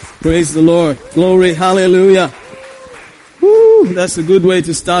Praise the Lord. Glory. Hallelujah. Woo, that's a good way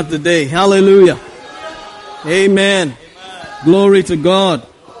to start the day. Hallelujah. Amen. Glory to God.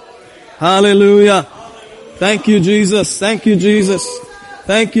 Hallelujah. Thank you, Jesus. Thank you, Jesus.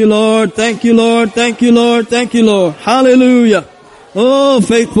 Thank you, Lord. Thank you, Lord. Thank you, Lord. Thank you, Lord. Hallelujah. Oh,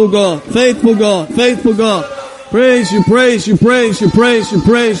 faithful God. Faithful God. Faithful God. Praise you, praise you, praise you, praise you,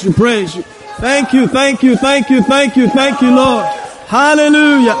 praise you, praise you. Thank you, thank you, thank you, thank you, thank you, Lord.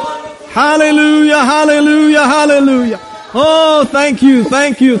 Hallelujah. Hallelujah, hallelujah, hallelujah. Oh, thank you,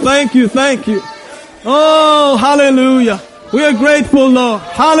 thank you, thank you, thank you. Oh, hallelujah. We are grateful, Lord.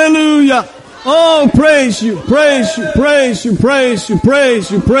 Hallelujah. Oh, praise you, praise you, praise you, praise you, praise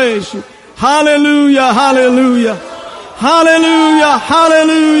you, praise you. Hallelujah, hallelujah. Hallelujah,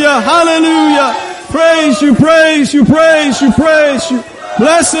 hallelujah, hallelujah. Praise you, praise you, praise you, praise you.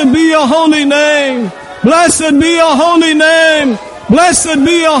 Blessed be your holy name. Blessed be your holy name. Blessed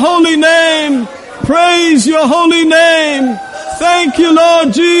be your holy name. Praise your holy name. Thank you,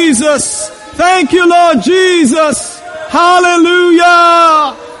 Lord Jesus. Thank you, Lord Jesus.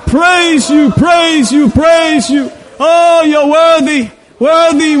 Hallelujah. Praise you, praise you, praise you. Oh, you're worthy,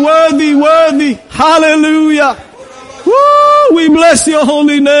 worthy, worthy, worthy. Hallelujah. Woo, we bless your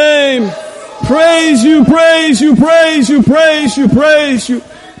holy name. Praise you, praise you, praise you, praise you, praise you.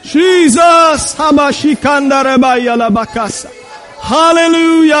 Jesus.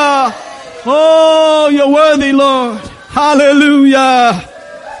 Hallelujah. Oh, you're worthy, Lord. Hallelujah.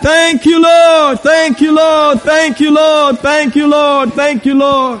 Thank you, Lord. Thank you, Lord. Thank you, Lord. Thank you, Lord. Thank you,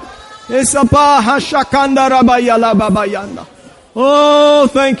 Lord. Oh,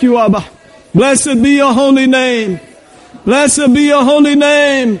 thank you, Abba. Blessed be your holy name. Blessed be your holy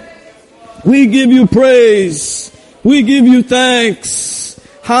name. We give you praise. We give you thanks.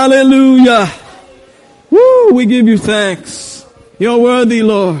 Hallelujah. Woo, we give you thanks. You're worthy,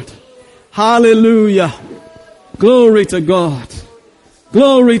 Lord. Hallelujah. Glory to God.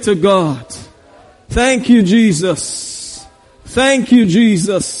 Glory to God. Thank you, Jesus. Thank you,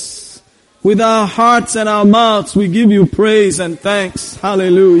 Jesus. With our hearts and our mouths, we give you praise and thanks.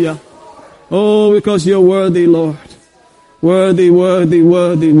 Hallelujah. Oh, because you're worthy, Lord. Worthy, worthy,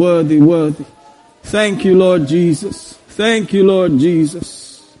 worthy, worthy, worthy. Thank you, Lord Jesus. Thank you, Lord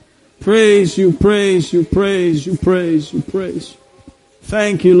Jesus. Praise you, praise you, praise you, praise you, praise you.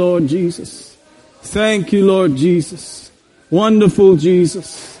 Thank you, Lord Jesus. Thank you, Lord Jesus. Wonderful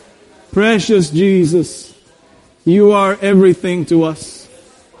Jesus. Precious Jesus. You are everything to us.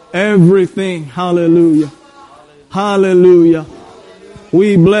 Everything. Hallelujah. Hallelujah.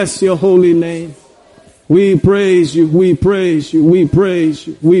 We bless your holy name. We praise you, we praise you, we praise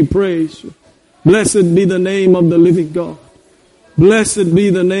you, we praise you. Blessed be the name of the living God. Blessed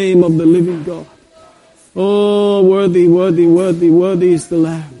be the name of the living God. Oh, worthy, worthy, worthy, worthy is the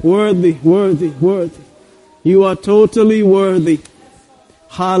Lamb. Worthy, worthy, worthy. You are totally worthy.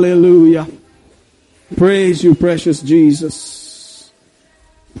 Hallelujah. Praise you, precious Jesus.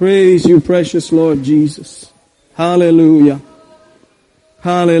 Praise you, precious Lord Jesus. Hallelujah.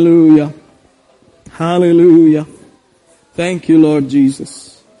 Hallelujah. Hallelujah. Thank you, Lord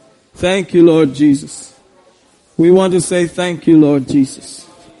Jesus. Thank you, Lord Jesus. We want to say thank you, Lord Jesus.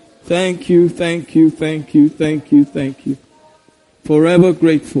 Thank you, thank you, thank you, thank you, thank you. Forever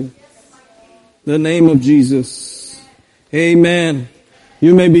grateful. The name of Jesus. Amen.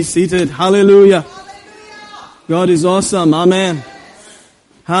 You may be seated. Hallelujah. God is awesome. Amen.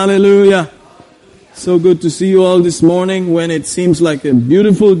 Hallelujah. So good to see you all this morning when it seems like a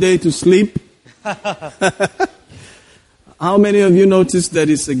beautiful day to sleep. How many of you noticed that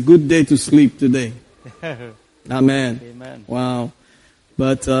it's a good day to sleep today? Amen. Amen. Wow.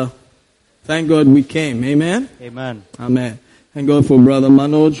 But thank God we came. Amen? Amen. Amen. Thank God for Brother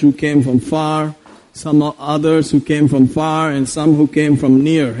Manoj who came from far, some others who came from far, and some who came from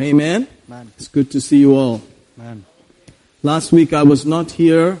near. Amen? Amen. It's good to see you all. Amen. Last week I was not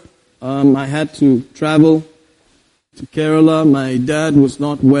here. I had to travel to Kerala. My dad was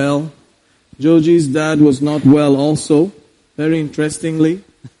not well. Joji's dad was not well also, very interestingly.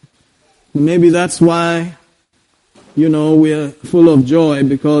 Maybe that's why, we're full of joy,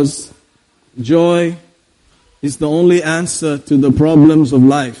 because joy is the only answer to the problems of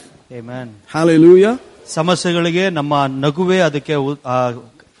life. Amen. Hallelujah. ಸಮಸ್ಯೆಗಳಿಗೆ ನಮ್ಮ ನಗುವೇ ಅದಕ್ಕೆ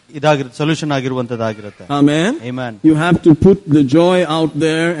solution ಆಗಿರುವಂತದ್ದಾಗಿರುತ್ತೆ. Amen. Amen. You have to put the joy out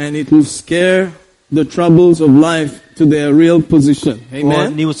there and it will scare the troubles of life to their real position. Amen.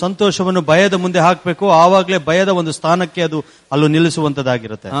 ನೀವು ಸಂತೋಷವನ್ನು ಭಯದ ಮುಂದೆ ಹಾಕಬೇಕು, ಆವಾಗಲೇ ಭಯದ ಒಂದು ಸ್ಥಾನಕ್ಕೆ ಅದು ಅಲ್ಲೂ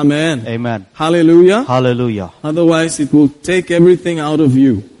ನಿಲ್ಲಿಸುವಂತದ್ದಾಗಿರುತ್ತೆ. Amen. Amen. Hallelujah. Hallelujah. Otherwise it will take everything out of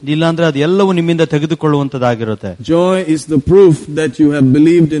you. ಇಲ್ಲಾಂದ್ರೆ ಅದು ಎಲ್ಲವೂ ನಿಮ್ಮಿಂದ ತೆಗೆದುಕೊಳ್ಳುವಂತದ್ದಾಗಿರುತ್ತೆ. Joy is the proof that you have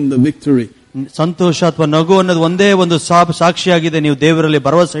believed in the victory. ಸಂತೋಷ ಅಥವಾ ನಗು ಅನ್ನೋದು ಒಂದೇ ಒಂದು ಸಾಕ್ಷಿಯಾಗಿದೆ ನೀವು ದೇವರಲ್ಲಿ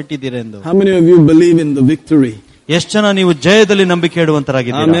ಭರವಸೆ ಇಟ್ಟಿದ್ದೀರಿ ಎಂದು. How many of you believe in the victory? ಎಷ್ಟು ಜನ ನೀವು ಜಯದಲ್ಲಿ ನಂಬಿಕೆ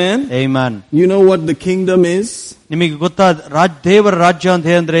ಇಡುವಂತರಾಗಿದ್ದೀರಾ? Amen. Amen. You know what the kingdom is? ನಿಮಗೆ ಗೊತ್ತಾ ದೇವರ ರಾಜ್ಯ ಅಂತ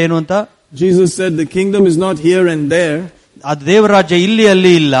ಅಂದ್ರೆ ಏನು ಅಂತ? Jesus said the kingdom is not here and there. ಆ ದೇವರ ರಾಜ್ಯ ಇಲ್ಲಿ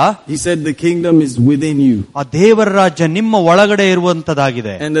ಅಲ್ಲಿ ಇಲ್ಲ. He said the kingdom is within you. ಆ ದೇವರ ರಾಜ್ಯ ನಿಮ್ಮ ಒಳಗಡೆ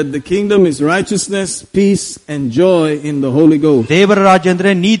ಇರುವಂತದ್ದಾಗಿದೆ. And that the kingdom is righteousness, peace and joy in the Holy Ghost. ದೇವರ ರಾಜ್ಯ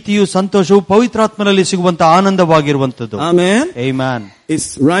ಅಂದ್ರೆ ನೀತಿಯು, ಸಂತೋಷವು ಪವಿತ್ರಾತ್ಮನಲ್ಲಿ ಸಿಗುವಂತ ಆನಂದವಾಗಿರುವಂತದ್ದು. Amen. Amen.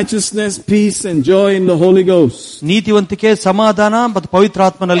 It's righteousness, peace and joy in the Holy Ghost. ನೀತಿವಂತಿಕೆ, ಸಮಾಧಾನ ಮತ್ತು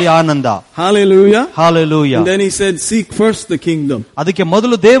ಪವಿತ್ರಾತ್ಮನಲ್ಲಿ ಆನಂದ. Hallelujah. Hallelujah. And then he said, seek first the kingdom. ಅದಕ್ಕೆ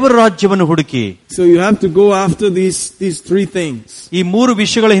ಮೊದಲು ದೇವರ ರಾಜ್ಯವನ್ನು ಹುಡುಕಿ. So you have to go after these three things. ಈ ಮೂರು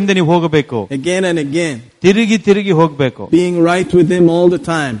ವಿಷಯಗಳ ಹಿಂದೆ ನೀವು ಹೋಗಬೇಕು. Again and again. ತಿರುಗಿ ಹೋಗಬೇಕು. Being right with him all the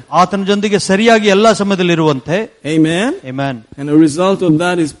time. ಆತನ ಜೊತೆಗೆ ಸರಿಯಾಗಿ ಎಲ್ಲಾ ಸಮಯದಲ್ಲಿ ಇರುವಂತೆ. Amen. Amen. And the result of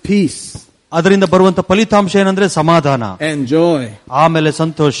that is peace. ಅದರಿಂದ ಬರುವಂತ ಫಲಿತಾಂಶ ಏನಂದ್ರೆ ಸಮಾಧಾನ and joy. ಆಮೇಲೆ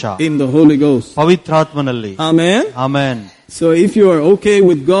ಸಂತೋಷ in the Holy Ghost. ಪವಿತ್ರಾತ್ಮನಲ್ಲಿ. Amen. Amen. So if you are okay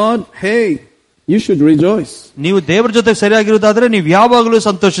with God, hey, you should rejoice. ನೀವು ದೇವರ ಜೊತೆ ಸರಿಯಾಗಿರುವುದಾದ್ರೆ ನೀವು ಯಾವಾಗಲೂ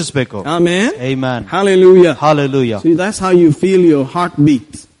ಸಂತೋಷಿಸಬೇಕು. Amen. Amen. Hallelujah. Hallelujah. See, that's how you feel your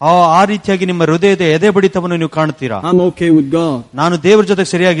heartbeat. ಆ ರೀತಿಯಾಗಿ ನಿಮ್ಮ ಹೃದಯದ ಎದೆ ಬಡಿತವನ್ನು ನೀವು ಕಾಣುತ್ತೀರಾ. I'm okay with God. ನಾನು ದೇವರ ಜೊತೆ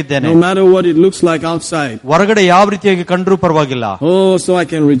ಸರಿಯಾಗಿದ್ದೇನೆ. No matter what it looks like outside. ಹೊರಗಡೆ ಯಾವ ರೀತಿಯಾಗಿ ಕಂಡ್ರೂ ಪರವಾಗಿಲ್ಲ. Oh, so I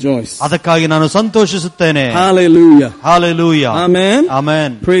can rejoice. ಅದಕ್ಕಾಗಿ ನಾನು ಸಂತೋಷಿಸುತ್ತೇನೆ. Hallelujah. Hallelujah. Amen. Amen.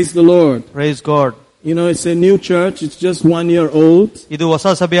 Praise the Lord. Praise God. You know, it's a new church. It's just 1 year old. ಇದು ಹೊಸ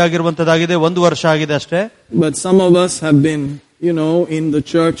ಸಭೆಯಾಗಿರುವಂತದ್ದಾಗಿದೆ, 1 ವರ್ಷ ಆಗಿದೆ ಅಷ್ಟೇ. But some of us have been, you know, in the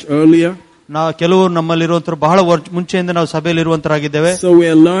church earlier. ಕೆಲವರು ನಮ್ಮಲ್ಲಿರುವಂತರು ಬಹಳ ಮುಂಚೆಯಿಂದ ನಾವು ಸಭೆಯಲ್ಲಿ ಇರುವಂತರಾಗಿದ್ದೇವೆ. So we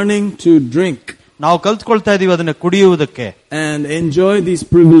are learning to drink. ನಾವು ಕಲ್ತ್ಕೊಳ್ತಾ ಇದೀವಿ ಅದನ್ನ ಕುಡಿಯುವುದಕ್ಕೆ. And enjoy these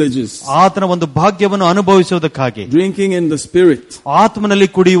privileges. ಆತನ ಒಂದು ಭಾಗ್ಯವನ್ನು ಅನುಭವಿಸುವುದಕ್ಕಾಗಿ. Drinking in the Spirit. ಆತ್ಮನಲ್ಲಿ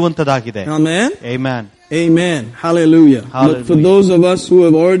ಕುಡಿಯುವಂತದ್ದಾಗಿದೆ. Amen. Amen. Amen. Hallelujah. Hallelujah. But for those of us who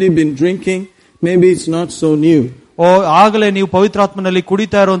have already been drinking, maybe it's not so new. ಆಗಲೇ ನೀವು ಪವಿತ್ರಾತ್ಮನಲ್ಲಿ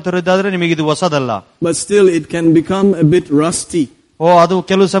ಕುಡಿತಾ ಇರುವಂತರಿದ್ದಾದ್ರೆ ನಿಮಗೆ ಇದು ಹೊಸದಲ್ಲ. But still it can become a bit rusty. ಅದು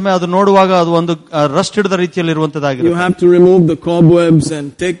ಕೆಲವು ಸಮಯ ಅದು ನೋಡುವಾಗ ಅದು ಒಂದು ರಸ್ಟ್ ಹಿಡಿದ ರೀತಿಯಲ್ಲಿ ಇರುವಂತದ್ದಾಗಿದೆ. You have to remove the cobwebs and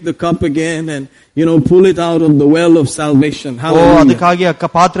take the cup again and, you know, pull it out of the well of salvation. Hallelujah. ಅದಕ್ಕಾಗಿ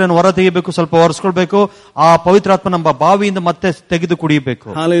ಪಾತ್ರೆಯನ್ನು ಹೊರ ತೆಗಿಬೇಕು, ಸ್ವಲ್ಪ ಒರೆಸ್ಕೊಳ್ಬೇಕು, ಆ ಪವಿತ್ರಾತ್ಮ ನಮ್ಮ ಬಾವಿಯಿಂದ ಮತ್ತೆ ತೆಗೆದು ಕುಡಿಯಬೇಕು.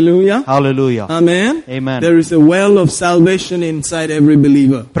 Hallelujah. Hallelujah. Amen. Amen. There is a well of salvation inside every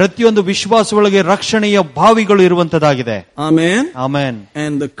believer. ಪ್ರತಿಯೊಂದು ವಿಶ್ವಾಸಗಳಿಗೆ ರಕ್ಷಣೆಯ ಬಾವಿಗಳು ಇರುವಂತದ್ದಾಗಿದೆ. Amen. Amen.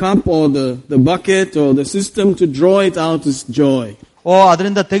 And the cup or the bucket or the system to draw it out is joy.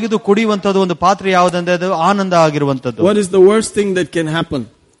 ಅದರಿಂದ ತೆಗೆದು ಕುಡಿಯುವಂತದ್ದು ಒಂದು ಪಾತ್ರೆ ಯಾವುದಂದ್ರೆ ಅದು ಆನಂದ ಆಗಿರುವಂತದ್ದು. What is the worst thing that can happen?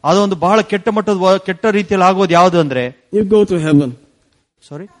 ಅದೊಂದು ಬಹಳ ಕೆಟ್ಟ ರೀತಿಯಲ್ಲಿ ಆಗೋದು ಯಾವುದು ಅಂದ್ರೆ, you go to heaven.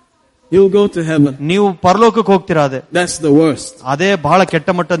 Sorry, you'll go to heaven. ನೀವು ಪರಲೋಕಕ್ಕೆ ಹೋಗ್ತೀರಾ. That's the worst. ಅದೇ ಬಹಳ ಕೆಟ್ಟ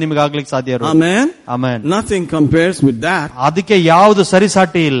ಮಟ್ಟ ನಿಮಗೆ ಆಗ್ಲಿಕ್ಕೆ ಸಾಧ್ಯ ಇರೋದು. Amen. Amen. Nothing compares with that. ಅದಕ್ಕೆ ಯಾವುದು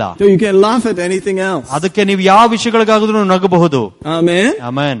ಸರಿಸಾಟಿ ಇಲ್ಲ. So you can laugh at anything else. ಅದಕ್ಕೆ ನೀವು ಯಾವ ವಿಷಯಗಳಿಗಾದ್ರೂ ನಗಬಹುದು. Amen.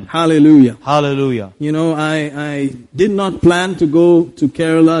 Amen. Hallelujah. Hallelujah. You know, I did not plan to go to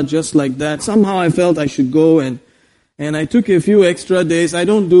Kerala just like that. Somehow I felt I should go and I took a few extra days. I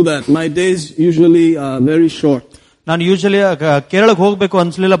don't do that. My days usually are very short. ನಾನು usually ಕೇರಳಕ್ಕೆ ಹೋಗ್ಬೇಕು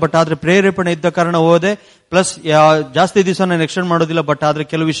ಅನ್ಸಲಿಲ್ಲ, but ಆದ್ರೆ ಪ್ರೇರೇಪಣೆ ಇದ್ದ ಕಾರಣ ಹೋದೆ. Plus ಜಾಸ್ತಿ ದಿವಸ ನಾನು ಎಕ್ಸ್ಟೆಂಡ್ ಮಾಡೋದಿಲ್ಲ, ಬಟ್ ಆದ್ರೆ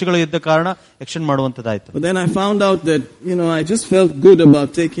ಕೆಲವು ವಿಷಯಗಳು ಇದ್ದ ಕಾರಣ extend ಮಾಡುವಂತದ್ದಾಯ್ತು. But then I found out that, you know, I just felt good about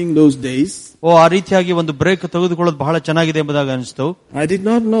taking those days. ಆ ರೀತಿಯಾಗಿ ಒಂದು ಬ್ರೇಕ್ ತೆಗೆದುಕೊಳ್ಳೋದು ಬಹಳ ಚೆನ್ನಾಗಿದೆ ಎಂಬುದಾಗಿ ಅನಿಸ್ತು. I did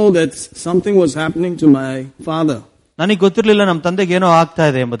not know that something was happening to my father. ನನಗೆ ಗೊತ್ತಿರಲಿಲ್ಲ ನಮ್ಮ ತಂದೆಗೆ ಏನೋ ಆಗ್ತಾ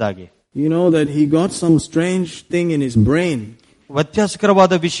ಇದೆ ಎಂಬುದಾಗಿ. You know that he got some strange thing in his brain.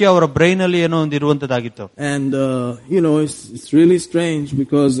 ವ್ಯತ್ಯಾಸಕರವಾದ ವಿಷಯ ಅವರ ಬ್ರೈನ್ ಅಲ್ಲಿ ಏನೋ ಒಂದು ಇರುವಂತದ್ದಾಗಿತ್ತು. And you know, it's really strange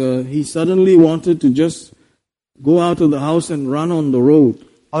because he suddenly wanted to just go out of the house and run on the road.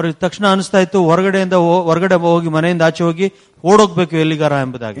 ಅವ್ರಿಗೆ ತಕ್ಷಣ ಅನಿಸ್ತಾ ಇತ್ತು ಹೊರಗಡೆ ಹೋಗಿ ಮನೆಯಿಂದ ಆಚೆ ಹೋಗಿ ಓಡೋಗ್ಬೇಕು ಎಲ್ಲಿಗಾರ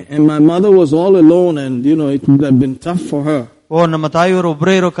ಎಂಬುದಾಗಿ. And my mother was all alone and, you know, it would have been tough for her. ನಮ್ಮ ತಾಯಿಯವರು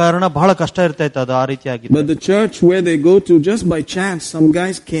ಒಬ್ಬರೇ ಇರೋ ಕಾರಣ ಬಹಳ ಕಷ್ಟ ಇರ್ತಾ ಇತ್ತು ಅದು ಆ ರೀತಿಯಾಗಿ. But the church where they go to, just by chance some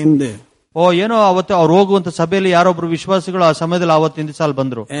guys came there. ಏನೋ ಅವತ್ತು ಅವ್ರು ಹೋಗುವಂತ ಸಭೆಯಲ್ಲಿ ಯಾರೊಬ್ರು ವಿಶ್ವಾಸಿಗಳು ಆ ಸಮಯದಲ್ಲಿ ಅವತ್ತಿನ ದಿವಸ ಅಲ್ಲಿ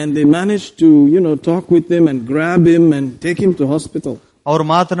ಬಂದ್ರು. And they managed to, you know, talk with him and grab him and take him to hospital. ಅವ್ರು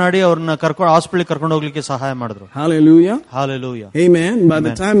ಮಾತನಾಡಿ ಅವ್ರನ್ನ ಹಾಸ್ಪಿಟಲ್ ಕರ್ಕೊಂಡು ಹೋಗ್ಲಿಕ್ಕೆ ಸಹಾಯ ಮಾಡಿದ್ರು. Hallelujah. Hallelujah. Amen. By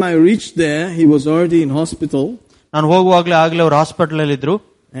the time I reached there, he was already in hospital. ನಾನು ಹೋಗುವಾಗ್ಲೇ ಅವ್ರು hospital ಅಲ್ಲಿ ಇದ್ರು.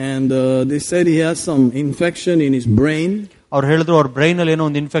 And they said he has some infection in his brain. ಅವ್ರು ಹೇಳಿದ್ರು ಅವ್ರ ಬ್ರೈನ್ ಅಲ್ಲಿ ಏನೋ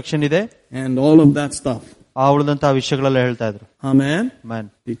ಒಂದು ಇನ್ಫೆಕ್ಷನ್ ಇದೆ and all of that stuff. ಆ ಉಳಿದಂತಹ ವಿಷಯಗಳೆಲ್ಲ ಹೇಳ್ತಾ ಇದ್ರು. Amen. Amen.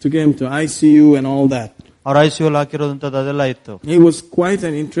 They took him to ICU and all that. ಅವ್ರ ICU ಅಲ್ಲಿ ಹಾಕಿರೋದಂತದ್ದು ಅದೆಲ್ಲ ಇತ್ತು. It was quite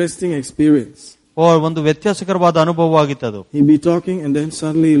an interesting experience. ಒಂದು ವ್ಯತ್ಯಾಸಕರವಾದ ಅನುಭವ ಆಗಿತ್ತು. He'll be talking and then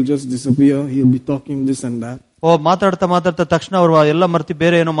suddenly he'll just disappear. He'll be talking this and that. ಮಾತಾಡ್ತಾ ತಕ್ಷಣ ಅವರು ಎಲ್ಲ ಮರ್ತಿ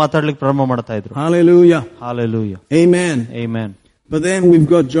ಬೇರೆ ಏನೋ ಮಾತಾಡ್ಲಿಕ್ಕೆ ಪ್ರಾರಂಭ ಮಾಡ್ತಾ ಇದ್ರು. Hallelujah. Hallelujah. Amen. Amen. But then we've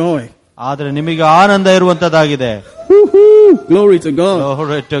got joy. ಆದ್ರೆ ನಿಮಗೆ ಆನಂದ ಇರುವಂತದ್ದಾಗಿದೆ. Glory to God.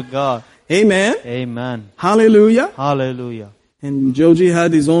 Glory to God. Amen. Amen. Hallelujah. Hallelujah. And Joji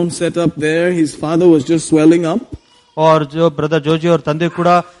had his own setup there. His father was just swelling up. और जो brother Joji ಅವ್ರ ತಂದೆ ಕೂಡ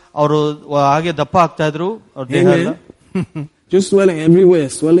ಅವರು ಹಾಗೆ ದಪ್ಪ ಆಗ್ತಾ ಇದ್ರು. ಅವ್ರ ದೇಹ ಎಲ್ಲ just swelling everywhere,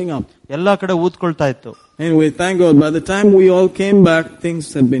 swelling up. ಎಲ್ಲಾ ಕಡೆ ಊದ್ಕೊಳ್ತಾ ಇತ್ತು. Anyway, thank God. By the time we all came back, things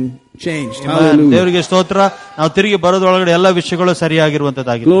have been changed. Hallelujah. ದೇವರಿಗೆ ಸ್ತೋತ್ರ. ನಾವು ತಿರುಗಿ ಬರೋದ್ರೊಳಗಡೆ ಎಲ್ಲ ವಿಷಯಗಳು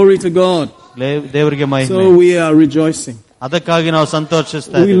ಸರಿಯಾಗಿರುವಂತದ್ದಾಗಿದೆ. Glory to God. ದೇವರಿಗೆ ಮಹಿಮೆ. So we are rejoicing. ಅದಕ್ಕಾಗಿ ನಾವು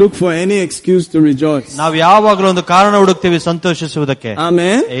ಸಂತೋಷಿಸ್ತಾ ಇದ್ದೀವಿ. We look for any excuse to rejoice. ನಾವು ಯಾವಾಗಲೂ ಒಂದು ಕಾರಣ ಹುಡುಕ್ತೀವಿ ಸಂತೋಷಿಸುವುದಕ್ಕೆ.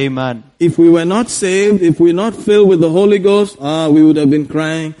 Amen. Amen. If we were not saved, if we were not filled with the Holy Ghost, we would have been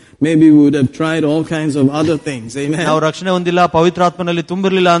crying. Maybe we would have tried all kinds of other things. Amen. ನಾವು ರಕ್ಷಣೆ ಹೊಂದಿಲ್ಲ, ಪವಿತ್ರಾತ್ಮನಲ್ಲಿ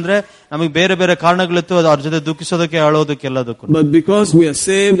ತುಂಬಿರಲಿಲ್ಲ ಅಂದ್ರೆ ನಮಗೆ ಬೇರೆ ಬೇರೆ ಕಾರಣಗಳಿತ್ತು, ಅವ್ರ ಜೊತೆ ದುಃಖಿಸೋದಕ್ಕೆ ಅಳೋದಕ್ಕೆಲ್ಲದಕ್ಕೂ. But because we are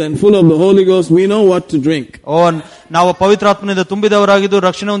saved and full of the Holy Ghost, we know what to drink. ನಾವು ಪವಿತ್ರಾತ್ಮನಿಂದ ತುಂಬಿದವರಾಗಿದ್ದು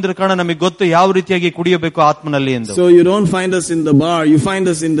ರಕ್ಷಣೆ ಹೊಂದಿದ ಕಾರಣ ನಮಗೆ ಗೊತ್ತು ಯಾವ ರೀತಿಯಾಗಿ ಕುಡಿಯಬೇಕು ಆತ್ಮನಲ್ಲಿ ಎಂದು. So you don't find us in the bar, you find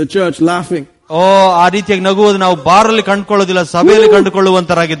us in the church laughing. ಆ ರೀತಿಯಾಗಿ ನಗುವುದು ನಾವು ಬಾರಲ್ಲಿ ಕಂಡುಕೊಳ್ಳೋದಿಲ್ಲ, ಸಭೆಯಲ್ಲಿ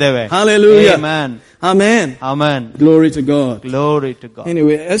ಕಂಡುಕೊಳ್ಳುವಂತರಾಗಿದ್ದೇವೆ. Hallelujah. Amen. Amen. Amen. Glory to God. Glory to God.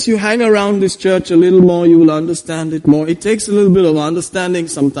 Anyway, as you hang around this church a little more, you will understand it more. It takes a little bit of understanding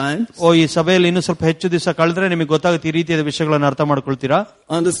sometimes. ಈ ಸಭೆಯಲ್ಲಿ ಇನ್ನು ಸ್ವಲ್ಪ ಹೆಚ್ಚು ದಿವಸ ಕಳೆದ್ರೆ ನಿಮಗೆ ಗೊತ್ತಾಗುತ್ತೆ ಈ ರೀತಿಯ ವಿಷಯಗಳನ್ನು ಅರ್ಥ ಮಾಡಿಕೊಳ್ತೀರಾ.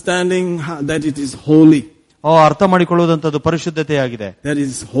 Understanding that it is holy. ಅರ್ಥ ಮಾಡಿಕೊಳ್ಳುವುದಂತದ್ದು ಪರಿಶುದ್ಧತೆಯಾಗಿದೆ. That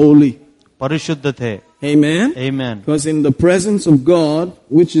is holy. ಪರಿಶುದ್ಧತೆ. Amen. Amen. Because in the presence of God,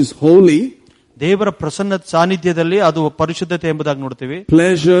 which is holy, ದೇವರ ಪ್ರಸನ್ನ ಸಾನ್ನಿಧ್ಯದಲ್ಲಿ ಅದು ಪರಿಶುದ್ಧತೆ ಎಂಬುದಾಗಿ ನೋಡ್ತೀವಿ.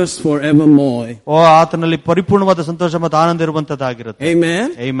 Pleasures forevermore. ಆತನಲ್ಲಿ ಪರಿಪೂರ್ಣವಾದ ಸಂತೋಷ ಮತ್ತು ಆನಂದ ಇರುವಂತದ್ದಾಗಿರುತ್ತೆ. Amen.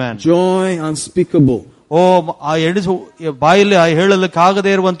 Amen. Joy unspeakable. ಬಾಯಲ್ಲಿ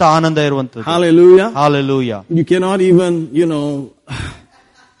ಹೇಳಲಿಕ್ಕಾಗದೇ ಇರುವಂತ ಆನಂದ ಇರುವಂತದ್ದು. Hallelujah. Hallelujah. You cannot even,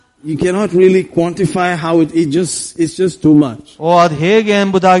 you cannot really quantify how it's just too much. ಅದು ಹೇಗೆ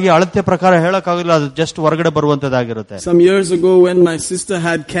ಎಂಬುದಾಗಿ ಅಳತೆ ಪ್ರಕಾರ ಹೇಳಕ್ಕಾಗಲ್ಲ, ಅದು ಜಸ್ಟ್ ಹೊರಗಡೆ ಬರುವಂತದ್ದಾಗಿರುತ್ತೆ. Some years ago when my sister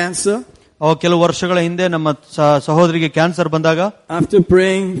had cancer, ಕೆಲವು ವರ್ಷಗಳ ಹಿಂದೆ ನಮ್ಮ ಸಹೋದರಿಗೆ ಕ್ಯಾನ್ಸರ್ ಬಂದಾಗ, after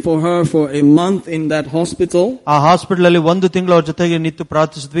praying for her for a month in that hospital, ಆ ಹಾಸ್ಪಿಟಲ್ ಅಲ್ಲಿ 1 ತಿಂಗಳು ಅವ್ರ ಜೊತೆಗೆ ನಿಂತು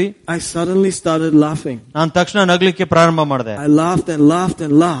ಪ್ರಾರ್ಥಿಸಿದ್ವಿ. I suddenly started laughing. ನಾನು ತಕ್ಷಣ ನಗಲಿಕ್ಕೆ ಪ್ರಾರಂಭ ಮಾಡಿದೆ. I laughed and laughed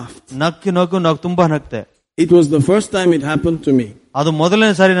and laughed. ನಗು ತುಂಬಾ ನಗ್ತೆ. It was the first time it happened to me. ಅದು ಮೊದಲನೇ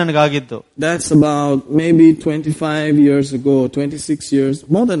ಸಾರಿ ನನಗಾಗಿದ್ದು. That's about maybe 25 years ago, 26 years,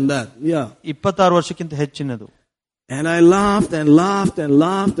 more than that. Yeah. 26 ವರ್ಷಕ್ಕಿಂತ ಹೆಚ್ಚಿನದು. And I laughed and laughed and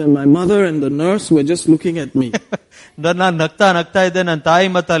laughed, and my mother and the nurse were just looking at me. ನಾನು ನಗ್ತಾ ಇದ್ದೆ, ನನ್ನ ತಾಯಿ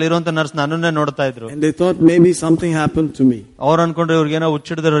ಮತ್ತೆ ಅಲ್ಲಿರುವಂತ ನರ್ಸ್ ನನ್ನನ್ನೇ ನೋಡ್ತಾ ಇದ್ರು. And they thought maybe something happened to me. ಅವ್ರು ಅನ್ಕೊಂಡ್ರೆ ಇವ್ರಿಗೇನೋ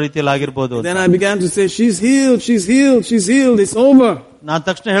ಹುಚ್ಚಿಡಿದಿರೋ ರೀತಿಯಲ್ಲಿ ಆಗಿರ್ಬೋದು. Then I began to say, she's healed, she's healed, she's healed, it's over. ನಾನು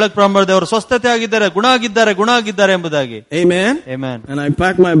ತಕ್ಷಣ ಹೇಳಕ್ ಪ್ರಾರಂಭ ಮಾಡಿದೆ, ಅವರು ಸ್ವಸ್ಥತೆ ಆಗಿದ್ದಾರೆ, ಗುಣ ಆಗಿದ್ದಾರೆ ಎಂಬುದಾಗಿ. Amen. Amen. And I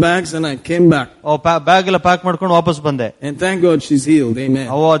packed my bags and I came back. Bag ಎಲ್ಲ ಪ್ಯಾಕ್ ಮಾಡ್ಕೊಂಡು ವಾಪಸ್ ಬಂದೆ. And thank God she's healed. Amen.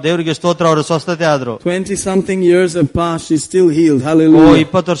 ದೇವರಿಗೆ ಸ್ತೋತ್ರ, ಅವರು ಸ್ವಸ್ಥತೆ ಆದ್ರು. 20 something years have passed, she's still healed. Hallelujah.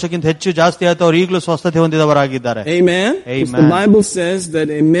 20 ವರ್ಷಕ್ಕಿಂತ ಹೆಚ್ಚು ಜಾಸ್ತಿ ಆಯ್ತು, ಅವರು ಈಗಲೂ ಸ್ವಸ್ಥತೆ ಹೊಂದಿದವರಾಗಿದ್ದಾರೆ. Amen. Amen. The Bible says that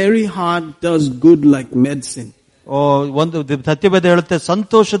a merry heart does good like medicine. ಒಂದು ಸತ್ಯವೇದ ಹೇಳುತ್ತೆ,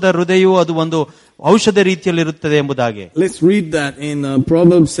 ಸಂತೋಷದ ಹೃದಯವು ಅದು ಒಂದು ಔಷಧ ರೀತಿಯಲ್ಲಿ ಇರುತ್ತದೆ ಎಂಬುದಾಗಿ. Let's read that in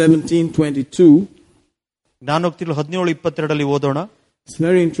Proverbs 17:22. ಜ್ಞಾನೋಕ್ತಿಗಳು 17:22 ಓದೋಣ. It's a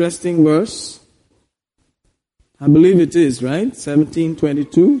very interesting verse. I believe it is, right?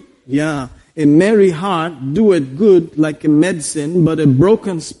 17:22. Yeah. A merry heart doeth good like a medicine, but a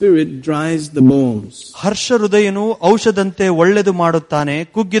broken spirit dries the bones. ಹರ್ಷ ಹೃದಯನು ಔಷಧಂತೆ ಒಳ್ಳೆದು ಮಾಡುತ್ತಾನೆ,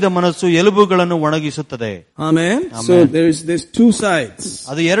 ಕುಗ್ಗಿದ ಮನಸ್ಸು ಎಲುಬುಗಳನ್ನು ಒಣಗಿಸುತ್ತದೆ. Amen. So there's two sides.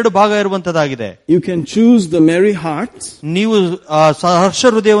 ಅದು ಎರಡು ಭಾಗ ಇರುವಂತದ್ದಾಗಿದೆ. You can choose the merry heart. ನೀವು ಹರ್ಷ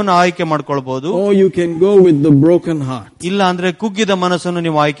ಹೃದಯವನ್ನು ಆಯ್ಕೆ ಮಾಡಿಕೊಳ್ಳಬಹುದು. Or you can go with the broken heart. ಇಲ್ಲ ಅಂದ್ರೆ ಕುಗ್ಗಿದ ಮನಸ್ಸನ್ನು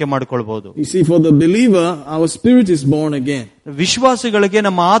ನೀವು ಆಯ್ಕೆ ಮಾಡಿಕೊಳ್ಳಬಹುದು. You see, for the believer, our spirit is born again. ವಿಶ್ವಾಸಿಗಳಿಗೆ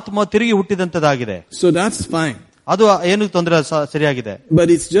ನಮ್ಮ ಆತ್ಮ ತಿರುಗಿ ಹುಟ್ಟಿದಂತದಾಗಿದೆ. So that's fine. ಅದು ಏನು ತೊಂದರೆ ಸರಿಯಾಗಿದೆ. But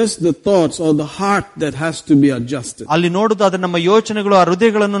it's just the thoughts or the heart that has to be adjusted. ಅಲ್ಲಿ ನೋಡುದು ಅದು ನಮ್ಮ ಯೋಚನೆಗಳು, ಆ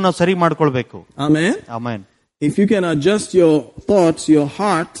ಹೃದಯಗಳನ್ನು ನಾವು ಸರಿ ಮಾಡ್ಕೊಳ್ಬೇಕು. Amen. Amen. If you can adjust your thoughts, your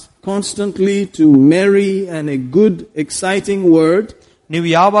heart constantly to merry and a good exciting word, ನೀವು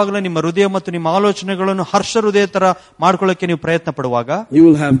ಯಾವಾಗಲೂ ನಿಮ್ಮ ಹೃದಯ ಮತ್ತು ನಿಮ್ಮ ಆಲೋಚನೆಗಳನ್ನು ಹರ್ಷ ಹೃದಯ ತರ ಮಾಡ್ಕೊಳ್ಳಕ್ಕೆ ನೀವು ಪ್ರಯತ್ನ ಪಡುವಾಗ you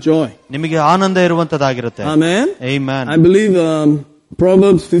will have joy. ನಿಮಗೆ ಆನಂದ ಇರುವಂತದ್ದಾಗಿರುತ್ತೆ. Amen. Amen. I believe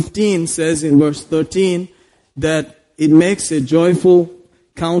Proverbs 15 says in verse 13 that it makes a joyful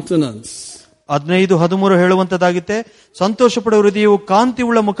countenance. 15:13 ಹೇಳುವಂತದ್ದಾಗಿದೆ, ಸಂತೋಷ ಪಡುವ ಹೃದಯವು ಕಾಂತಿ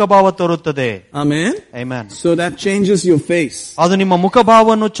ಉಳ್ಳ ಮುಖಭಾವ ತೋರುತ್ತದೆ. Amen. Amen. So that changes your face. ಅದು ನಿಮ್ಮ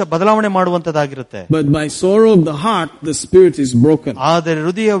ಮುಖಭಾವವನ್ನು ಬದಲಾವಣೆ ಮಾಡುವಂತದ್ದಾಗಿರುತ್ತೆ. But by sorrow of the heart, the spirit is broken. ಆದರೆ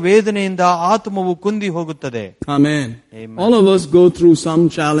ಹೃದಯ ವೇದನೆಯಿಂದ ಆತ್ಮವು ಕುಂದಿ ಹೋಗುತ್ತದೆ. Amen. Amen. All of us go through some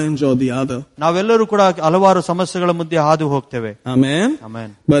challenge or the other. ನಾವೆಲ್ಲರೂ ಕೂಡ ಹಲವಾರು ಸಮಸ್ಯೆಗಳ ಮಧ್ಯೆ ಹಾದು ಹೋಗ್ತೇವೆ. Amen. Amen.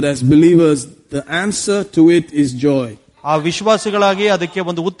 But as believers, the answer to it is joy. ಆ ವಿಶ್ವಾಸಿಗಳಾಗಿ ಅದಕ್ಕೆ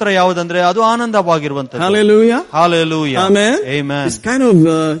ಒಂದು ಉತ್ತರ ಯಾವುದಂದ್ರೆ ಅದು ಆನಂದವಾಗಿರುವಂತದ್ದು. Hallelujah. Hallelujah. Amen. Amen. It's kind of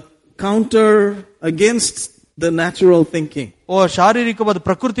counter against the natural thinking. ಶಾರೀರಿಕವಾದ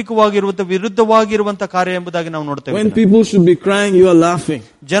ಪ್ರಕೃತಿಕವಾಗಿರುವಂತ ವಿರುದ್ಧವಾಗಿರುವಂತ ಕಾರ್ಯ ಎಂಬುದಾಗಿ ನಾವು ನೋಡ್ತೇವೆ. When people should be crying, you are laughing.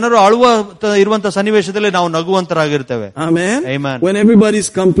 ಜನರು ಅಳುವ ಇರುವಂತ ಸನ್ನಿವೇಶದಲ್ಲಿ ನಾವು ನಗುವಂತರಾಗಿರ್ತೇವೆ. Amen. Amen. When everybody is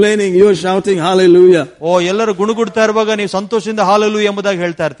complaining, you are shouting hallelujah. ಎಲ್ಲರೂ ಗುಣಗುಡ್ತಾ ಇರುವಾಗ ನೀವು ಸಂತೋಷದಿಂದ ಹಾಲೆಲೂಯಾ ಎಂಬುದಾಗಿ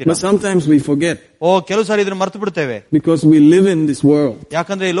ಹೇಳ್ತಾ ಇರ್ತೀರಿ. But sometimes we forget. ಕೆಲವು ಸಾರಿ ಇದನ್ನ ಮರೆತು ಬಿಡ್ತೇವೆ. Because we live in this world.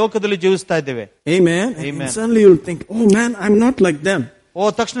 ಯಾಕಂದ್ರೆ ಈ ಲೋಕದಲ್ಲಿ ಜೀವಿಸ್ತಾ ಇದ್ದೇವೆ. Amen. Amen. And suddenly you'll think, oh man, I'm not like them.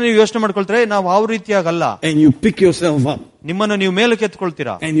 ತಕ್ಷಣ ನೀವು ಯೋಚನೆ ಮಾಡ್ಕೊಳ್ತಾರೆ, ನಾವು ಆ ರೀತಿಯಾಗಲ್ಲ. And you pick yourself up. ನಿಮ್ಮನ್ನು ನೀವು ಮೇಲಕ್ಕೆ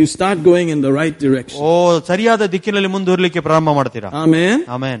ಎತ್ಕೊಳ್ತೀರಾ. And you start going in the right direction. ಸರಿಯಾದ ದಿಕ್ಕಿನಲ್ಲಿ ಮುಂದುವರಲಿಕ್ಕೆ ಪ್ರಾರಂಭ ಮಾಡ್ತೀರಾ. Amen.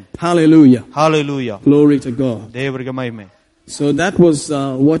 Amen. Hallelujah. Hallelujah. Glory to God. ದೇವರಿಗೆ ಮಹಿಮೆ. So that was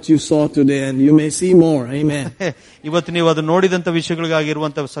what you saw today, and you may see more. Amen. ಇವತ್ತು ನೀವು ಅದು ನೋಡಿದಂತ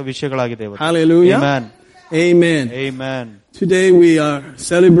ವಿಷಯಗಳಿಗಾಗಿರುವಂತಹ ವಿಷಯಗಳಾಗಿದೆ. Hallelujah. Amen. Amen. Amen. Today we are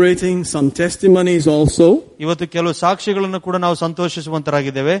celebrating some testimonies also. ಇವತ್ತು ಕೆಲವು ಸಾಕ್ಷಿಗಳನ್ನು ಕೂಡ ನಾವು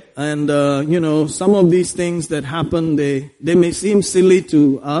ಸಂತೋಷಿಸುವಂತರಾಗಿದ್ದೇವೆ. And some of these things that happen, they may seem silly to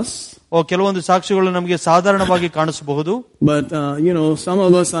us. ಕೆಲವೊಂದು ಸಾಕ್ಷಿಗಳು ನಮಗೆ ಸಾಧಾರಣವಾಗಿ ಕಾಣಿಸಬಹುದು. But some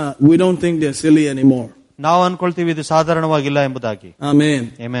of us we don't think they're silly anymore. ನಾವು ಅನ್ಕೊಳ್ತೀವಿ ಇದು ಸಾಧಾರಣವಾಗಿಲ್ಲ ಎಂಬುದಾಗಿ. Amen.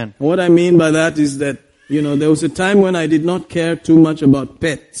 Amen. What I mean by that is that there was a time when I did not care too much about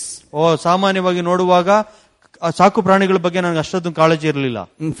pets. ಸಾಮಾನ್ಯವಾಗಿ ನೋಡುವಾಗ ಸಾಕು ಪ್ರಾಣಿಗಳ ಬಗ್ಗೆ ನನಗೆ ಅಷ್ಟೊಂದು ಕಾಳಜಿ ಇರಲಿಲ್ಲ.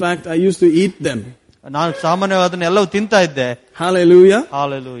 In fact, I used to eat them. ನಾನು ಸಾಮಾನ್ಯವಾಗಿ ಅದನ್ನೆಲ್ಲವೂ ತಿಂತಾ ಇದ್ದೆ. Hallelujah.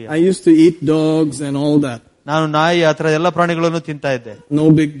 Hallelujah. I used to eat dogs and all that. ನಾನು ನಾಯಿ ಆ ತರ ಎಲ್ಲ ಪ್ರಾಣಿಗಳನ್ನು ತಿಂತಾ ಇದ್ದೆ. No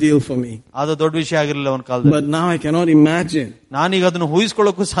big deal for me. ಅದು ದೊಡ್ಡ ವಿಷಯ ಆಗಿರಲಿಲ್ಲ ಒಂದು ಕಾಲದಲ್ಲಿ. But now I cannot imagine. ನಾನೀಗ ಅದನ್ನು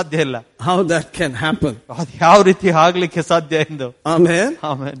ಊಹಿಸಿಕೊಳ್ಳೋಕ್ಕೂ ಸಾಧ್ಯ ಇಲ್ಲ. How that can happen. ಅದು ಯಾವ ರೀತಿ ಆಗ್ಲಿಕ್ಕೆ ಸಾಧ್ಯ ಎಂದು. Amen.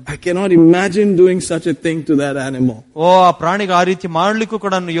 Amen. I cannot imagine doing such a thing to that animal. ಆ ಪ್ರಾಣಿಗೆ ಆ ರೀತಿ ಮಾಡ್ಲಿಕ್ಕೂ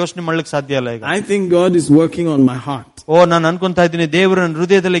ಕೂಡ ನಾನು ಯೋಚನೆ ಮಾಡ್ಲಿಕ್ಕೆ ಸಾಧ್ಯ ಇಲ್ಲ ಈಗ. I think God is working on my heart. ನಾನು ಅನ್ಕೊಂತಾ ಇದ್ದೀನಿ ದೇವರು ನನ್ನ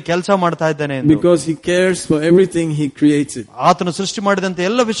ಹೃದಯದಲ್ಲಿ ಕೆಲಸ ಮಾಡ್ತಾ ಇದ್ದಾನೆ ಎಂದು. Because he cares for everything he created. ಆತನು ಸೃಷ್ಟಿ ಮಾಡಿದಂತೆ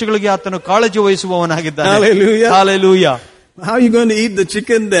ಎಲ್ಲ ವಿಷಯಗಳಿಗೆ ಆತನು ಕಾಳಜಿ ವಹಿಸುವವನಾಗಿದ್ದಾನೆ. Hallelujah. Hallelujah. How are you going to eat the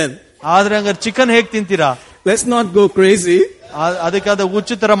chicken then? ಆದ್ರೆ ಹಂಗಾರೆ ಚಿಕನ್ ಹೇಗ್ ತಿಂತೀರಾ? Let's not go crazy. ಅದಕ್ಕಾದ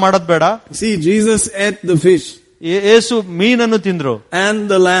ಹುಚ್ಚು ತರ ಮಾಡೋದ್ ಬೇಡ. See, Jesus ate the fish. ಯೇಸು ಮೀನನ್ನು ತಿಂದ್ರು. And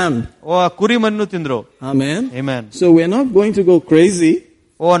the lamb. ಕುರಿಮನ್ನು ತಿಂದ್ರು. Amen. Amen. So we're not going to go crazy.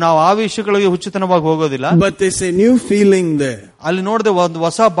 ನಾವು ಆ ವಿಷಯಗಳಿಗೆ ಹುಚ್ಚುತನವಾಗಿ ಹೋಗೋದಿಲ್ಲ. But there's a new feeling there. ಅಲ್ಲಿ ನೋಡಿದ್ರೆ ಒಂದು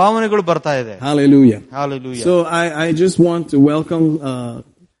ಹೊಸ ಭಾವನೆಗಳು ಬರ್ತಾ ಇದೆ. Hallelujah. Hallelujah. So I just want to welcome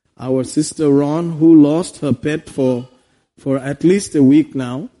our sister Ron, who lost her pet for at least a week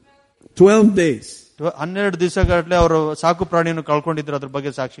now. 12 days. 12 ದಿವಸಗಟ್ಟಲೆ ಅವರು ಸಾಕು ಪ್ರಾಣಿಯನ್ನು ಕಳ್ಕೊಂಡಿದ್ರು. ಅದ್ರ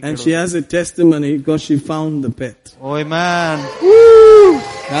ಬಗ್ಗೆ ಸಾಕ್ಷಿ. And she has a testimony because she found the pet. Oh man.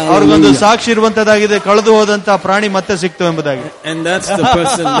 ಅವ್ರಿಗೊಂದು ಸಾಕ್ಷಿ ಇರುವಂತದ್ದಾಗಿದೆ, ಕಳೆದು ಹೋದಂತ ಪ್ರಾಣಿ ಮತ್ತೆ ಸಿಕ್ತು ಎಂಬುದಾಗಿ. And that's the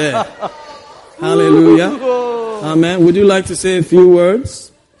person there. Hallelujah. Amen. Would you like to say a few words?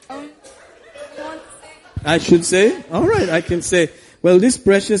 I should say? All right, I can say. Well, this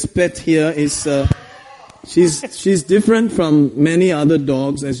precious pet here is she's different from many other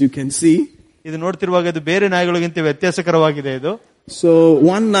dogs, as you can see. ಇದು ನೋಡ್ತಿರುವಾಗ ಇದು ಬೇರೆ ನಾಯಿಗಳಿಗಿಂತ ವ್ಯತ್ಯಾಸಕರವಾಗಿದೆ ಇದು. So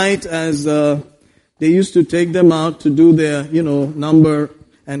one night, as they used to take them out to do their number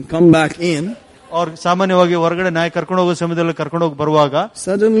and come back in. ಅವ್ರು ಸಾಮಾನ್ಯವಾಗಿ ಹೊರಗಡೆ ನಾಯಿ ಕರ್ಕೊಂಡು ಹೋಗೋ ಸಮಯದಲ್ಲಿ ಕರ್ಕೊಂಡು ಹೋಗಿ ಬರುವಾಗ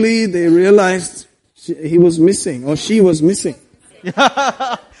suddenly they realized he was missing or she was missing.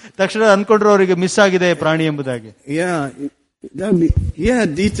 ತಕ್ಷಣ ಅನ್ಕೊಂಡ್ರು ಅವರಿಗೆ ಮಿಸ್ ಆಗಿದೆ ಪ್ರಾಣಿ ಎಂಬುದಾಗಿ. Yeah,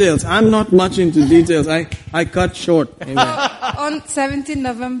 details. I'm not much into details. I cut short. Amen. On 17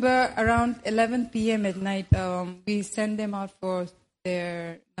 November around 11 p.m. at night, we sent them out for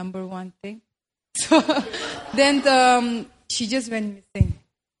their number one thing. So then she just went missing.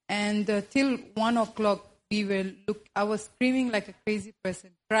 And till 1 o'clock, I was screaming like a crazy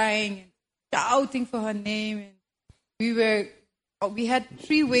person, crying and shouting for her name. And we had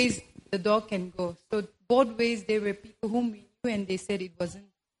 3 ways the dog can go. So both ways there were people whom we knew and they said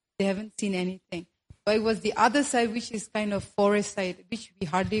they haven't seen anything. But it was the other side, which is kind of forest side, which we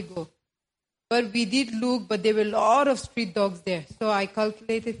hardly go. But we did look, but there were a lot of street dogs there. So I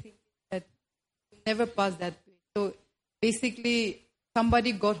calculated that we'll never pass that way. So basically,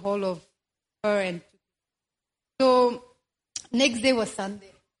 somebody got hold of her and so next day was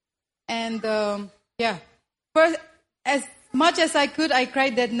Sunday. And first as much as I could, I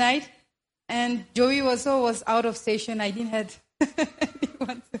cried that night. And Joey also was out of station. I didn't have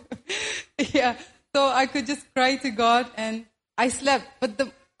anyone to, yeah. So I could just cry to God and I slept. But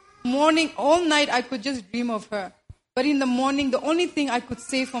the morning, all night, I could just dream of her. But in the morning, the only thing I could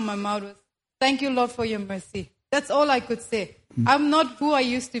say from my mouth was, thank you, Lord, for your mercy. That's all I could say. I'm not who I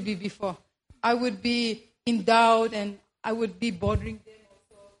used to be before. I would be in doubt and I would be bothering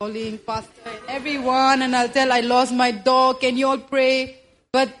them, calling pastor and everyone, and I'll tell I lost my dog, can you all pray?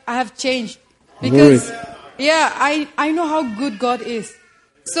 But I have changed. Because, I know how good God is.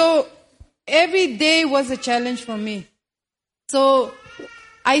 So every day was a challenge for me. So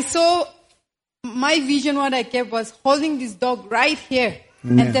I saw my vision, what I kept was holding this dog right here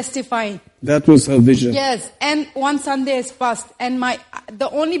and testifying. That was her vision. Yes, and one Sunday has passed, and the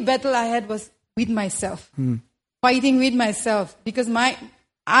only battle I had was with myself, fighting with myself, because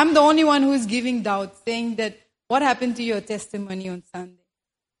I'm the only one who is giving doubt, saying that what happened to your testimony on Sunday?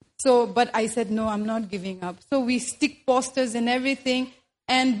 So, but I said no, I'm not giving up. So we stick posters and everything,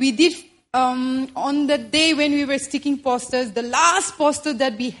 and we did. On the day when we were sticking posters, the last poster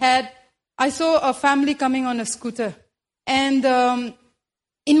that we had, I saw a family coming on a scooter, and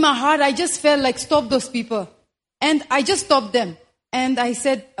in my heart, I just felt like, stop those people. And I just stopped them. And I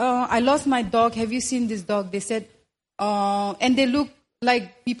said, I lost my dog. Have you seen this dog? They said, and they look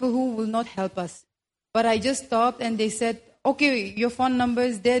like people who will not help us. But I just stopped and they said, okay, your phone number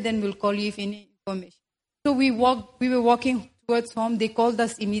is there, then we'll call you if any information. So we were walking towards home. They called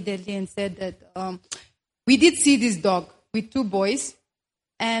us immediately and said that we did see this dog with two boys.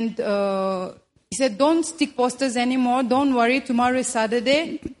 And he said, don't stick posters anymore. Don't worry. Tomorrow is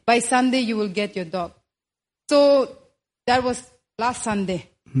Saturday. By Sunday, you will get your dog. So that was last Sunday.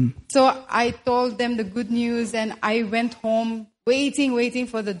 So I told them the good news and I went home waiting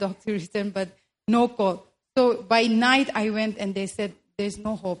for the dog to return, but no call. So by night, I went and they said, there's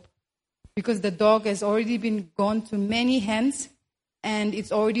no hope because the dog has already been gone to many hands and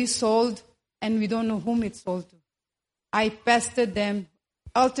it's already sold and we don't know whom it's sold to. I pestered them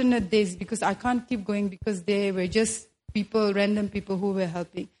alternate days because I can't keep going because they were just random people who were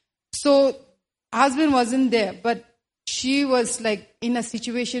helping. So husband wasn't there, but she was like in a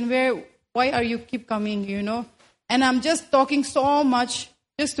situation where, why are you keep coming, And I'm just talking so much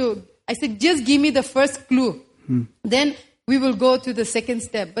I said, just give me the first clue. Then we will go to the second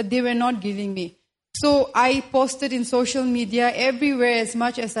step. But they were not giving me. So I posted in social media everywhere as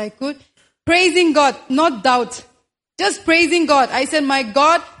much as I could, praising God, not doubt. Just praising God. I said, my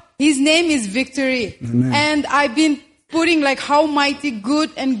God, His name is victory. Amen. And I've been putting like how mighty,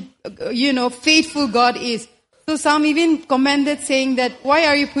 good and, faithful God is. So some even commented saying that, why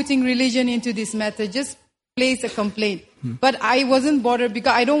are you putting religion into this matter? Just place a complaint. But I wasn't bothered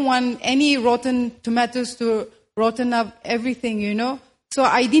because I don't want any rotten tomatoes to rotten up everything, So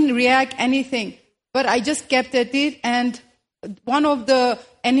I didn't react anything. But I just kept at it. And one of the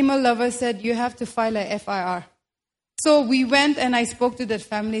animal lovers said, you have to file a FIR. So we went and I spoke to that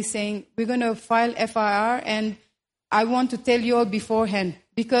family saying, we're going to file FIR and I want to tell you all beforehand.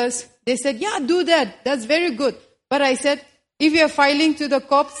 Because they said, yeah, do that. That's very good. But I said, if you're filing to the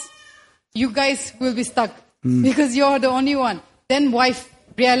cops, you guys will be stuck. Because you're the only one. Then wife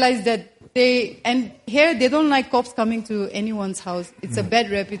realized that they don't like cops coming to anyone's house. It's a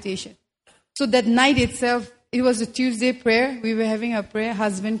bad reputation. So that night itself, it was a Tuesday prayer. We were having a prayer.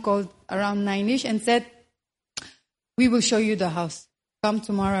 Husband called around 9ish and said, we will show you the house. Come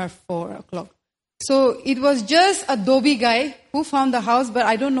tomorrow at 4 o'clock. So it was just a Dobie guy who found the house, but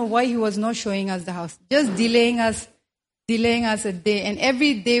I don't know why he was not showing us the house. Just delaying us a day. And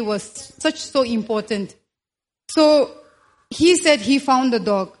every day was so important. So he said he found the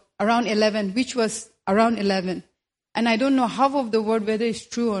dog around 11, which was around 11. And I don't know half of the word whether it's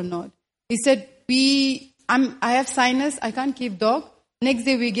true or not. He said, I have sinus, I can't keep dog. Next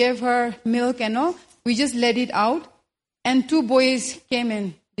day we gave her milk and all. We just let it out. And two boys came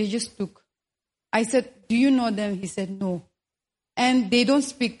in. They just took. I said, do you know them? He said, no. And they don't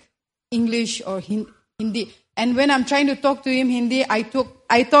speak English or Hindi. And when I'm trying to talk to him Hindi, I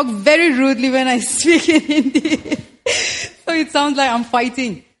talk very rudely when I speak in Hindi. So it sounds like I'm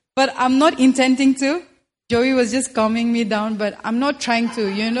fighting. But I'm not intending to. Joey was just calming me down, but I'm not trying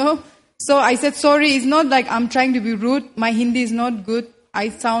to, So I said, sorry, it's not like I'm trying to be rude. My Hindi is not good. I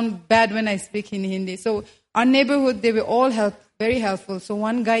sound bad when I speak in Hindi. So our neighborhood, they were all very helpful. So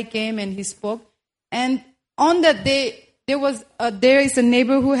one guy came and he spoke. And on that day, there is a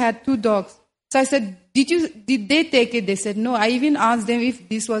neighbor who had 2 dogs. So I said, did they take it? They said, no. I even asked them if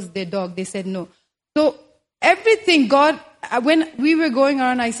this was their dog. They said, no. So everything, God, when we were going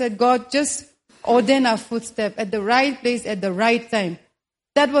around, I said, God, just ordain our footstep at the right place at the right time.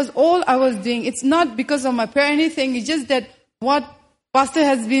 That was all I was doing. It's not because of my prayer or anything. It's just that what Pastor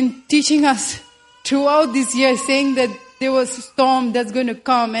has been teaching us throughout this year, saying that there was a storm that's going to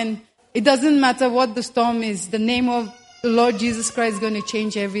come, and it doesn't matter what the storm is. The name of the Lord Jesus Christ is going to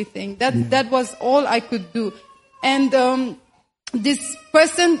change everything. That was all I could do. And this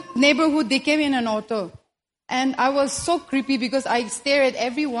person, neighborhood, they came in an auto. And I was so creepy because I stare at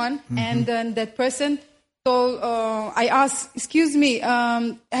everyone. And then that person told, I asked, excuse me,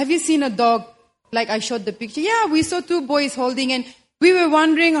 have you seen a dog? Like I showed the picture. Yeah, we saw two boys holding, and we were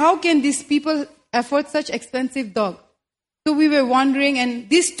wondering, how can these people afford such expensive dog? So we were wondering, and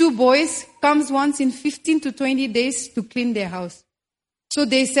these two boys comes once in 15 to 20 days to clean their house. So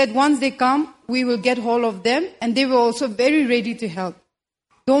they said once they come, we will get hold of them, and they were also very ready to help.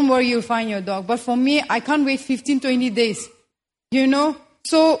 Don't worry, you'll find your dog. But for me, I can't wait 15, 20 days, you know.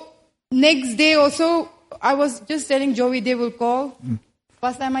 So next day also, I was just telling Joey they will call.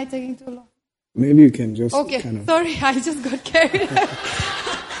 Pastor, am I taking too long? Maybe you can just Okay, kind of... sorry, I just got carried away.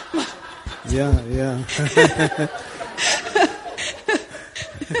 Yeah.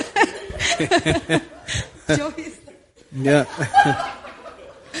 Joey's... Yeah.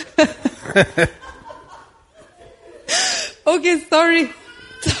 Okay, sorry.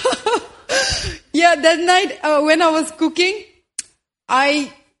 Yeah, that night when I was cooking,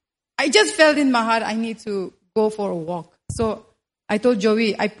 I just felt in my heart I need to go for a walk. So I told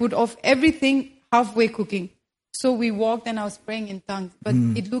Joey, I put off everything halfway cooking. So we walked and I was praying in tongues, but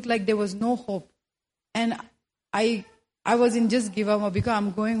it looked like there was no hope. And I was in just give up because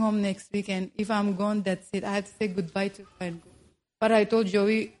I'm going home next week, and if I'm gone, that's it. I had to say goodbye to her. But I told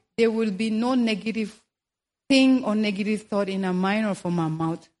Joey, there will be no negative thing or negative thought in our mind or from our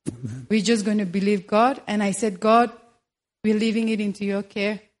mouth. Amen. We're just going to believe God. And I said, God, we're leaving it into your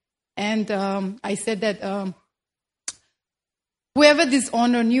care. And I said that whoever this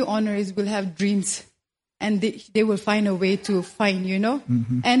new owner is will have dreams. And they will find a way to find, you know.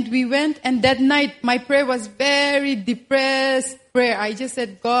 And we went, and that night my prayer was very depressed prayer. I just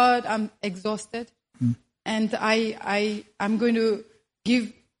said, God, I'm exhausted. And I'm going to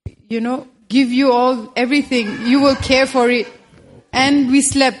give you all everything. You will care for it. And we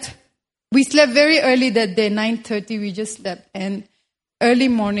slept. We slept very early that day, 9:30. We just slept. And early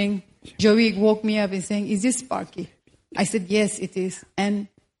morning, Joey woke me up and saying, is this Sparky? I said, yes, it is. And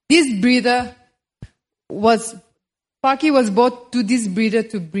this breeder Sparky was bought to this breeder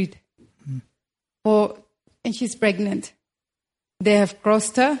to breed. And she's pregnant. They have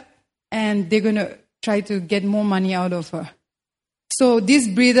crossed her, and they're going to try to get more money out of her. So this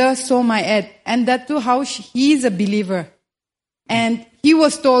breeder saw my ad, and that too how he is a believer. And he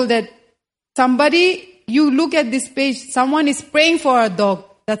was told that you look at this page, someone is praying for a dog.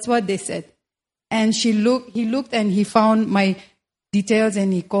 That's what they said. And he looked and he found my details,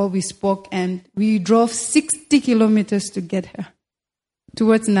 and he called, we spoke, and we drove 60 kilometers to get her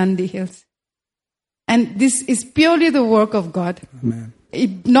towards Nandi Hills. And this is purely the work of God. Amen.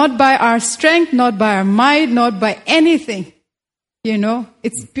 Not by our strength, not by our might, not by anything. You know,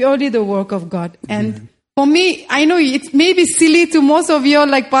 it's purely the work of God. And for me, I know it may be silly to most of you,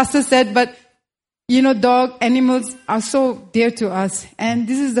 like Pastor said, but you know, animals are so dear to us. And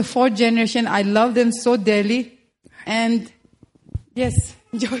this is the 4th generation. I love them so dearly. And yes,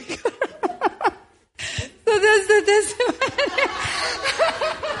 Joey. So that's the testimony.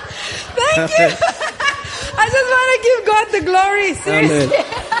 Thank you. I just want to give God the glory. Seriously.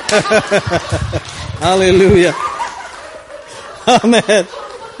 Hallelujah. Amen.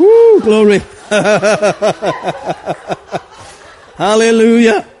 Woo, glory.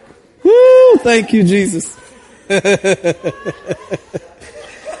 Hallelujah. Woo, thank you, Jesus.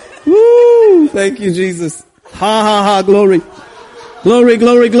 Woo, thank you, Jesus. Ha, ha, ha, glory. Glory,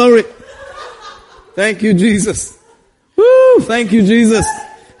 glory, glory. Thank you, Jesus. Woo, thank you, Jesus.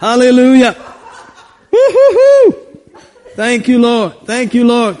 Hallelujah. Woo-hoo-hoo. Thank you, Lord. Thank you,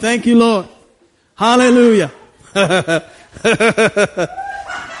 Lord. Thank you, Lord. Hallelujah.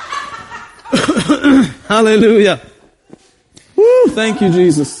 Hallelujah. Woo, thank you,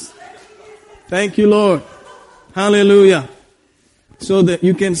 Jesus. Thank you, Lord. Hallelujah. So that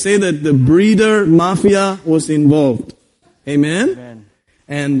you can say that the breeder mafia was involved. Amen. Amen.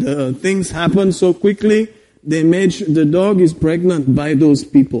 And things happened so quickly. They made sure the dog is pregnant by those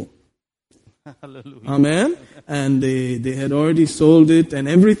people. Hallelujah. Amen. And they had already sold it and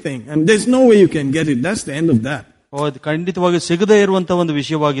everything. And there's no way you can get it. That's the end of that. ಅದು ಖಂಡಿತವಾಗಿ ಸಿಗದೇ ಇರುವಂತ ಒಂದು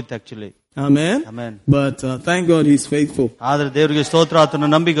ವಿಷಯವಾಗಿತ್ತು actually. Amen. Amen. But thank God He's faithful. ಆದ್ರೆ ದೇವರಿಗೆ ಸ್ತೋತ್ರ, ಆತನು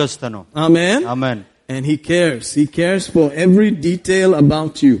ನಂಬಿಗಸ್ತನು. Amen. Amen. And He cares. He cares for every detail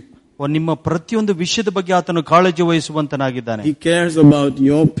about you. ನಿಮ್ಮ ಪ್ರತಿಯೊಂದು ವಿಷಯದ ಬಗ್ಗೆ ಆತನು ಕಾಳಜಿ ವಹಿಸುವಂತನಾಗಿದ್ದಾನೆ. He cares about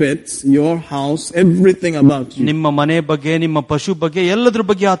your pets, your house, everything about you. ನಿಮ್ಮ ಮನೆ ಬಗ್ಗೆ, ನಿಮ್ಮ ಪಶು ಬಗ್ಗೆ, ಎಲ್ಲದರ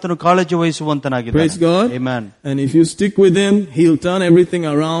ಬಗ್ಗೆ ಆತನು ಕಾಳಜಿ ವಹಿಸುವಂತನಾಗಿದ್ದಾನೆ. Praise God. Amen. And if you stick with him, he'll turn everything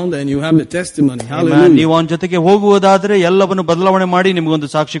around and you have the testimony. Hallelujah. ನೀವು ಅವನ ಜೊತೆಗೆ ಹೋಗುವುದಾದ್ರೆ ಎಲ್ಲವನ್ನು ಬದಲಾವಣೆ ಮಾಡಿ ನಿಮಗೊಂದು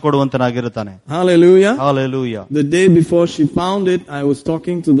ಸಾಕ್ಷಿ ಕೊಡುವಂತನಾಗಿರುತ್ತಾನೆ. Hallelujah. Hallelujah. The day before she found it, I was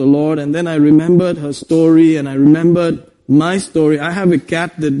talking to the Lord and then I remembered her story and I remembered my story. I have a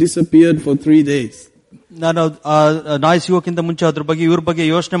cat that disappeared for 3 days. ನಾನು ನಾಯಿ ಸಿಗೋಕ್ಕಿಂತ ಮುಂಚೆ ಅದ್ರ ಬಗ್ಗೆ ಇವ್ರ ಬಗ್ಗೆ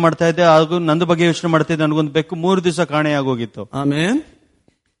ಯೋಚನೆ ಮಾಡ್ತಾ ಇದ್ದೆ, ಹಾಗೂ ನನ್ನ ಬಗ್ಗೆ ಯೋಚನೆ ಮಾಡ್ತಾ ಇದ್ದೆ. ನನಗೊಂದು ಬೆಕ್ಕು 3 ದಿವಸ ಕಾಣೆಯಾಗೋಗಿತ್ತು. Amen.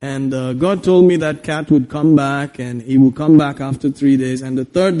 And God told me that cat would come back and he would come back after 3 days and the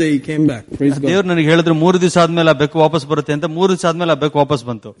third day he came back. Praise God. ದೇವರು ನನಗೆ ಹೇಳಿದ್ರು 3 ದಿವಸ ಆದ್ಮೇಲೆ ಆ ಬೆಕ್ಕು ವಾಪಸ್ ಬರುತ್ತೆ ಅಂತ. 3 ದಿವಸ ಆದ್ಮೇಲೆ ಆ ಬೆಕ್ಕು ವಾಪಸ್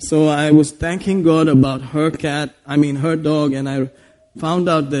ಬಂತು. So I was thanking God about her her dog, and I found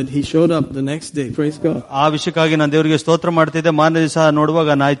out that he showed up the next day. Praise God. ಆ ವಿಷಯಕ್ಕಾಗಿ ನಾನು ದೇವರಿಗೆ ಸ್ತೋತ್ರ ಮಾಡ್ತಿದ್ದೆ. ಮಾರನೇ ದಿವಸ ನೋಡುವಾಗ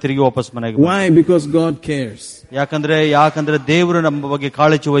ನಾಯಿ ತಿರುಗಿ ವಾಪಸ್ ಮನೆಗೆ. Why? Because God cares. ಯಾಕಂದ್ರೆ ದೇವರು ನಮ್ಮ ಬಗ್ಗೆ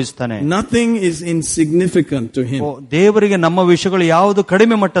ಕಾಳಜಿ ವಹಿಸ್ತಾನೆ. Nothing is insignificant to him. ದೇವರಿಗೆ ನಮ್ಮ ವಿಷಯಗಳು ಯಾವುದು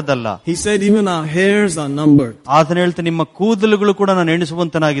ಕಡಿಮೆ ಮಟ್ಟದಲ್ಲ. He said even our hairs are numbered. ಆತನು ಹೇಳ್ತಾನೆ ನಿಮ್ಮ ಕೂದಲುಗಳು ಕೂಡ ನಾನು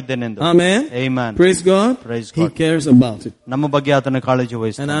ಎಣಿಸುವಂತನಾಗಿದ್ದೇನೆ ಎಂದು. Amen. Amen. Praise God. Praise God. He cares about it. ನಮ್ಮ ಬಗ್ಗೆ ಆತನ ಕಾಳಜಿ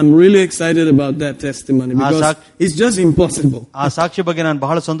ವಹಿಸ್ತಾನೆ. And I'm really excited about that testimony because it's just impossible. ಆ ಸಾಕ್ಷಿ ಬಗ್ಗೆ ನಾನು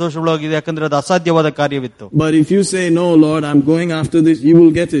ಬಹಳ ಸಂತೋಷವಾಗಿದೆ, ಯಾಕಂದ್ರೆ ಅದು ಅಸಾಧ್ಯವಾದ ಕಾರ್ಯವಿತ್ತು. But if you say no Lord, I'm going after this, you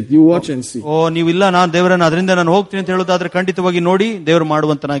will get it. You watch and see. ನೀವಿಲ್ಲ ನಾನು ದೇವರನ್ನ ಅದರಿಂದ ನಾನು ಹೋಗ್ತೀನಿ ಅಂತ ಹೇಳೋದಾದ್ರೆ ಖಂಡಿತವಾಗಿ ನೋಡಿ ದೇವರು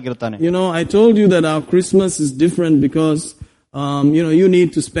ಮಾಡುವಂತನಾಗಿರ್ತಾನೆ. I told you that our Christmas is different because you need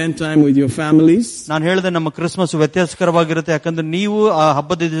to spend time with your families. ನಾನು ಹೇಳಿದೆ ನಮ್ಮ ಕ್ರಿಸ್ಮಸ್ ವ್ಯತ್ಯಾಸಕರವಾಗಿರುತ್ತೆ, ಯಾಕಂದ್ರೆ ನೀವು ಆ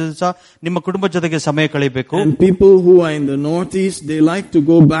ಹಬ್ಬದ ದಿವಸ ನಿಮ್ಮ ಕುಟುಂಬದ ಜೊತೆಗೆ ಸಮಯ ಕಳೆಯಬೇಕು. And people who are in the northeast, they like to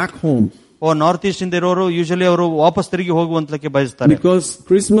go back home. North east ಇಂದ ಇರೋರು ಯೂಶಲಿ ಅವರು ವಾಪಸ್ ತಿರುಗಿ ಹೋಗುವಂತಕ್ಕೆ ಬಯಸ್ತಾರೆ. Because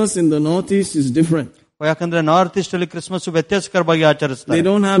Christmas in the northeast is different. ಯಾಕಂದ್ರೆ ನಾರ್ತ್ ಈಸ್ಟ್ ಅಲ್ಲಿ ಕ್ರಿಸ್ಮಸ್ ವ್ಯತ್ಯಾಸಕರವಾಗಿ ಆಚರಿಸ್ತಾರೆ. They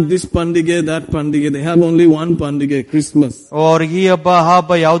don't have this pandige, that pandige. They have only one pandige, Christmas. ಅವ್ರಿಗೆ ಈ ಹಬ್ಬ ಆ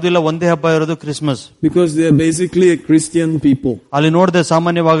ಹಬ್ಬ ಯಾವುದಿಲ್ಲ, ಒಂದೇ ಹಬ್ಬ ಇರೋದು Christmas. Because they are basically a Christian people. ಅಲ್ಲಿ ನೋಡದೆ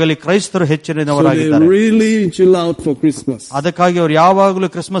ಸಾಮಾನ್ಯವಾಗಿ ಕ್ರೈಸ್ತರು ಹೆಚ್ಚಿನವರಾಗಿದ್ದಾರೆ. So they really chill out for Christmas. ಅದಕ್ಕಾಗಿ ಅವ್ರು ಯಾವಾಗಲೂ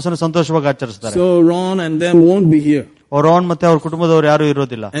ಕ್ರಿಸ್ಮಸ್ ಅನ್ನು ಸಂತೋಷವಾಗಿ ಆಚರಿಸ್ತಾರೆ. So Ron and them won't be here. Ron ಮತ್ತೆ ಅವ್ರ ಕುಟುಂಬದವರು ಯಾರು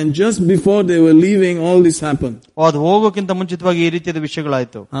ಇರೋದಿಲ್ಲ. And just before they were leaving, all this happened. ಅದು ಹೋಗೋಕ್ಕಿಂತ ಮುಂಚಿತವಾಗಿ ಈ ರೀತಿಯಾದ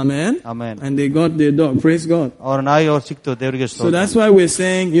ವಿಷಯಗಳಾಯ್ತು. Amen. Amen. And they got their dog. Praise God. ಅವ್ರ ನಾಯಿ ಅವ್ರು ಸಿಕ್ತು, ದೇವರಿಗೆ ಸ್ತೋತ್ರ. So that's why we're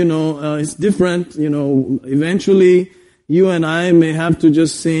saying, it's different. Eventually you and I may have to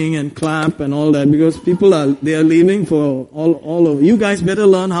just sing and clap and all that because they are leaving for all of you guys better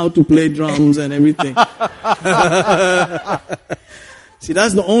learn how to play drums and everything. See,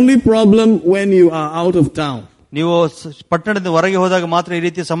 that's the only problem when you are out of town. ನೀವು ಪಟ್ಟಣದ ಹೊರಗೆ ಹೋದಾಗ ಮಾತ್ರ ಈ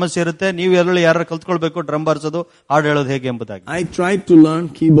ರೀತಿ ಸಮಸ್ಯೆ ಇರುತ್ತೆ. ನೀವು ಎಲ್ಲರೂ ಯಾರು ಕಲ್ತ್ಕೊಳ್ಬೇಕು ಡ್ರಮ್ ಬಾರಿಸೋದು, ಹಾಡು ಹೇಳೋದು ಹೇಗೆ ಎಂಬುದಾಗಿ. I tried to learn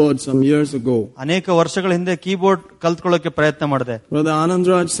keyboard some years ago. ಅನೇಕ ವರ್ಷಗಳ ಹಿಂದೆ ಕೀಬೋರ್ಡ್ ಕಲ್ತ್ಕೊಳ್ಳೋಕೆ ಪ್ರಯತ್ನ ಮಾಡಿದೆ. Brother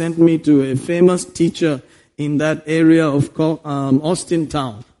Anandraj sent me to a famous teacher in that area of Austin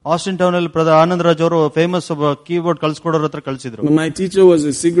town. Austin town ಅಲ್ಲಿ ಬ್ರದರ್ ಆನಂದರಾಜ್ ಅವರು ಫೇಮಸ್ ಕೀಬೋರ್ಡ್ ಕಲ್ಸ್ಕೊಡೋರ ಹತ್ರ ಕಳಿಸಿದ್ರು. My teacher was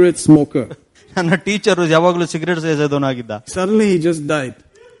a cigarette smoker. ನನ್ನ ಟೀಚರ್ ಯಾವಾಗಲೂ ಸಿಗರೇಟ್ ಸೇದೋನಾಗಿದ್ದ. Suddenly he just died.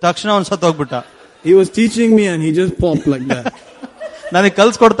 ತಕ್ಷಣ ಅವ್ನು ಸತ್ತೋಗ್ಬಿಟ್ಟ. He was teaching me and he just popped like that. ನನಗೆ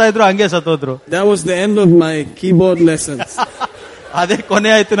ಕಲ್ಸ್ಕೊಡ್ತಾ ಇದ್ರು, ಹಂಗೆ ಸತ್ತೋದ್ರು. That was the end of my keyboard lessons. ಅದೇ ಕೊನೆ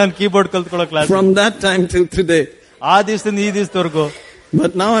ಆಯ್ತು ನನ್ನ ಕೀಬೋರ್ಡ್ ಕಲ್ತ್ಕೊಳ್ಳೋ class. From that time till today. ಆ ದಿವಸದಿಂದ ಈ ದಿವಸದವರೆಗೂ.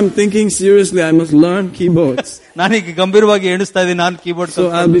 But now I'm thinking seriously, I must learn keyboards. ನಾನೀಗ ಗಂಭೀರವಾಗಿ ಎಣಿಸ್ತಾ ಇದ್ದೀನಿ ನಾನು keyboard. So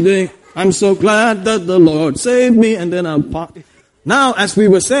I'll be doing, I'm so glad that the Lord saved me, and then I'll pop. Now, as we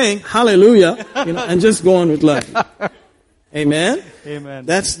were saying, hallelujah, and just go on with life. Amen. Amen.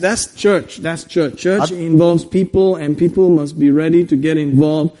 That's church. That's church. Church involves people, and people must be ready to get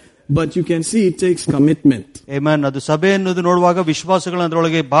involved. But you can see it takes commitment. Amen. ಅದು ಸಭೆ ಅನ್ನೋದು ನೋಡುವಾಗ ವಿಶ್ವಾಸಗಳು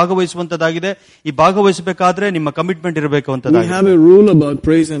ಅದರೊಳಗೆ ಭಾಗವಹಿಸುವಂತದ್ದಾಗಿದೆ. ಈ ಭಾಗವಹಿಸಬೇಕಾದ್ರೆ ನಿಮ್ಮ commitment ಇರಬೇಕು ಅಂತ. We have a rule about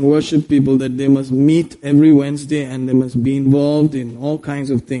praise and worship people that they must meet every Wednesday and they must be involved in all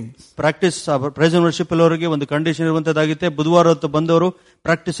kinds of things. Practice praise and worship ಅವರಿಗೆ ಒಂದು ಕಂಡೀಷನ್ ಇರುವಂತದ್ದಾಗಿದೆ. ಬುಧವಾರ ಹೊತ್ತು ಬಂದವರು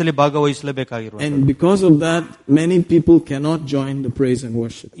practice ಅಲ್ಲಿ ಭಾಗವಹಿಸಲೇಬೇಕಾಗಿರುವ. And because of that, many people cannot join the praise and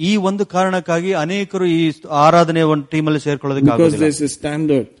worship. ಈ ಒಂದು ಕಾರಣಕ್ಕಾಗಿ ಅನೇಕರು ಈ ಆರಾಧನೆ ಒಂದು ಟೀಮ್ ಅಲ್ಲಿ ಸೇರ್ಕೊಳ್ಳೋದಕ್ಕೆ ಆಗೋದಿಲ್ಲ. Because there's a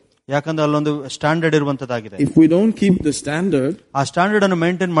standard. ಯಾಕಂದ್ರೆ ಅಲ್ಲೊಂದು ಸ್ಟ್ಯಾಂಡರ್ಡ್ ಇರುವಂತದ್ದಾಗಿದೆ. If we don't keep the standard, ಆ ಸ್ಟ್ಯಾಂಡರ್ಡ್ ಅನ್ನು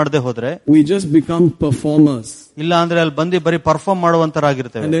ಮೇಂಟೈನ್ ಮಾಡದೆ ಹೋದ್ರೆ we just become performers. ಇಲ್ಲ ಅಂದ್ರೆ ಅಲ್ಲಿ ಬಂದು ಬರೀ ಪರ್ಫಾರ್ಮ್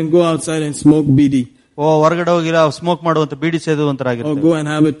ಮಾಡುವಂತರಾಗಿರ್ತೇವೆ. And then go outside and smoke bidi. ಹೊರಗಡೆ ಹೋಗಿ ಸ್ಮೋಕ್ ಮಾಡುವಂತ ಬೀಡಿ or ಸೇದುವಂತರಾಗಿರ್ತಾರೆ. go and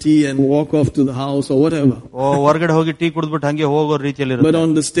have a tea and walk off to the house or whatever. ಹೊರಗಡೆ ಹೋಗಿ ಟೀ ಕುಡಿದ್ಬಿಟ್ಟು ಹಂಗೆ ಹೋಗೋ ರೀತಿಯಲ್ಲಿ But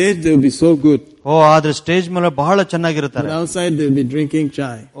on the stage they will be so good. ಆದ್ರೆ stage ಮೇಲೆ ಬಹಳ ಚೆನ್ನಾಗಿರ್ತಾರೆ. But outside they will be drinking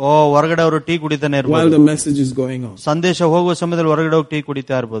chai ಹೊರಗಡೆ ಅವರು ಟೀ ಕುಡಿತಾನೆ while ಇರ್ಬೋದು. the message is going on. ಸಂದೇಶ ಹೋಗುವ ಸಮಯದಲ್ಲಿ ಹೊರಗಡೆ ಹೋಗಿ ಟೀ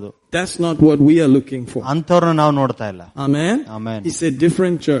ಕುಡಿತಾ ಇರ್ಬೋದು. That's not what we are looking for. ಅಂತವ್ರನ್ನ ನಾವು ನೋಡ್ತಾ ಇಲ್ಲ. Amen. Amen. It's a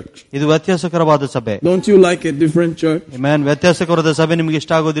different church. ಇದು ವ್ಯತ್ಯಾಸಕರವಾದ ಸಭೆ. Don't you like a different church? Amen. ವ್ಯತ್ಯಾಸಕರವಾದ ಸಭೆ ನಿಮ್ಗೆ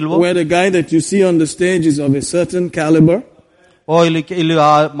ಇಷ್ಟ ಆಗೋದಿಲ್ವೋ? Where the guy that you see on the stage is of a certain caliber. ಇಲ್ಲಿ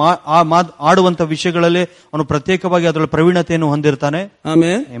ಆಡುವಂತ ವಿಷಯಗಳಲ್ಲಿ ಅವನು ಪ್ರತ್ಯೇಕವಾಗಿ ಅದರಲ್ಲಿ ಪ್ರವೀಣತೆಯನ್ನು ಹೊಂದಿರ್ತಾನೆ.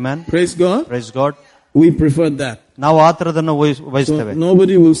 Amen. Amen. Praise God. Praise God. We prefer that. ನಾವು ಆ ತರದನ್ನು ವಹಿಸ್ತೇವೆ. So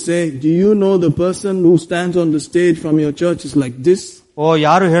nobody will say, do you know the person who stands on the stage from your church is like this?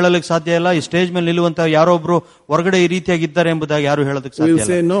 ಯಾರು ಹೇಳಲಿಕ್ಕೆ ಸಾಧ್ಯ ಇಲ್ಲ. ಈ ಸ್ಟೇಜ್ ಮೇಲೆ ನಿಲ್ಲುವಂತ ಯಾರೋ ಒಬ್ರು ಹೊರಗಡೆ ಈ ರೀತಿಯಾಗಿದ್ದಾರೆ ಎಂಬುದಾಗಿ ಯಾರು ಹೇಳೋದಕ್ಕೆ ಸಾಧ್ಯ ಇಲ್ಲ.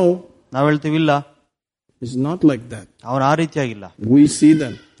 We'll say no. ನಾವ್ ಹೇಳ್ತೀವಿ ಇಲ್ಲ, it's not like that. ಅವನು ಆ ರೀತಿಯಾಗಿಲ್ಲ. We see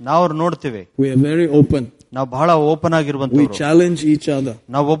them. ನಾವು ನೋಡ್ತೇವೆ. We are very open. ನಾವು ಬಹಳ ಓಪನ್ ಆಗಿರುವಂತ. We challenge each other.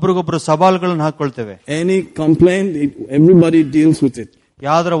 ನಾವು ಒಬ್ರಿಗೊಬ್ರು ಸವಾಲುಗಳನ್ನು ಹಾಕೊಳ್ತೇವೆ. Any complaint, everybody deals with it.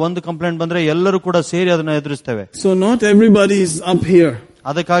 ಯಾವ್ದಾರ ಒಂದು ಕಂಪ್ಲೇಂಟ್ ಬಂದ್ರೆ ಎಲ್ಲರೂ ಕೂಡ ಸೇರಿ ಅದನ್ನ ಎದುರಿಸ್ತೇವೆ. So not everybody is up here.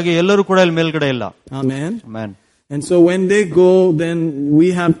 ಅದಕ್ಕಾಗಿ ಎಲ್ಲರೂ ಕೂಡ ಇಲ್ಲಿ ಮೇಲ್ಗಡೆ ಇಲ್ಲ. Amen. Amen. And so when they go, then we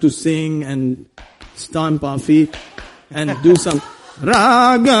have to sing and stomp our feet and do some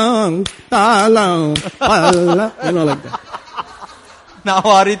ragam talam palla, like that. ನಾವು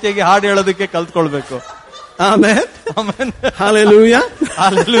ಆ ರೀತಿಯಾಗಿ ಹಾಡು ಹೇಳೋದಕ್ಕೆ ಕಲ್ತ್ಕೊಳ್ಬೇಕು. Amen. Amen. Hallelujah.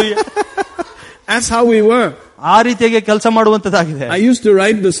 Hallelujah. That's how we were. ಆ ರೀತಿಯಾಗಿ ಕೆಲಸ ಮಾಡುವಂತದ್ದಾಗಿದೆ. I used to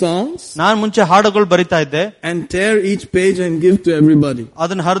write the songs. ನಾನು ಮುಂಚೆ ಹಾಡುಗಳು ಬರಿತಾ ಇದ್ದೆ. And tear each page and give to everybody.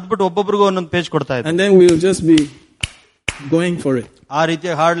 ಅದನ್ನ ಹರಿದ್ಬಿಟ್ಟು ಒಬ್ಬೊಬ್ಬರಿಗೂ ಒಂದೊಂದು ಪೇಜ್ ಕೊಡ್ತಾ ಇದ್ದೆ. And then we'll just be going for it. ಆ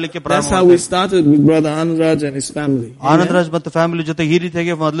ರೀತಿಯಾಗಿ ಹಾಡ್ಲಿಕ್ಕೆ That's how we started with Brother Anandraj and his family. Anandraj ಮತ್ತು ಫ್ಯಾಮಿಲಿ ಜೊತೆ ಈ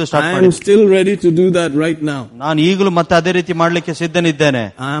ರೀತಿಯಾಗಿ ಮೊದಲು ಸ್ಟಾರ್ಟ್ I ಮಾಡಿದ್ದೆ. am still ready to do that right now. ನಾನು ಈಗಲೂ ಮತ್ತೆ ಅದೇ ರೀತಿ ಮಾಡ್ಲಿಕ್ಕೆ ಸಿದ್ಧನಿದ್ದೇನೆ.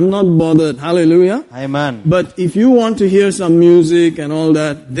 I am not bothered. Hallelujah. Amen. But if you want to hear some music and all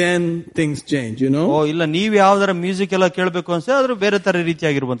that, then things change, you know. ಇಲ್ಲ, ನೀವು ಯಾವ್ದಾರ ಮ್ಯೂಸಿಕ್ ಎಲ್ಲ ಕೇಳಬೇಕು ಅನ್ಸೆ ಆದ್ರೆ ಬೇರೆ ತರ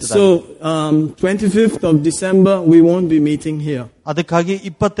ರೀತಿಯಾಗಿರುವಂತದ್ದು. So 25th of December we won't be meeting here. ಅದಕ್ಕಾಗಿ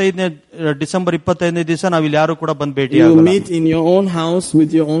ಡಿಸೆಂಬರ್ 25ನೇ ದಿವಸ ನಾವಿಲ್ಲಿ ಯಾರು ಕೂಡ ಬಂದು ಭೇಟಿ You ಆಗಲ್ಲ. meet in your own house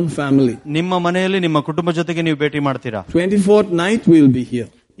with your own family. ನಿಮ್ಮ ಮನೆಯಲ್ಲಿ ನಿಮ್ಮ ಕುಟುಂಬ ಜೊತೆಗೆ ನೀವು ಭೇಟಿ ಮಾಡ್ತೀರಾ. 24th night we'll be here.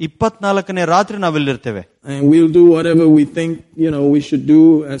 24ನೇ ರಾತ್ರಿ ನಾವಿಲ್ಲಿರ್ತೇವೆ. And we'll do whatever we think, we should do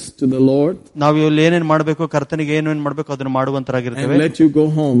as to the Lord. ನಾವು ಇಲ್ಲಿ ಏನೇನ್ ಮಾಡ್ಬೇಕು, ಕರ್ತನಿಗೆ ಏನೇನ್ ಮಾಡ್ಬೇಕು ಅದನ್ನ ಮಾಡುವಂತರಾಗಿರ್ತೇವೆ. And let you go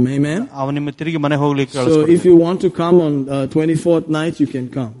home. Amen. ಅವನು ನಿಮ್ಮ ತಿರುಗಿ ಮನೆ ಹೋಗ್ಲಿಕ್ಕೆ So ಕಳಿಸ್ಕೊಡ್ತಾನೆ. if you want to come on 24th night, you can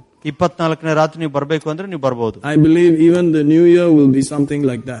come. 24ನೇ ರಾತ್ರಿ ನೀವು ಬರ್ಬೇಕು ಅಂದ್ರೆ ನೀವು ಬರ್ಬೋದು. I believe even the new year will be something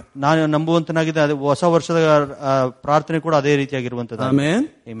like that. ನಾನು ನಂಬುವಂತನಾಗಿದೆ, ಅದು ಹೊಸ ವರ್ಷದ ಪ್ರಾರ್ಥನೆ ಕೂಡ ಅದೇ ರೀತಿಯಾಗಿರುವಂತದ್ದು. Amen.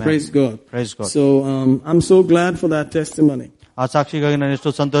 Amen. Praise God. Praise God. So I'm so glad for that testimony. ಆ ಸಾಕ್ಷಿಗಾಗಿ ನಾನು ಎಷ್ಟು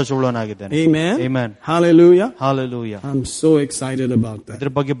ಸಂತೋಷವುಳ್ಳವನಾಗಿದ್ದೇನೆ. Amen. Amen. Hallelujah. Hallelujah. I'm so excited about that. ಇದ್ರ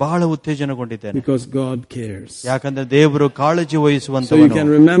ಬಗ್ಗೆ ಬಹಳ ಉತ್ತೇಜನಗೊಂಡಿದ್ದೇನೆ. Because God cares. ಯಾಕಂದ್ರೆ ದೇವರು ಕಾಳಜಿ So ವಹಿಸುವಂತವನು. you can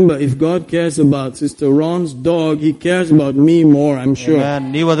remember, if God cares about Sister Ron's dog, He cares about me more, I'm sure.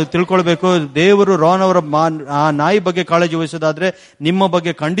 ನೀವು ಅದಕ್ಕೆ ತಿಳ್ಕೊಳ್ಬೇಕು, ದೇವರು ರಾನ್ ಅವರ ಆ ನಾಯಿ ಬಗ್ಗೆ ಕಾಳಜಿ ವಹಿಸೋದಾದ್ರೆ ನಿಮ್ಮ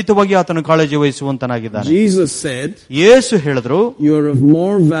ಬಗ್ಗೆ ಖಂಡಿತವಾಗಿ ಆತನು ಕಾಳಜಿ ವಹಿಸುವಂತನಾಗಿದ್ದಾನೆ. Jesus said, ಯೇಸು ಹೇಳಿದ್ರು, you are of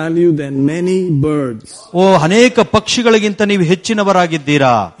more value than many birds. ಅನೇಕ ಪಕ್ಷಿಗಳಿಗಿಂತ ನೀವು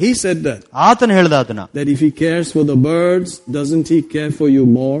ಹೆಚ್ಚಿನವರಾಗಿದ್ದೀರಾ. He said that. ಆತನು ಹೇಳ್ದ ಅದನ್ನ. That if He cares for the birds, doesn't He care for you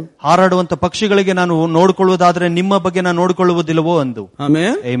more? ಹಾರಾಡುವಂತ ಪಕ್ಷಿಗಳಿಗೆ ನಾನು ನೋಡಿಕೊಳ್ಳುವುದಾದ್ರೆ ನಿಮ್ಮ ಬಗ್ಗೆ ನಾನು ನೋಡಿಕೊಳ್ಳುವುದಿಲ್ಲವೋ ಅಂದು.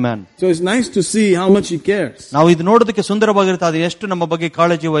 Amen. Amen. So it's nice to see how much He cares. ನಾವು ಇದು ನೋಡೋದಕ್ಕೆ ಸುಂದರವಾಗಿರುತ್ತೆ, ಅದು ಎಷ್ಟು ನಮ್ಮ ಬಗ್ಗೆ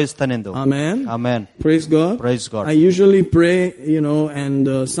ಕಾಳಜಿ ವಹಿಸ್ತಾನೆಂದು. Amen. Amen. Praise God. Praise God. I usually pray, and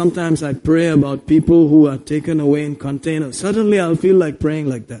sometimes I pray about people who are taken away in containers. Suddenly I'll feel like praying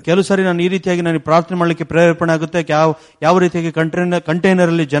like that. ಕೆಲವು ಸಾರಿ ನಾನು ಈ ರೀತಿಯಾಗಿ ನಾನು ಪ್ರಾರ್ಥನೆ ಮಾಡ್ಲಿಕ್ಕೆ ಪ್ರೇರೇಪಣೆ ಆಗುತ್ತೆ. ಯಾವ ರೀತಿಯಾಗಿ ಕಂಟೈನರ್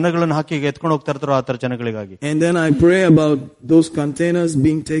ಅಲ್ಲಿ ಜನಗಳನ್ನು ಹಾಕಿ ಎತ್ಕೊಂಡು ಹೋಗ್ತಾ ಇರ್ತಾರೋ ಆ ತರ ಜನಗಳಿಗಾಗಿ. And then I pray about those containers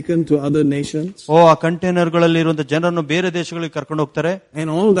being taken to other nations. ಆ ಕಂಟೈನರ್ ಗಳಲ್ಲಿ ಇರುವಂತ ಜನರನ್ನು ಬೇರೆ ದೇಶಗಳಿಗೆ ಕರ್ಕೊಂಡು ಹೋಗ್ತಾರೆ. And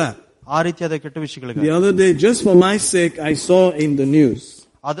all that. ಆ ರೀತಿಯಾದ ಕೆಟ್ಟ ವಿಷಯಗಳಿಗೆ. The other day, just for my sake, I saw in the news.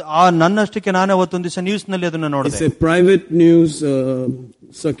 ಅದು ನನ್ನಷ್ಟಕ್ಕೆ ನಾನೇ ಅವತ್ತೊಂದು ದಿವಸ ನ್ಯೂಸ್ ನಲ್ಲಿ ಅದನ್ನ ನೋಡಿದೆ. It's a private news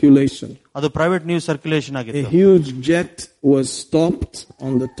circulation. ಅದು ಪ್ರೈವೇಟ್ ನ್ಯೂಸ್ ಸರ್ಕ್ಯುಲೇಷನ್ ಆಗಿದೆ. A huge jet was stopped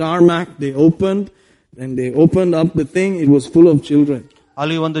on the tarmac. They opened up the thing. It was full of children.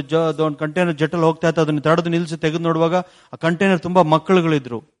 ಅಲ್ಲಿ ಒಂದು ಕಂಟೈನರ್ ಜೆಟ್ಟಲ್ಲಿ ಹೋಗ್ತಾ ಇತ್ತು, ಅದನ್ನ ತಡೆದು ನಿಲ್ಲಿಸಿ ತೆಗೆದು ನೋಡುವಾಗ ಆ ಕಂಟೈನರ್ ತುಂಬಾ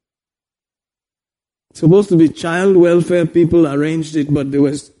ಮಕ್ಕಳುಗಳಿದ್ರು. Supposed to be child welfare people arranged it, but they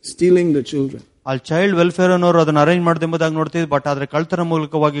were stealing the children. ಅಲ್ಲಿ ಚೈಲ್ಡ್ ವೆಲ್ಫೇರ್ ಅನ್ನೋರು ಅದನ್ನ ಅರೇಂಜ್ ಮಾಡದೆಂಬುದಾಗಿ ನೋಡ್ತಿದ್ರು, ಬಟ್ ಆದ್ರೆ ಕಳ್ತನ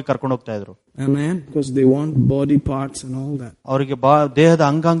ಮೂಲಕವಾಗಿ ಕರ್ಕೊಂಡು ಹೋಗ್ತಾ ಇದ್ರು. Amen. Because they want body parts and all that. ಅವರಿಗೆ ದೇಹದ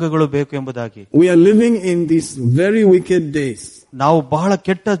ಅಂಗಾಂಗಗಳು ಬೇಕು ಎಂಬುದಾಗಿ. We are living in these very wicked days. ನಾವು ಬಹಳ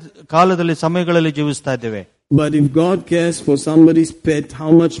ಕೆಟ್ಟ ಕಾಲದಲ್ಲಿ ಸಮಯಗಳಲ್ಲಿ ಜೀವಿಸ್ತಾ ಇದ್ದೇವೆ. But if God cares for somebody's pet,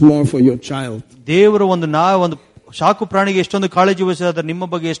 how much more for your child? ದೇವರು ಒಂದು ಸಾಕು ಪ್ರಾಣಿಗೆ ಎಷ್ಟೊಂದು ಕಾಳಜಿ ವಹಿಸಿದ್ರೆ ನಿಮ್ಮ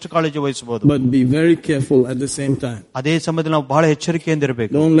ಬಗ್ಗೆ ಎಷ್ಟು ಕಾಳಜಿ ವಹಿಸಬಹುದು. But be very careful at the same time. ಅದೇ ಸಮಯದಲ್ಲಿ ನಾವು ಬಹಳ ಎಚ್ಚರಿಕೆಯಿಂದ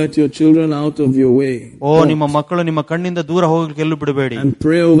ಇರಬೇಕು. Don't let your children out of your way. ನಿಮ್ಮ ಮಕ್ಕಳು ನಿಮ್ಮ ಕಣ್ಣಿಂದ ದೂರ ಹೋಗಲಿಕ್ಕೆ ಎಲ್ಲೂ ಬಿಡಬೇಡಿ. And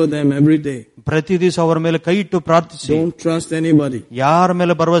pray over them every day. ಪ್ರತಿ ದಿವಸ ಅವರ ಮೇಲೆ ಕೈ ಇಟ್ಟು ಪ್ರಾರ್ಥಿಸಿ. Don't trust anybody. ಯಾರ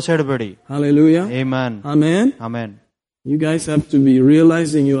ಮೇಲೆ ಭರವಸೆ ಇಡಬೇಡಿ. Hallelujah. Amen. Amen. Amen. You guys have to be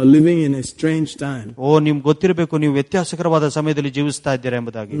realizing you are living in a strange time. ನಿಮ್ಗೆ ಗೊತ್ತಿರಬೇಕು ನೀವು ವ್ಯತ್ಯಾಸಕರವಾದ ಸಮಯದಲ್ಲಿ ಜೀವಿಸ್ತಾ ಇದ್ದೀರಾ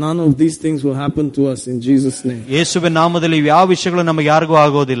ಎಂಬುದಾಗಿ. None of these things will happen to us in Jesus' name. ಯೇಸುವಿನ ನಾಮದಲ್ಲಿ ಯಾವ ವಿಷಯಗಳು ನಮಗೆ ಯಾರಿಗೂ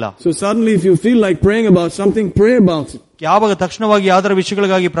ಆಗೋದಿಲ್ಲ. So suddenly if you feel like praying about something, pray about it. ಯಾವಾಗ ತಕ್ಷಣವಾಗಿ ಯಾವ್ದಾರ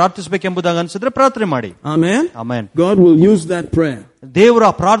ವಿಷಯಗಳಿಗಾಗಿ ಪ್ರಾರ್ಥಿಸಬೇಕೆಂಬುದಾಗಿ ಅನ್ಸಿದ್ರೆ ಪ್ರಾರ್ಥನೆ ಮಾಡಿ. Amen. Amen. God will use that prayer. ದೇವರು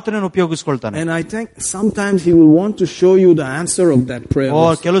ಆ ಪ್ರಾರ್ಥನೆಯನ್ನು ಉಪಯೋಗಿಸಿಕೊಳ್ತಾನೆ. And I think sometimes he will want to show you the answer of that prayer.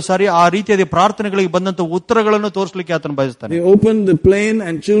 ಕೆಲವು ಸಾರಿ ಆ ರೀತಿಯಾದ ಪ್ರಾರ್ಥನೆಗಳಿಗೆ ಬಂದಂತ ಉತ್ತರಗಳನ್ನು ತೋರಿಸಲಿಕ್ಕೆ ಆತನು ಬಯಸ್ತಾನೆ. They open the plane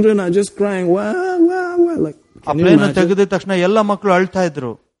and children are just crying, wow, like. ಆ ಪ್ಲೇನ್ ತೆಗೆದ ತಕ್ಷಣ ಎಲ್ಲ ಮಕ್ಕಳು ಅಳ್ತಾ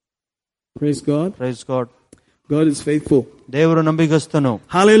ಇದ್ರು. Praise God. Praise God. God is faithful. ದೇವರು ನಂಬಿಗಸ್ತನು.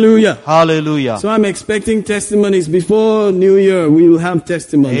 Hallelujah. Hallelujah. So I'm expecting testimonies before New Year. We will have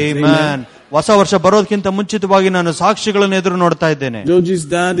testimonies. Amen. ಹೊಸ ವರ್ಷ ಬರೋದಕ್ಕಿಂತ ಮುಂಚಿತವಾಗಿ ನಾನು ಸಾಕ್ಷಿಗಳನ್ನು ಎದುರು ನೋಡ್ತಾ ಇದ್ದೇನೆ. Joji's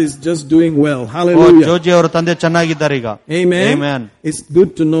dad is just doing well. Hallelujah. Joji ಅವರ ತಂದೆ ಚೆನ್ನಾಗಿದ್ದಾರೆ ಈಗ. Amen. Amen. It's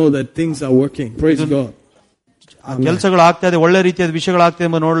good to know that things are working. Praise God. ಕೆಲಸಗಳು ಆಗ್ತಾ ಇದೆ, ಒಳ್ಳೆ ರೀತಿಯಾದ ವಿಷಯಗಳು ಆಗ್ತಾ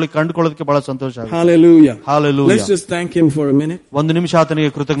ಇದೆ ನೋಡ್ಲಿಕ್ಕೆ ಕಂಡುಕೊಳ್ಳೋದಕ್ಕೆ ಬಹಳ ಸಂತೋಷ ಆಗುತ್ತೆ. Hallelujah. Hallelujah. Let's just thank him for a minute. ಒಂದು ನಿಮಿಷ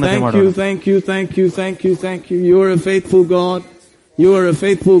ಆತನಿಗೆ ಕೃತಜ್ಞತೆ ಮಾಡೋಣ. Thank you. You are a faithful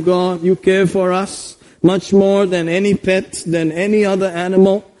God. You care for us much more than any pet, than any other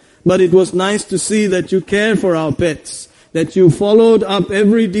animal. But it was nice to see that you care for our pets, that you followed up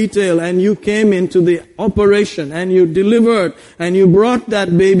every detail and you came into the operation and you delivered and you brought that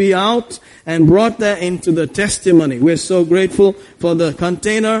baby out and brought that into the testimony. We're so grateful for the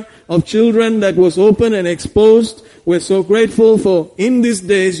container of children that was open and exposed. We're so grateful for in these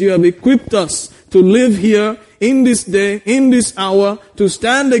days you have equipped us to live here in this day, in this hour, to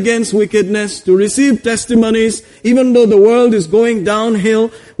stand against wickedness, to receive testimonies. Even though the world is going downhill,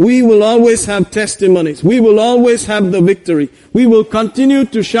 we will always have testimonies. We will always have the victory. We will continue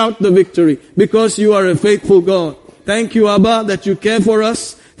to shout the victory because you are a faithful God. Thank you, Abba, that you care for us.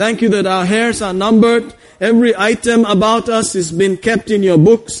 Thank you that our hairs are numbered. Every item about us has been kept in your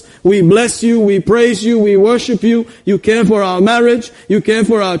books. We bless you, we praise you, we worship you. You care for our marriage, you care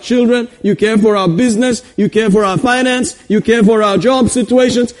for our children, you care for our business, you care for our finance, you care for our job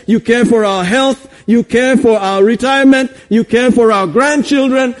situations, you care for our health, you care for our retirement, you care for our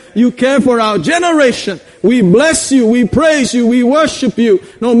grandchildren, you care for our generation. We bless you, we praise you, we worship you.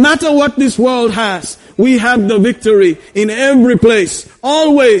 No matter what this world has, we have the victory in every place,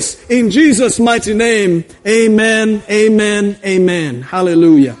 always, in Jesus' mighty name. Amen, amen, amen.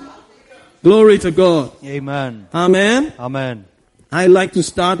 Hallelujah. Glory to God. Amen. Amen. Amen. I'd like to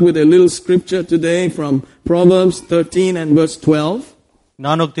start with a little scripture today from Proverbs 13 and verse 12.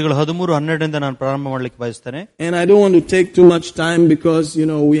 ಜ್ಞಾನೋಕ್ತಿಗಳು 13:12 ನಾನು ಪ್ರಾರಂಭ ಮಾಡಲಿಕ್ಕೆ ಬಯಸ್ತೇನೆ. And I don't want to take too much time because,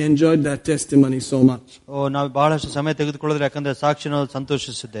 we enjoyed that testimony so much. ನಾವು ಬಹಳಷ್ಟು ಸಮಯ ತೆಗೆದುಕೊಳ್ಳೋದ್ರೆ ಯಾಕಂದ್ರೆ ಸಾಕ್ಷಿನ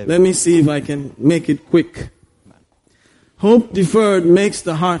ಸಂತೋಷಿಸಿದ್ದೇವೆ. Let me see if I can make it quick. Hope deferred makes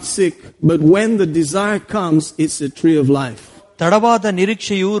the heart sick, but when the desire comes, it's a tree of life. ತಡವಾದ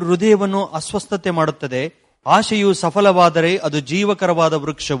ನಿರೀಕ್ಷೆಯು ಹೃದಯವನ್ನು ಅಸ್ವಸ್ಥತೆ ಮಾಡುತ್ತದೆ, ಆಶೆಯು ಸಫಲವಾದರೆ ಅದು ಜೀವಕರವಾದ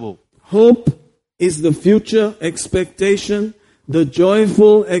ವೃಕ್ಷವು. Hope is the future expectation, the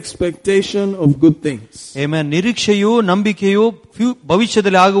joyful expectation of good things. Amen. ನಿರೀಕ್ಷೆಯು ನಂಬಿಕೆಯು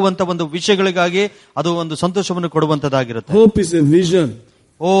ಭವಿಷ್ಯದಲ್ಲಿ ಆಗುವಂತ ಒಂದು ವಿಷಯಗಳಿಗಾಗಿ ಅದು ಒಂದು ಸಂತೋಷವನ್ನು ಕೊಡುವಂತದ್ದಾಗಿರುತ್ತೆ. Hope is a vision.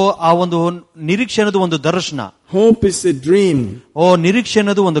 ಆ ಒಂದು ನಿರೀಕ್ಷೆ ಅನ್ನೋದು ಒಂದು ದರ್ಶನ. Hope is a dream. ನಿರೀಕ್ಷೆ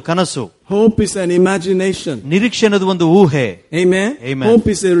ಅನ್ನೋದು ಒಂದು ಕನಸು. Hope is an imagination. ನಿರೀಕ್ಷೆ ಅನ್ನೋದು ಒಂದು ಊಹೆ. Amen. Amen. Hope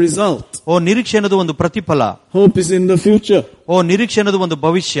is a result. ನಿರೀಕ್ಷೆ ಅನ್ನೋದು ಒಂದು ಪ್ರತಿಫಲ. Hope is in the future. ನಿರೀಕ್ಷೆ ಅನ್ನೋದು ಒಂದು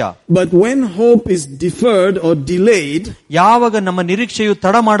ಭವಿಷ್ಯ. But when hope is deferred or delayed, ಯಾವಾಗ ನಮ್ಮ ನಿರೀಕ್ಷೆಯು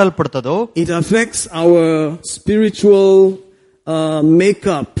ತಡ ಮಾಡಲ್ಪಡ್ತದೋ, it affects our spiritual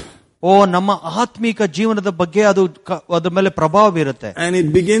makeup. ನಮ್ಮ ಆತ್ಮಿಕ ಜೀವನದ ಬಗ್ಗೆ ಅದರ ಮೇಲೆ ಪ್ರಭಾವ ಬೀರುತ್ತೆ. And it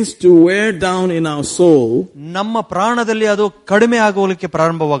begins to wear down in our soul. ನಮ್ಮ ಪ್ರಾಣದಲ್ಲಿ ಅದು ಕಡಿಮೆ ಆಗೋಲಿಕ್ಕೆ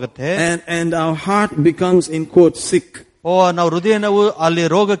ಪ್ರಾರಂಭವಾಗುತ್ತೆ. And our heart becomes in quote sick. ನಾವು ಹೃದಯವು ಅಲ್ಲಿ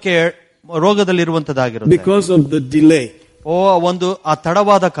ರೋಗದಲ್ಲಿ ಇರುವಂತದ್ದಾಗಿರುತ್ತೆ. Because of the delay. ಒಂದು ಆ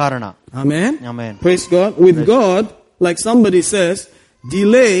ತಡವಾದ ಕಾರಣ. Amen. Amen. Praise God. With God, like somebody says,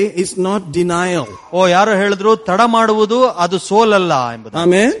 delay is not denial. ಯಾರು ಹೇಳಿದ್ರು ತಡ ಮಾಡುವುದು ಅದು ಸೋಲಲ್ಲ ಎಂಬುದು.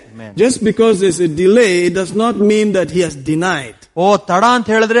 Amen. Just because there's a delay, it does not mean that he has denied. ತಡ ಅಂತ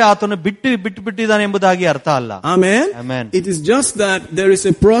ಹೇಳಿದ್ರೆ ಆತನು ಬಿಟ್ಟಿದ್ದಾನೆ ಎಂಬುದಾಗಿ ಅರ್ಥ ಅಲ್ಲ. Amen. Amen. It is just that there is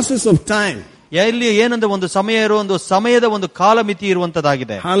a process of time. ಇಲ್ಲಿ ಏನಂದ್ರೆ ಒಂದು ಸಮಯ ಇರುವ ಒಂದು ಸಮಯದ ಒಂದು ಕಾಲಮಿತಿ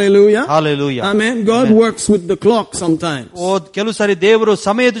ಇರುವಂತದ್ದಾಗಿದೆ. Hallelujah. Hallelujah. Amen. God works with the clock sometimes. ಕೆಲವು ಸಾರಿ ದೇವರು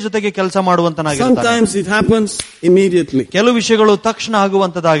ಸಮಯದ ಜೊತೆಗೆ ಕೆಲಸ ಮಾಡುವಂತನಾಗಿರ್ತಾನೆ. Sometimes it happens immediately. ಕೆಲವು ವಿಷಯಗಳು ತಕ್ಷಣ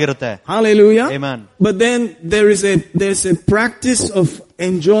ಆಗುವಂತದ್ದಾಗಿರುತ್ತೆ. Hallelujah. Amen. But then there's a practice of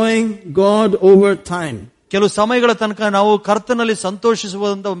enjoying God over time. ಕೆಲವು ಸಮಯಗಳ ತನಕ ನಾವು ಕರ್ತನಲ್ಲಿ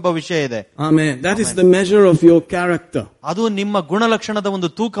ಸಂತೋಷಿಸುವಂತ ಒಬ್ಬ ವಿಷಯ ಇದೆ. Amen. That is the measure of your character. ಅದು ನಿಮ್ಮ ಗುಣಲಕ್ಷಣದ ಒಂದು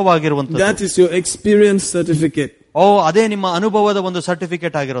ತೂಕವಾಗಿರುವಂತದ್ದು. That is your experience certificate. ಅದೇ ನಿಮ್ಮ ಅನುಭವದ ಒಂದು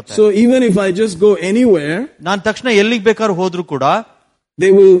ಸರ್ಟಿಫಿಕೇಟ್ ಆಗಿರುತ್ತೆ. So even if I just go anywhere, ನಾನು ತಕ್ಷಣ ಎಲ್ಲಿಗೆ ಬೇಕಾದ್ರೂ ಹೋದ್ರು ಕೂಡ they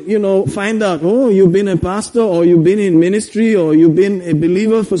will, find out, you've been a pastor, or you've been in ministry, or you've been a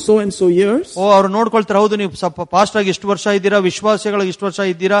believer for so and so years. ಅವ್ರು ನೋಡ್ಕೊಳ್ತಾರೆ, ಹೌದು ನೀವು ಪಾಸ್ಟರ್ ಆಗಿ ಇಷ್ಟು ವರ್ಷ ಇದ್ದೀರಾ, ವಿಶ್ವಾಸಿಗಳಿಗೆ ಇಷ್ಟು ವರ್ಷ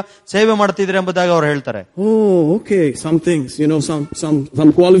ಇದ್ದೀರಾ, ಸೇವೆ ಮಾಡ್ತಿದ್ದೀರಾ ಎಂಬುದಾಗಿ ಅವ್ರು ಹೇಳ್ತಾರೆ. Okay, some things,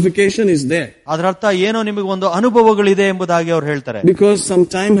 some qualification is there. ಅದರ ಅರ್ಥ ಏನೋ ನಿಮಗೆ ಒಂದು ಅನುಭವಗಳಿದೆ ಎಂಬುದಾಗಿ ಅವ್ರು ಹೇಳ್ತಾರೆ. Because some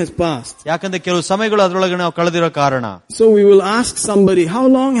time has passed. ಯಾಕಂದ್ರೆ ಕೆಲವು ಸಮಯಗಳು ಅದರೊಳಗೆ ನಾವು ಕಳೆದಿರೋ ಕಾರಣ. So we will ask somebody, how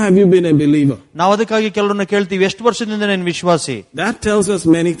long have you been a believer? ನಾವು ಅದಕ್ಕಾಗಿ ಕೆಲವರನ್ನ ಕೇಳ್ತೀವಿ, ಎಷ್ಟು ವರ್ಷದಿಂದ ನೀನು ವಿಶ್ವಾಸಿ? That tells us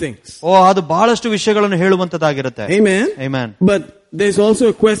many things. ಅದು ಬಹಳಷ್ಟು ವಿಷಯಗಳನ್ನು ಹೇಳುವಂತದ್ದಾಗಿರುತ್ತೆ. Amen. Amen. But there's also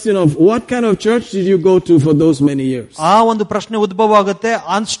a question of what kind of church did you go to for those many years? ಆ ಒಂದು ಪ್ರಶ್ನೆ ಉದ್ಭವ ಆಗುತ್ತೆ,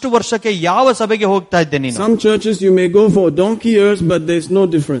 ಅಷ್ಟು ವರ್ಷಕ್ಕೆ ಯಾವ ಸಭೆಗೆ ಹೋಗ್ತಾ ಇದ್ದೆ ನೀನು? Some churches you may go for donkey years, but there's no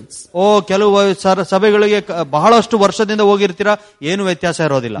difference. ಕೆಲವು ಸಭೆಗಳಿಗೆ ಬಹಳಷ್ಟು ವರ್ಷದಿಂದ ಹೋಗಿರ್ತೀರಾ, ಏನು ವ್ಯತ್ಯಾಸ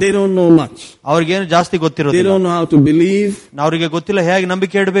ಇರೋದಿಲ್ಲ. They don't know much. ಅವ್ರಿಗೇನು ಜಾಸ್ತಿ ಗೊತ್ತಿರೋದಿಲ್ಲ. They don't know how to believe. ಅವರಿಗೆ ಗೊತ್ತಿಲ್ಲ ಹೇಗೆ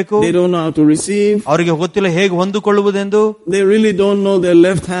ನಂಬಿಕೆ ಇಡಬೇಕು. They don't know how to receive. ಅವರಿಗೆ ಗೊತ್ತಿಲ್ಲ ಹೇಗೆ ಹೊಂದಿಕೊಳ್ಳುವುದೆಂದು. They really don't know their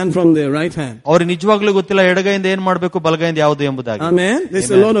left hand from their right hand. ಅವ್ರಿಗೆ ನಿಜವಾಗ್ಲೂ ಗೊತ್ತಿಲ್ಲ ಎಡಗೈಯಿಂದ ಏನ್ ಮಾಡಬೇಕು, ಬಲಗೈಯಿಂದ ಯಾವುದು ಎಂಬುದಾಗಿ. Amen.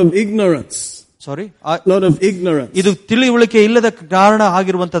 There's a lot of ignorance. Lot of ignorance. ಇದು ತಿಳಿವಳಿಕೆ ಇಲ್ಲದ ಕಾರಣ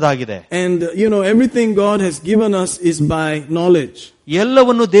ಆಗಿರುವಂತದ್ದಾಗಿದೆ. And everything God has given us is by knowledge.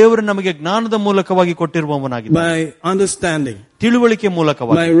 ಎಲ್ಲವನ್ನು ದೇವರು ನಮಗೆ ಜ್ಞಾನದ ಮೂಲಕವಾಗಿ ಕೊಟ್ಟಿರುವವನಾಗಿದೆ. By understanding. ತಿಳುವಳಿಕೆ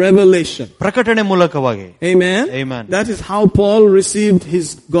ಮೂಲಕವಾಗಿ. By revelation. ಪ್ರಕಟಣೆ ಮೂಲಕವಾಗಿ. Amen. Amen. That is how Paul received his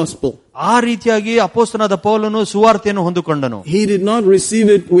gospel. ಆ ರೀತಿಯಾಗಿ ಅಪೊಸ್ತಲನಾದ ಪೌಲನು ಸುವಾರ್ತೆಯನ್ನು ಹೊಂದಿಕೊಂಡನು. He did not receive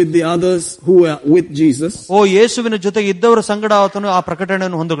it with the others who were with Jesus. ಯೇಸುವಿನ ಜೊತೆಗೆ ಇದ್ದವರ ಸಂಗಡ ಆತನು ಆ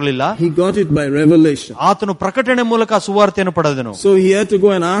ಪ್ರಕಟಣೆಯನ್ನು ಹೊಂದಿಕೊಳ್ಳಲಿಲ್ಲ. He got it by revelation. ಆತನು ಪ್ರಕಟಣೆ ಮೂಲಕ ಸುವಾರ್ತೆಯನ್ನು ಪಡೆದನು. So he had to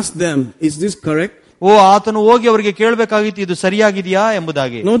go and ask them, is this correct? ಆತನು ಹೋಗಿ ಅವರಿಗೆ ಕೇಳಬೇಕಾಗಿತ್ತು, ಇದು ಸರಿಯಾಗಿದೆಯಾ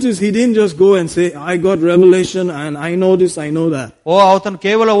ಎಂಬುದಾಗಿ. Notice he didn't just go and say, I got revelation and I know this, I know that. ಆತನು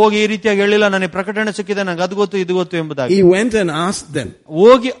ಕೇವಲ ಹೋಗಿ ಈ ರೀತಿಯಾಗಿ ಹೇಳಿಲ್ಲ, ನನಗೆ ಪ್ರಕಟಣೆ ಸಿಕ್ಕಿದೆ, ನನಗೆ ಅದು ಗೊತ್ತು ಇದು ಗೊತ್ತು ಎಂಬುದಾಗಿ. He went and asked them.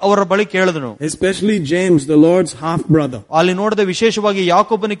 ಹೋಗಿ ಅವರ ಬಳಿ ಕೇಳಿದನು. Especially James, the Lord's half brother. ಅಲ್ಲಿ ನೋಡಿದ ವಿಶೇಷವಾಗಿ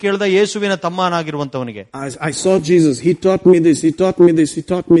ಯಾಕೋಬನಿಗೆ ಕೇಳಿದ, ಯೇಸುವಿನ ತಮ್ಮನಾಗಿರುವಂತವನಿಗೆ. I saw Jesus, he taught me this, he taught me this, he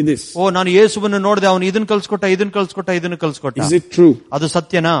taught me this. ನಾನು ಯೇಸುವನ್ನು ನೋಡಿದೆ, ಅವನು ಇದನ್ನು ಕಲಿಸ್ಕೊಟ್ಟ, ಇದನ್ನು ಕಲಿಸ್ಕೊಟ್ಟ, ಇದನ್ನು ಕಲಿಸ್ಕೊಟ್ಟ. Is it true? ಅದು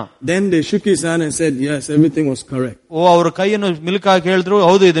ಸತ್ಯನಾ? Then they shook his hand and said, yes, everything was correct. ಅವರ ಕೈಯನ್ನು ಮಿಲ್ಕಾಗಿ ಹೇಳಿದ್ರು,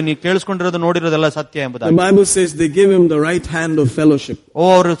 ಹೌದು ಇದು ನೀವು ಕೇಳಿಸ್ಕೊಂಡಿರೋದು ನೋಡಿರೋದೆಲ್ಲ ಸತ್ಯ ಎಂಬುದಾಗಿ. The Bible says they gave him the right hand of fellowship.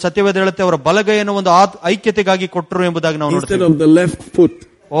 ಅವರು ಸತ್ಯವೇದ ಹೇಳುತ್ತೆ, ಅವರ ಬಲಗೈಯನ್ನು ಒಂದು ಐಕ್ಯತೆಗಾಗಿ ಕೊಟ್ಟರು ಎಂಬುದಾಗಿ ನಾವು ನೋಡ್ತೀವಿ. Instead of the left foot.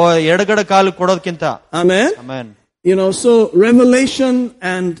 ಎಡಗಡ call ಕೊಡೋದಕ್ಕಿಂತ. Amen. Amen. So revelation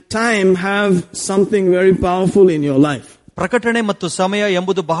and time have something very powerful in your life. ಪ್ರಕಟಣೆ ಮತ್ತು ಸಮಯ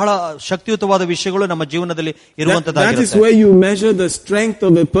ಎಂಬುದು ಬಹಳ ಶಕ್ತಿಯುತವಾದ ವಿಷಯಗಳು ನಮ್ಮ ಜೀವನದಲ್ಲಿ ಇರುವಂತದ್ದಾಗಿದೆ. That is where you measure the strength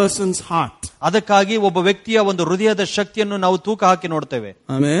of a person's heart. ಅದಕ್ಕಾಗಿ ಒಬ್ಬ ವ್ಯಕ್ತಿಯ ಒಂದು ಹೃದಯದ ಶಕ್ತಿಯನ್ನು ನಾವು ತೂಕ ಹಾಕಿ ನೋಡ್ತೇವೆ.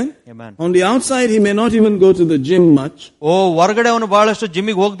 Amen. Amen. On the outside he may not even go to the gym much. ಹೊರಗಡೆ ಅವನು ಬಹಳಷ್ಟು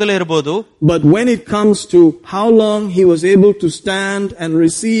ಜಿಮ್ಮಿಗೆ ಹೋಗದಲೇ ಇರಬಹುದು. But when it comes to how long he was able to stand and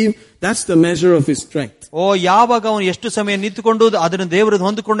receive, that's the measure of his strength. ಯಾವಾಗ ಅವನು ಎಷ್ಟು ಸಮಯ ನಿಂತುಕೊಂಡು ಅದನ್ನು ದೇವರನ್ನು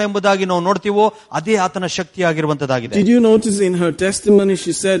ಹೊಂದಿಕೊಂಡು ಎಂಬುದಾಗಿ ನಾವು ನೋಡ್ತೀವೋ ಅದೇ ಆತನ ಶಕ್ತಿ ಆಗಿರುವಂತದ್ದಾಗಿದೆ. Did you notice in her testimony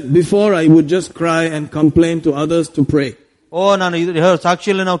she said, before I would just cry and complain to others to pray. ನಾನು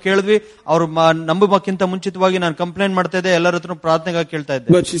ಸಾಕ್ಷಿಯಲ್ಲಿ ನಾವು ಕೇಳಿದ್ವಿ, ಅವರು ನಂಬುವಕ್ಕಿಂತ ಮುಂಚಿತವಾಗಿ ನಾನು ಕಂಪ್ಲೇಂಟ್ ಮಾಡ್ತಾ ಇದ್ದೆ, ಎಲ್ಲರ ಹತ್ರ ಪ್ರಾರ್ಥನೆಗಾಗಿ ಕೇಳ್ತಾ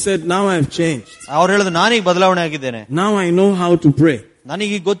ಇದ್ದೆ. But she said, now I have changed. ಅವ್ರು ಹೇಳಿದ್ರು, ನಾನೀಗ ಬದಲಾವಣೆ ಆಗಿದ್ದೇನೆ. Now I know how to pray.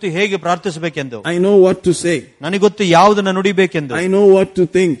 ನನಗೆ ಗೊತ್ತು ಹೇಗೆ ಪ್ರಾರ್ಥಿಸಬೇಕೆಂದು. I know what to say. ನನಗೆ ಗೊತ್ತು ಯಾವುದನ್ನ ನುಡಿಬೇಕೆಂದು. I know what to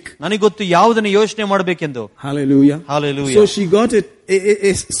think. ನನಗೆ ಗೊತ್ತು ಯಾವುದನ್ನ ಯೋಚನೆ ಮಾಡಬೇಕೆಂದು. Hallelujah. Hallelujah. So she got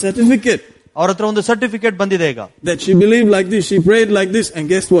a certificate. ಅವ್ರ ಹತ್ರ ಒಂದು ಸರ್ಟಿಫಿಕೇಟ್ ಬಂದಿದೆ ಈಗ. That she believed like this, she prayed like this, and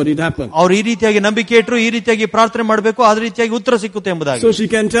guess what? It happened. ಅವ್ರು ಈ ರೀತಿಯಾಗಿ ನಂಬಿಕೆ ಇಟ್ಟರು, ಈ ರೀತಿಯಾಗಿ ಪ್ರಾರ್ಥನೆ ಮಾಡಬೇಕು, ಅದೇ ರೀತಿಯಾಗಿ ಉತ್ತರ ಸಿಕ್ಕುತ್ತೆ ಎಂಬುದಾಗಿ. So she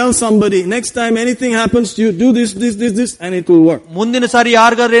can tell somebody, next time anything happens to you, do this, this, this, this, and it will work. ಮುಂದಿನ ಸಾರಿ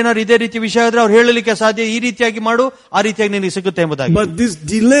ಯಾರಿಗಾದ್ರೂ ಏನಾದ್ರು ಇದೇ ರೀತಿ ವಿಷಯ ಆದ್ರೆ ಅವ್ರು ಹೇಳಲಿಕ್ಕೆ ಸಾಧ್ಯ, ಈ ರೀತಿಯಾಗಿ ಮಾಡು, ಆ ರೀತಿಯಾಗಿ ನಿನಗೆ ಸಿಗುತ್ತೆ ಎಂಬುದಾಗಿ. But this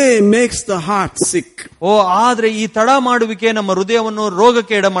delay makes the heart sick. ಆದ್ರೆ ಈ ತಡ ಮಾಡುವಿಕೆ ನಮ್ಮ ಹೃದಯವನ್ನು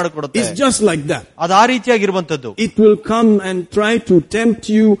ರೋಗಕ್ಕೆ ಎಡ ಮಾಡಿಕೊಡುತ್ತೆ. It's just like that. ಅದು ಆ ರೀತಿಯಾಗಿರುವಂತದ್ದು. It will come and try to tempt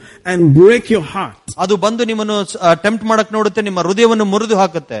you and break break your heart. ಅದು ಬಂದು ನಿಮ್ಮನ್ನು ಟೆಂಪ್ಟ್ ಮಾಡಕ್ ನೋಡುತ್ತೆ, ನಿಮ್ಮ ಹೃದಯವನ್ನು ಮುರಿದು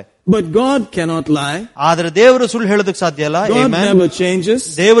ಹಾಕುತ್ತೆ. But God cannot lie. ಆದ್ರೆ ದೇವರು ಸುಳ್ಳು ಹೇಳೋದಕ್ಕೆ ಸಾಧ್ಯ ಇಲ್ಲ. God never changes.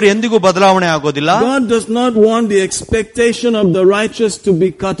 ದೇವರು ಎಂದಿಗೂ ಬದಲಾವಣೆ ಆಗೋದಿಲ್ಲ. God does not want the expectation of the righteous to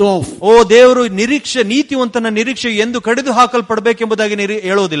be cut off. ಓ ದೇವರು ನಿರೀಕ್ಷೆ, ನೀತಿವಂತನ ನಿರೀಕ್ಷೆ ಎಂದು ಕಡಿದು ಹಾಕಲ್ಪಡಬೇಕೆಂಬುದಾಗಿ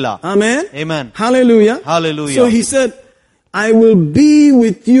ಹೇಳೋದಿಲ್ಲ. Amen. Amen. Hallelujah. Hallelujah. So he said, I will be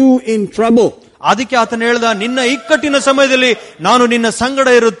with you in trouble. ಅದಕ್ಕೆ ಆತನ ಹೇಳ್ದ, ನಿನ್ನ ಇಕ್ಕಟ್ಟಿನ ಸಮಯದಲ್ಲಿ ನಾನು ನಿನ್ನ ಸಂಗಡ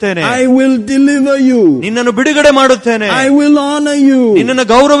ಇರುತ್ತೇನೆ. I will deliver you. ನಿನ್ನನ್ನು ಬಿಡುಗಡೆ ಮಾಡುತ್ತೇನೆ. I will honor you. ನಿನ್ನನ್ನು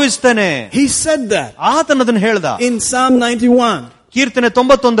ಗೌರವಿಸ್ತೇನೆ. He said that. ಆತನ ಅದನ್ನು ಹೇಳ್ದ. In Psalm 91. ಕೀರ್ತನೆ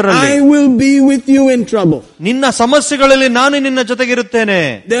 91ರಲ್ಲಿ, I will be with you in trouble. ನಿನ್ನ ಸಮಸ್ಯೆಗಳಲ್ಲಿ ನಾನು ನಿನ್ನ ಜೊತೆಗಿರುತ್ತೇನೆ.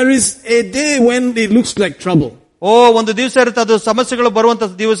 There is a day when it looks like trouble. ಓ ಒಂದು ದಿವಸ ಇರುತ್ತೆ, ಅದು ಸಮಸ್ಯೆಗಳು ಬರುವಂತ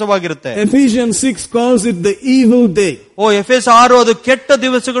ದಿವಸವಾಗಿರುತ್ತೆ. Ephesians 6 calls it the evil day. ಓ ಎಫೆಸ 6 ಅದು ಕೆಟ್ಟ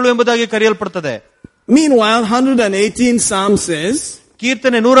ದಿವಸಗಳು ಎಂಬುದಾಗಿ ಕರೆಯಲ್ಪಡುತ್ತದೆ. Meanwhile, 118 Psalm says,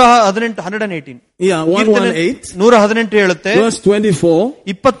 ಕೀರ್ತನೆ 118 yeah, 118 118 ಹೇಳುತ್ತೆ, verse 24,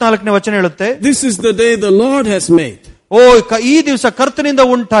 24ನೇ ವಚನ ಹೇಳುತ್ತೆ, this is the day the Lord has made. ಓ ಈ ದಿವಸ ಕರ್ತನಿಂದ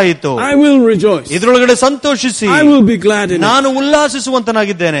ಉಂಟಾಯಿತು, I will rejoice. ಇದರೊಳಗಡೆ ಸಂತೋಷಿಸಿ, I will be glad in it. ನಾನು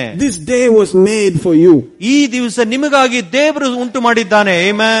ಉಲ್ಲಾಸಿಸುವಂತನಾಗಿದ್ದೇನೆ. This day was made for you. ಈ ದಿವಸ ನಿಮಗಾಗಿ ದೇವರು ಉಂಟು ಮಾಡಿದ್ದಾನೆ.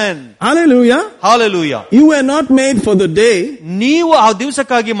 Amen. Hallelujah. Hallelujah. You were not made for the day. ನೀವು ಆ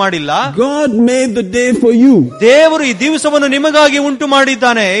ದಿವಸಕ್ಕಾಗಿ ಮಾಡಿಲ್ಲ, God made the day for you. ದೇವರು ಈ ದಿವಸವನ್ನು ನಿಮಗಾಗಿ ಉಂಟು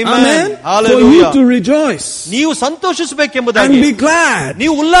ಮಾಡಿದ್ದಾನೆ. Amen. Hallelujah. For you to rejoice. ನೀವು ಸಂತೋಷಿಸಬೇಕೆಂಬುದಾಗಿ, and be glad.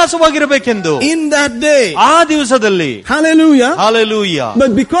 ನೀವು ಉಲ್ಲಾಸವಾಗಿರಬೇಕೆಂದು in that day. ಆ ದಿವಸದಲ್ಲಿ. Hallelujah. Hallelujah.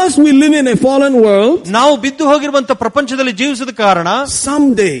 But because we live in a fallen world, ನಾವು ಬಿದ್ದು ಹೋಗಿರುವಂತ ಪ್ರಪಂಚದಲ್ಲಿ ಜೀವಿಸಿದ ಕಾರಣ some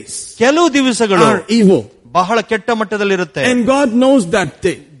days ಕೆಲವು ದಿವಸಗಳು are evil. ಬಹಳ ಕೆಟ್ಟ ಮಟ್ಟದಲ್ಲಿರುತ್ತೆ. And God knows that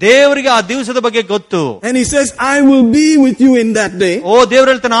day. ದೇವರಿಗೆ ಆ ದಿವಸದ ಬಗ್ಗೆ ಗೊತ್ತು. And he says, I will be with you in that day. ಓ ದೇವರು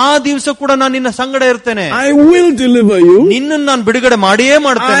ಹೇಳ್ತಾನೆ, ಆ ದಿವಸ ಕೂಡ ನಾನು ನಿನ್ನ ಸಂಗಡ ಇರ್ತೇನೆ. I will deliver you. ನಿನ್ನನ್ನು ನಾನು ಬಿಡುಗಡೆ ಮಾಡಿಯೇ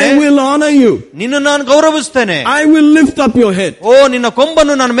ಮಾಡ್ತೇನೆ. I will honor you. ನಿನ್ನನ್ನು ನಾನು ಗೌರವಿಸ್ತೇನೆ. I will lift up your head. ಓ ನಿನ್ನ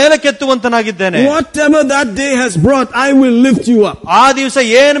ಕೊಂಬನ್ನು ನಾನು ಮೇಲೆ ಕೆತ್ತುವಂತನಾಗಿದ್ದೇನೆ. Whatever that day has brought, I will lift you up. ಆ ದಿವಸ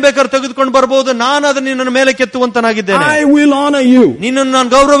ಏನ್ ಬೇಕಾದ್ರೂ ತೆಗೆದುಕೊಂಡು ಬರಬಹುದು, ನಾನು ಅದನ್ನ ನಿನ್ನ ಮೇಲೆ ಕೆತ್ತುವಂತನಾಗಿದ್ದೇನೆ. I will honor you. ನಿನ್ನನ್ನು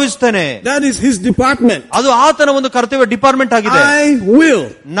ನಾನು ಗೌರವಿಸ್ತೇನೆ. That is his department. ಅದು ಆತನ ಒಂದು ಕರ್ತವ್ಯ, ಡಿಪಾರ್ಟ್ಮೆಂಟ್ ಆಗಿದೆ. I will.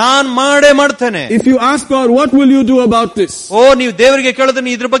 ನಾನ್ ಮಾಡೇ ಮಾಡ್ತೇನೆ. If you ask God, what will you do about this? ಓ ನೀವು ದೇವರಿಗೆ ಕೇಳಿದ್ರೆ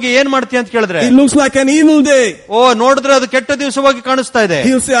ನೀ ಇದ್ರ ಬಗ್ಗೆ ಏನ್ ಮಾಡ್ತೀಯ ಅಂತ ಕೇಳಿದ್ರೆ, it looks like an evil day. ಓ ನೋಡಿದ್ರೆ ಅದು ಕೆಟ್ಟ ದಿವಸವಾಗಿ ಕಾಣಿಸ್ತಾ ಇದೆ.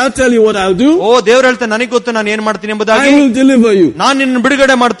 He'll say, I'll tell you what I'll do. ಓ ದೇವರು ಹೇಳ್ತಾನೆ, ನನಗೆ ಗೊತ್ತು ನಾನು ಏನ್ ಮಾಡ್ತೀನಿ ಎಂಬುದಾಗಿ. I will deliver you. ನಾನು ನಿನ್ನನ್ನು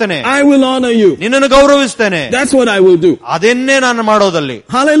ಬಿಡುಗಡೆ ಮಾಡ್ತೇನೆ. I will honor you. ನಿನ್ನನ್ನು ಗೌರವಿಸ್ತೇನೆ. That's what I will do. ಅದನ್ನೇ ನಾನು ಮಾಡೋದಲ್ಲಿ.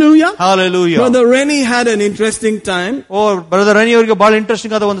 Hallelujah. Hallelujah. Brother Rennie had an interesting time. O brother ರಣಿ ಅವರಿಗೆ ಬಹಳ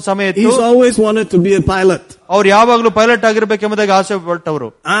ಇಂಟ್ರೆಸ್ಟಿಂಗ್ ಆದ ಒಂದು ಸಮಯ ಇತ್ತು. He's always wanted to be a pilot. ಅವ್ರು ಯಾವಾಗಲೂ ಪೈಲಟ್ ಆಗಿರ್ಬೇಕೆಂಬುದಾಗಿ ಆಸೆ ಪಟ್ಟವರು.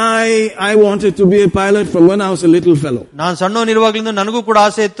 I wanted to be a pilot from when I was a little fellow. ನಾನು ಸಣ್ಣವನಿರುವಾಗಲಿಂದ ನನಗೂ ಕೂಡ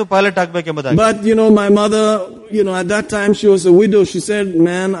ಆಸೆ ಇತ್ತು pilot ಆಗಬೇಕೆಂಬುದಾಗಿ. But my mother, at that time she was a widow. She said,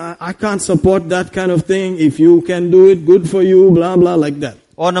 man, I can't support that kind of thing. If you can do it, good for you, blah blah like that.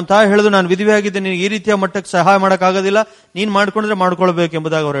 ಓ ನಮ್ಮ ತಾಯಿ ಹೇಳಿದ್ರು, ನಾನು ವಿಧವೆ ಆಗಿದ್ದೆ, ನಿನಗೆ ಈ ರೀತಿಯ ಮಟ್ಟಕ್ಕೆ ಸಹಾಯ ಮಾಡಕ್ ಆಗೋದಿಲ್ಲ, ನೀನ್ ಮಾಡ್ಕೊಂಡ್ರೆ ಮಾಡ್ಕೊಳ್ಬೇಕು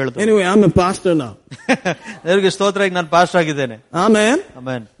ಎಂಬುದಾಗಿ ಅವ್ರು ಹೇಳಿದ್ರು. Anyway, I'm a pastor now. ದೇವರಿಗೆ ಸ್ತೋತ್ರ, ಈಗ ನಾನು ಪಾಸ್ಟರ್ ಆಗಿದ್ದೇನೆ. Amen.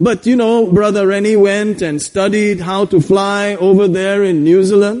 Amen. But brother Rennie went and studied how to fly over there in New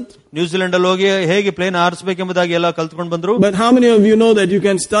Zealand. New Zealand ಅಲ್ಲಿ ಹೋಗಿ ಹೇಗೆ ಪ್ಲೇನ್ ಹಾರಿಸಬೇಕೆಂಬುದಾಗಿ ಎಲ್ಲ ಕಲ್ತ್ಕೊಂಡು ಬಂದ್ರು. But how many of you know that you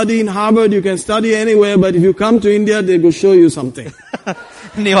can study in Harvard, you can study anywhere, but if you come to India, they will show you something.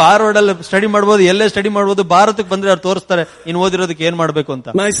 ನೀವು Harvard ಅಲ್ಲಿ study ಮಾಡಬಹುದು, ಎಲ್ಲೇ ಸ್ಟಡಿ ಮಾಡಬಹುದು, ಭಾರತಕ್ಕೆ ಬಂದ್ರೆ ಅವ್ರು ತೋರಿಸ್ತಾರೆ ಇನ್ನು ಓದಿರೋದಕ್ಕೆ ಏನ್ ಮಾಡಬೇಕು ಅಂತ.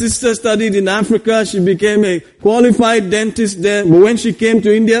 My sister studied in Africa. She became a qualified dentist there. But when she came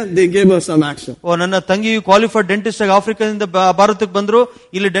to India, they gave her some action. ಓ ನನ್ನ ತಂಗಿ ಕ್ವಾಲಿಫೈಡ್ ಡೆಂಟಿಸ್ಟ್ ಆಗಿ ಆಫ್ರಿಕಾದಿಂದ ಭಾರತಕ್ಕೆ ಬಂದ್ರು.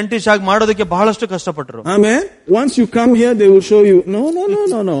 ಇಲ್ಲಿ ಡೆಂಟಿಸ್ಟ್ ಆಗಿ ಮಾಡೋದಕ್ಕೆ ಬಹಳಷ್ಟು ಕಷ್ಟಪಟ್ಟರು. Amen. Once you come here, they will show you. No.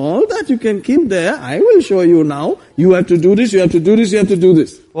 All that you can keep there. I will show you now. You have to do this. You have to do this. You have to do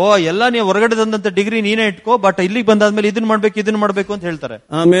this. ಓ ಎಲ್ಲ ನೀವು ಹೊರಗಡೆ ತಂದಂತ degree ನೀನೇ ಇಟ್ಕೋ, but ಇಲ್ಲಿಗೆ ಬಂದಾದ್ಮೇಲೆ ಇದನ್ನ ಮಾಡ್ಬೇಕು ಅಂತ ಹೇಳ್ತಾರೆ.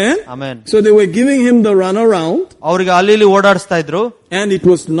 Amen. Amen. So they were giving him the run around. ಅವ್ರಿಗೆ ಅಲ್ಲಿ ಓಡಾಡಿಸ್ತಾ ಇದ್ರು. And it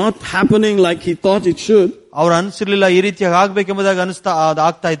was not happening like he thought it should. ಅವ್ರು ಅನ್ಸಿರ್ಲಿಲ್ಲ ಈ ರೀತಿಯಾಗಿ ಆಗ್ಬೇಕೆಂಬುದಾಗಿ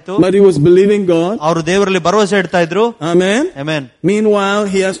ಆಗ್ತಾ ಇತ್ತು. But he was believing God. ಅವರು ದೇವರಲ್ಲಿ ಭರವಸೆ ಇಡ್ತಾ ಇದ್ರು. Amen. Amen. Meanwhile,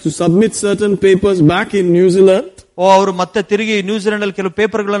 he has to submit certain papers back in New Zealand. ಓ ಅವರು ಮತ್ತೆ ತಿರುಗಿ ನ್ಯೂಜಿಲೆಂಡ್ ಅಲ್ಲಿ ಕೆಲವು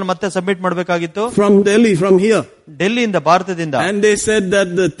ಪೇಪರ್ ಗಳನ್ನು ಮತ್ತೆ ಸಬ್ಮಿಟ್ ಮಾಡಬೇಕಾಗಿತ್ತು. From Delhi, from here. ಡೆಲ್ಲಿಯಿಂದ, ಭಾರತದಿಂದ. And they said that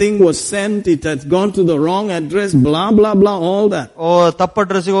the thing was sent, it had gone to the wrong address, blah blah blah, all that. ಓ ತಪ್ಪ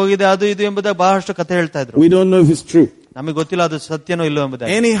ಅಡ್ರೆಸ್ ಹೋಗಿದೆ, ಅದು ಇದು ಎಂಬುದಾಗಿ ಬಹಳಷ್ಟು ಕಥೆ ಹೇಳ್ತಾ ಇದ್ರು. We don't know if it's true. ನಮಗೆ ಗೊತ್ತಿಲ್ಲ ಅದು ಸತ್ಯನೋ ಇಲ್ಲೋ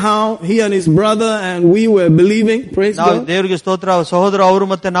ಎಂಬುದಾಗಿ. Anyhow, he and his brother and we were believing. Praise God. ದೇವರಿಗೆ ಸ್ತೋತ್ರ. ಸಹೋದರ ಅವರು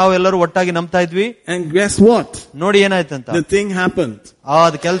ಮತ್ತೆ ನಾವು ಎಲ್ಲರೂ ಒಟ್ಟಾಗಿ ನಂಬ್ತಾ ಇದ್ವಿ. And guess what? ನೋಡಿ ಏನಾಯ್ತಂತ. The thing happened.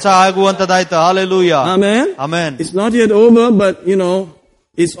 ಅದು ಕೆಲಸ ಆಗುವಂತದಾಯ್ತು. Hallelujah. Amen. Amen. It's not yet over, but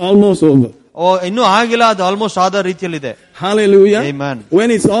it's almost over. ಇನ್ನೂ ಆಗಿಲ್ಲ, ಅದು ಆಲ್ಮೋಸ್ಟ್ ಆದ ರೀತಿಯಲ್ಲಿದೆ. Hallelujah. Amen. When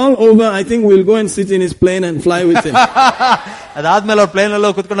it's all over, I think we'll go and sit in his plane and fly with him. ಅದಾದ್ಮೇಲೆ ಅವ್ರ plane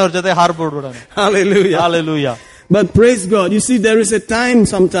ಅಲ್ಲೋ ಕುತ್ಕೊಂಡು ಅವ್ರ ಜೊತೆ ಹಾರ್ಬಿಡ್ಬಿಡೋಣ. Hallelujah. Hallelujah. But praise God. You see, there is a time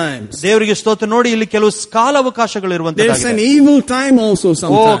sometimes. ದೇವರಿಗೆ ಸ್ತೋತ್ರ. ನೋಡಿ, ಇಲ್ಲಿ ಕೆಲವು ಕಾಲಾವಕಾಶಗಳು There's an ಇರುವಂತದ್ದಾಗಿದೆ. evil time also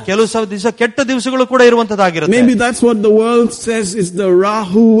sometimes. ಕೆಲವು ದಿವಸ ಕೆಟ್ಟ ದಿವಸಗಳು ಕೂಡ ಇರುವಂತದ್ದಾಗಿರುತ್ತೆ. Maybe that's what the world says is the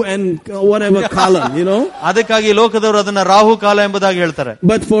Rahu and whatever column, you know. ಅದಕ್ಕಾಗಿ ಲೋಕದವರು ಅದನ್ನ ರಾಹು ಕಾಲ ಎಂಬುದಾಗಿ ಹೇಳ್ತಾರೆ.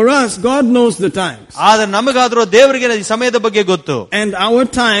 But for us, God knows the times. ಆದ್ರೆ ನಮಗಾದ್ರೂ ದೇವರಿಗೆ ಈ ಸಮಯದ ಬಗ್ಗೆ ಗೊತ್ತು. And our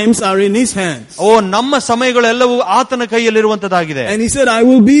times are in his hands. ನಮ್ಮ ಸಮಯಗಳೆಲ್ಲವೂ ಆತನ ಕೈಯಲ್ಲಿರುವಂತದ್ದಾಗಿದೆ. And he said, I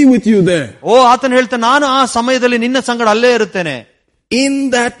will be with you there. ಆತನ ಹೇಳ್ತಾನೆ, ನಾನು ಆ ಸಮಯದಲ್ಲಿ ನಿನ್ನ ಸಂಗಡ ಅಲ್ಲೇ ಇರುತ್ತೇನೆ. In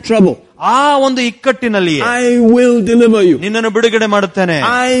that trouble, ಆ ಒಂದು ಇಕ್ಕಟ್ಟಿನಲ್ಲಿ I will deliver you. ನಿನ್ನನ್ನು ಬಿಡುಗಡೆ ಮಾಡುತ್ತೇನೆ.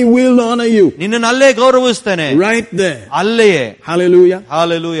 I will honor you. ನಿನ್ನನ್ನು ಅಲ್ಲೇ ಗೌರವಿಸ್ತೇನೆ. Right there. ಅಲ್ಲೇಯೇ. Hallelujah.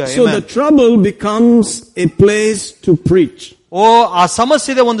 Hallelujah. So the trouble becomes a place to preach. ಆ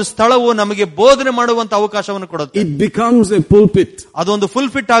ಸಮಸ್ಯೆದ ಒಂದು ಸ್ಥಳವು ನಮಗೆ ಬೋಧನೆ ಮಾಡುವಂತ ಅವಕಾಶವನ್ನು ಕೊಡುತ್ತೆ. It becomes a pulpit. ಅದೊಂದು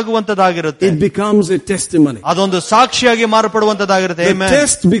ಫುಲ್ಫಿಟ್ ಆಗುವಂತದ್ದಾಗಿರುತ್ತೆ. It becomes a testimony. ಅದೊಂದು ಸಾಕ್ಷಿಯಾಗಿ ಮಾರ್ಪಡುವಂತದ್ದಾಗಿರುತ್ತೆ. The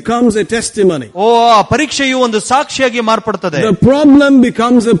test becomes a testimony. ಆ ಪರೀಕ್ಷೆಯು ಒಂದು ಸಾಕ್ಷಿಯಾಗಿ ಮಾರ್ಪಡುತ್ತದೆ. The problem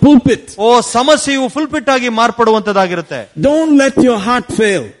becomes a pulpit. ಸಮಸ್ಯೆಯು ಫುಲ್ಫಿಟ್ ಆಗಿ ಮಾರ್ಪಡುವಂತದ್ದಾಗಿರುತ್ತೆ. Don't let your heart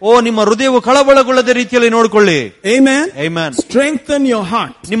fail. ನಿಮ್ಮ ಹೃದಯವು ಕಳವಳಗೊಳ್ಳದ ರೀತಿಯಲ್ಲಿ ನೋಡಿಕೊಳ್ಳಿ. Amen. Amen. Strengthen your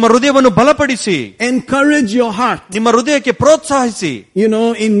heart. ನಿಮ್ಮ ಹೃದಯವನ್ನು ಬಲಪಡಿಸಿ. Encourage your heart. ನಿಮ್ಮ ಹೃದಯಕ್ಕೆ ಪ್ರೋತ್ಸಾಹಿಸಿ. You know,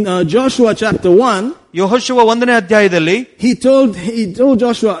 in Joshua chapter 1, ಯೆಹೋಶುವ 1ನೇ ಅಧ್ಯಾಯದಲ್ಲಿ he told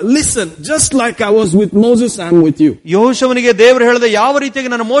Joshua, listen, just like I was with Moses, I'm with you. ಯೆಹೋಶುವನಿಗೆ ದೇವರು ಹೇಳಿದ, ಯಾವ ರೀತಿಯಾಗಿ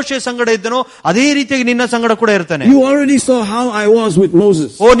ನಾನು ಮೋಶೆಯ ಸಂಗಡ ಇದ್ದನೋ ಅದೇ ರೀತಿಯಾಗಿ ನಿನ್ನ ಸಂಗಡ ಕೂಡ ಇರ್ತೇನೆ. You already saw how I was with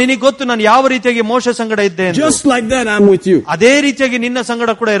Moses. ನಿನಗೆ ಗೊತ್ತು ನಾನು ಯಾವ ರೀತಿಯಾಗಿ ಮೋಶೆ ಸಂಗಡ ಇದ್ದೆ ಅಂತ. Just like that I'm with you. ಅದೇ ರೀತಿಯಾಗಿ ನಿನ್ನ ಸಂಗಡ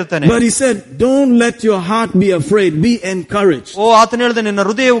ಕೂಡ ಇರ್ತೇನೆ. But he said, don't let your heart be afraid, be encouraged. ಆತನ ಹೇಳಿದ, ನಿನ್ನ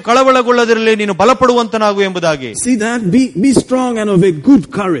ಹೃದಯವು ಕಳವಳಗೊಳ್ಳದಿರಲಿ, ನೀನು ಬಲಪಡುವಂತನಾಗು ಎಂಬುದಾಗಿ. See that? Be strong and of a good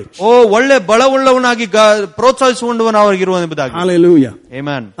courage. ಒಳ್ಳೆ ಬಲವುಳ್ಳವನಾಗಿ ಪ್ರೋತ್ಸಾಹಿಸುವಂತವನಾಗಿರುವ ಎಂಬುದಾಗಿ. Hallelujah.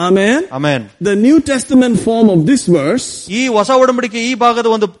 Amen. Amen. Amen. The New Testament form of this verse ಈ ಹೊಸ ಒಡಂಬಡಿಕೆ ಈ ಭಾಗದ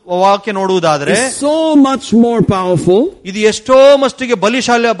ಒಂದು ವಾಕ್ಯ ನೋಡುವುದಾದ್ರೆ is so much more powerful. ಇದು ಎಷ್ಟೋ ಮಟ್ಟಿಗೆ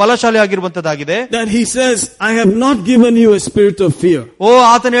ಬಲಶಾಲಿ ಆಗಿರುವಂತದ್ದಾಗಿದೆ. That he says, I have not given you a spirit of fear.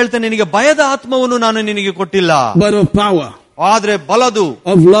 ಆತನ ಹೇಳ್ತಾನೆ, ನಿನಗೆ ಭಯದ ಆತ್ಮವನ್ನು ನಾನು ನಿನಗೆ ಕೊಟ್ಟಿಲ್ಲ, but of power. ಆದ್ರೆ ಬಲದು,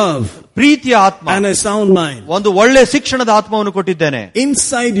 of love, ಪ್ರೀತಿಯ ಆತ್ಮ, and a sound mind. ಒಂದು ಒಳ್ಳೆ ಶಿಕ್ಷಣದ ಆತ್ಮವನ್ನು ಕೊಟ್ಟಿದ್ದೇನೆ.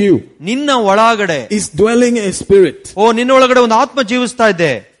 Inside you, ನಿನ್ನ ಒಳಗಡೆ is dwelling a spirit. ನಿನ್ನ ಒಳಗಡೆ ಒಂದು ಆತ್ಮ ಜೀವಿಸ್ತಾ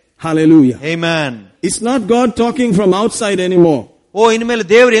ಇದೆ. Hallelujah. Amen. It's not God talking from outside anymore. ಇನ್ಮೇಲೆ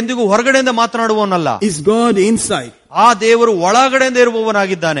ದೇವರು ಎಂದಿಗೂ ಹೊರಗಡೆಯಿಂದ ಮಾತನಾಡುವವನಲ್ಲ. Is God inside? ಆ ದೇವರು ಒಳಗಡೆಯಿಂದ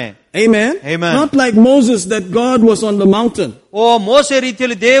ಇರುವವನಾಗಿದ್ದಾನೆ. Amen. Amen. Not like Moses, that God was on the mountain. ಮೋಸೆ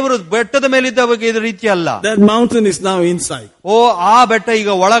ರೀತಿಯಲ್ಲಿ ದೇವರು ಬೆಟ್ಟದ ಮೇಲಿದ್ದ ರೀತಿ ಅಲ್ಲ. That mountain is now inside. ಆ ಬೆಟ್ಟ ಈಗ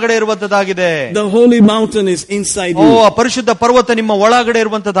ಒಳಗಡೆ ಇರುವಂತದ್ದಾಗಿದೆ. The holy mountain is inside you. ಪರಿಶುದ್ಧ ಪರ್ವತ ನಿಮ್ಮ ಒಳಗಡೆ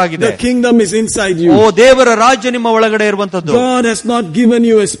ಇರುವಂತದ್ದಾಗಿದೆ. The kingdom is inside you. ದೇವರ ರಾಜ್ಯ ನಿಮ್ಮ ಒಳಗಡೆ ಇರುವಂತದ್ದು. God has not given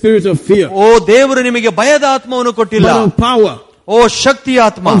you a spirit of fear. ದೇವರು ನಿಮಗೆ ಭಯದ ಆತ್ಮವನ್ನು ಕೊಟ್ಟಿಲ್ಲ, but of power, ಶಕ್ತಿಯ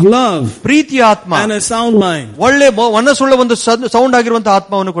ಆತ್ಮ, of love, ಪ್ರೀತಿಯ ಆತ್ಮ, and a sound mind. ಒಳ್ಳೆ ಮನಸ್ಸುಳ್ಳ ಒಂದು ಸೌಂಡ್ ಆಗಿರುವಂತಹ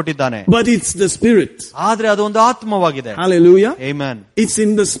ಆತ್ಮವನ್ನು ಕೊಟ್ಟಿದ್ದಾನೆ. But it's the spirit. ಆದ್ರೆ ಅದು ಒಂದು ಆತ್ಮವಾಗಿದೆ. Hallelujah. Amen. It's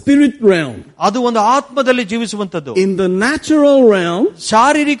in the spirit realm. ಅದು ಒಂದು ಆತ್ಮದಲ್ಲಿ ಜೀವಿಸುವಂತದ್ದು. In the natural realm,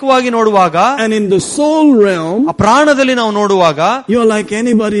 ಶಾರೀರಿಕವಾಗಿ ನೋಡುವಾಗ, and in the soul realm, ಪ್ರಾಣದಲ್ಲಿ ನಾವು ನೋಡುವಾಗ, you're like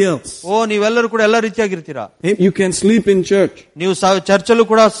anybody else. ನೀವೆಲ್ಲರೂ ಕೂಡ ಎಲ್ಲ ರೀತಿಯಾಗಿರ್ತೀರಾ. You can sleep in church. ನೀವು ಚರ್ಚಲ್ಲೂ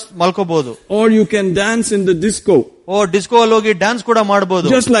ಕೂಡ ಮಲ್ಕೋಬಹುದು. Or you can dance in the disco. Disco ಅಲ್ಲಿ ಹೋಗಿ ಡ್ಯಾನ್ಸ್ ಕೂಡ ಮಾಡಬಹುದು.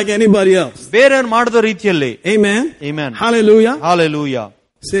 Just like anybody else. ಬೇರೆ ಮಾಡಿದ ರೀತಿಯಲ್ಲಿ. Amen. Amen. Hallelujah. Hallelujah.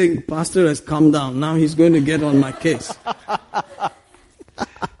 Saying, Pastor has come down. Now he's going to get on my case.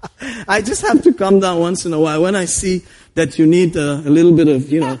 I just have to come down once in a while when I see that you need a little bit of,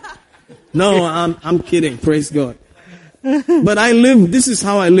 No, I'm kidding. Praise God. But this is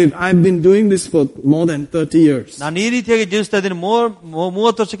how I live. I've been doing this for more than 30 years. ನಾನು ಈ ರೀತಿಯಾಗಿ ಜೀವಿಸ್ತಾ ಇದ್ದೀನಿ.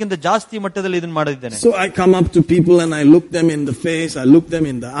 30 ವರ್ಷಕ್ಕಿಂತ ಜಾಸ್ತಿ ಮಟ್ಟದಲ್ಲಿ ಇದನ್ನ ಮಾಡಿದ್ದೇನೆ. So I come up to people and I look them in the face, I look them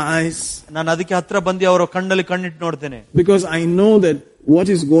in the eyes. ನಾನು ಅದಕ್ಕೆ ಹತ್ರ ಬಂದು ಅವರ ಕಣ್ಣಲ್ಲಿ ಕಣ್ಣಿಟ್ಟು ನೋಡ್ತೇನೆ. Because I know that what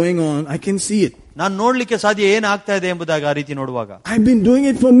is going on, I can see it. ನಾನು ನೋಡ್ಲಿಕ್ಕೆ ಸಾಧ್ಯ ಏನಾಗ್ತಾ ಇದೆ ಎಂಬುದಾಗಿ ಆ ರೀತಿ ನೋಡುವಾಗ. I've been doing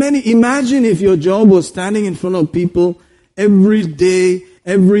it for many. Imagine if your job was standing in front of people every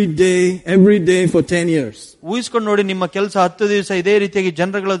day for 10 years. ಊಹಿಸ್ಕೊಂಡು ನೋಡಿ, ನಿಮ್ಮ ಕೆಲಸ 10 ದಿವಸ ಇದೇ ರೀತಿಯಾಗಿ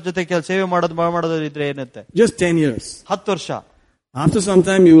ಜನಗಳ ಜೊತೆ ಸೇವೆ ಮಾಡೋದಿದ್ರೆ ಏನಂತೆ? Just 10 years. 10 ವರ್ಷ. After some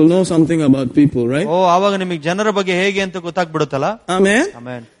time you will know something about people, right? ಆವಾಗ ನಿಮಗೆ ಜನರ ಬಗ್ಗೆ ಹೇಗೆ ಅಂತ ಗೊತ್ತಾಗ್ಬಿಡುತ್ತಲ್ಲ. Amen.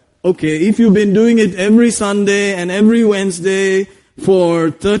 Amen. Okay, if you've been doing it every Sunday and every Wednesday for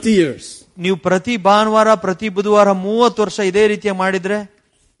 30 years. ನೀವು ಪ್ರತಿ ಭಾನುವಾರ ಪ್ರತಿ ಬುಧವಾರ 30 ವರ್ಷ ಇದೇ ರೀತಿಯ ಮಾಡಿದ್ರೆ,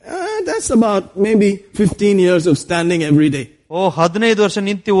 that's about maybe 15 years of standing every day. 15 ವರ್ಷ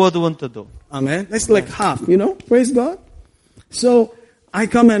ನಿಂತು ಓದುವಂತದ್ದು. Amen. That's like half, Praise God. So I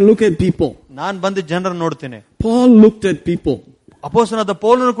come and look at people. ನಾನ್ ಬಂದು ಜನರನ್ನು ನೋಡ್ತೇನೆ. Paul looked at people. ಅಪೊಸ್ತಲನಾದ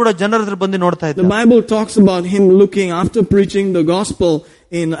ಪೌಲನು ಕೂಡ ಜನರ ಹತ್ರ ಬಂದು ನೋಡ್ತಾ ಇದ್ದ. The Bible talks about him looking after preaching the gospel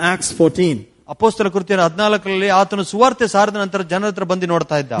in Acts 14. ಅಪೊಸ್ತಲ ಕೃತ್ಯ 14ರಲ್ಲಿ ಆತನು ಸುವಾರ್ತೆ ಸಾರಿದ ನಂತರ ಜನರ ಹತ್ರ ಬಂದು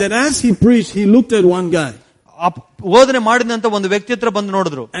ನೋಡ್ತಾ ಇದ್ದ. That as he preached, he looked at one guy. ಬೋಧನೆ ಮಾಡಿದಂತ ಒಂದು ವ್ಯಕ್ತಿ ಹತ್ರ ಬಂದು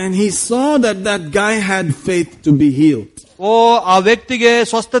ನೋಡಿದ್ರು. And he saw that guy had faith to be healed. ಆ ವ್ಯಕ್ತಿಗೆ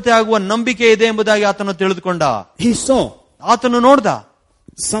ಸ್ವಸ್ಥತೆ ಆಗುವ ನಂಬಿಕೆ ಇದೆ ಎಂಬುದಾಗಿ ಆತನು ತಿಳಿದುಕೊಂಡ. He saw. ಆತನು ನೋಡ್ದ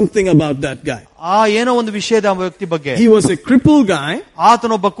something about that guy. ಏನೋ ಒಂದು ವಿಷಯದ ಆ ವ್ಯಕ್ತಿ ಬಗ್ಗೆ. He was a crippled guy.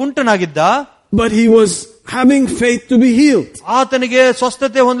 ಆತನೊಬ್ಬ ಕುಂಟನಾಗಿದ್ದ. But he was having faith to be healed. ಆತನಿಗೆ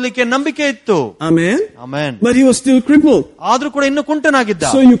ಸ್ವಸ್ಥತೆ ಹೊಂದಲಿಕ್ಕೆ ನಂಬಿಕೆ ಇತ್ತು. Amen. Amen. But he was still crippled. ಆದ್ರೂ ಕೂಡ ಇನ್ನು ಕುಂಟನಾಗಿದ್ದ.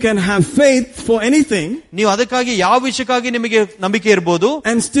 So you can have faith for anything. ನೀವು ಅದಕ್ಕಾಗಿ ಯಾವ ವಿಷಯಕ್ಕಾಗಿ ನಿಮಗೆ ನಂಬಿಕೆ ಇರಬಹುದು.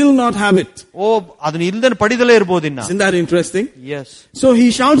 And still not have it. ಅದನ್ನ ಇಲ್ಲದೆ ಪಡೆದಲೇ ಇರಬಹುದು ಇನ್ನ. Isn't that interesting? Yes. So he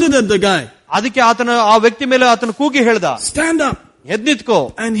shouted at the guy. ಅದಕ್ಕೆ ಆ ವ್ಯಕ್ತಿ ಮೇಲೆ ಆತನು ಕೂಗಿ ಹೇಳ್ದ. Stand up. ಎದ್ದು ನಿಂತ್ಕೋ.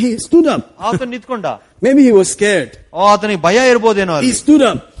 And he stood up. ಆತನು ನಿಂತ್ಕೊಂಡ. Maybe he was scared. ಆತನಿಗೆ ಭಯ ಇರಬಹುದೇನೋ. He stood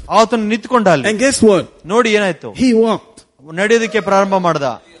up. ಆತನು ನಿಂತ್ಕೊಂಡ ಅಲ್ಲಿ. And guess what? ನೋಡಿ ಏನಾಯ್ತು. He walked. ನಡೆಯೋದಕ್ಕೆ ಪ್ರಾರಂಭ ಮಾಡ್ದ.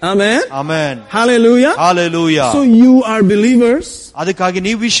 Amen. Amen. Hallelujah. Hallelujah. So you are believers. ಅದಕ್ಕಾಗಿ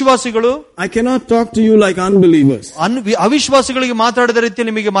ನೀವು ವಿಶ್ವಾಸಿಗಳು. I cannot talk to you like unbelievers. ಅವಿಶ್ವಾಸಿಗಳಿಗೆ ಮಾತಾಡಿದ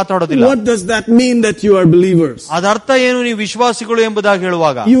ರೀತಿಯಲ್ಲಿ ನಿಮಗೆ ಮಾತಾಡೋದಿಲ್ಲ. What does that mean that you are believers? ಅದರ್ಥ ಏನು ನೀವು ವಿಶ್ವಾಸಿಗಳು ಎಂಬುದಾಗಿ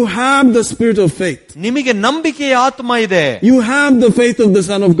ಹೇಳುವಾಗ? You have the spirit of faith. ನಿಮಗೆ ನಂಬಿಕೆಯ ಆತ್ಮ ಇದೆ. You have the faith of the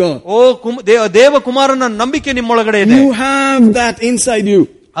Son of God. ದೇವ ಕುಮಾರನ ನಂಬಿಕೆ ನಿಮ್ಮೊಳಗಡೆ ಇದೆ. You have that inside you.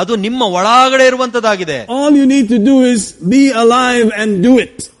 ಅದು ನಿಮ್ಮ ಒಳಗಡೆ ಇರುವಂತದ್ದಾಗಿದೆ. All you need to do is be alive and do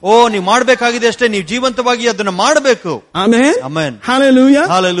it. ನೀವು ಮಾಡಬೇಕಾಗಿದೆ ಅಷ್ಟೇ, ನೀವು ಜೀವಂತವಾಗಿ ಅದನ್ನ ಮಾಡಬೇಕು. Amen. Amen. Hallelujah.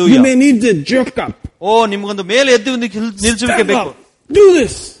 Hallelujah. You may need to jerk up. ನಿಮ್ಗೊಂದು ಮೇಲೆ ಎದ್ದು ನಿಲ್ಸುವಿಕೆ ಬೇಕು. Do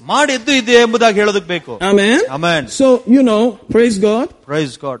this. ಮಾಡಿ ಎದ್ದು ಇದೆ ಎಂಬುದಾಗಿ ಹೇಳೋದಕ್ಕೆ ಬೇಕು. Amen. Amen. So praise God.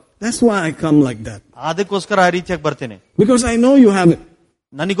 Praise God. That's why I come like that. ಅದಕ್ಕೋಸ್ಕರ ಆ ರೀತಿಯಾಗಿ ಬರ್ತೇನೆ. Because I know you have it.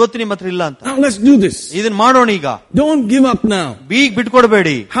 ನನಗೆ ಗೊತ್ತು ನಿಮ್ಮ ಹತ್ರ ಇಲ್ಲ ಅಂತ. Now let's do this. ಇದನ್ನ ಮಾಡೋಣ ಈಗ. Don't give up now.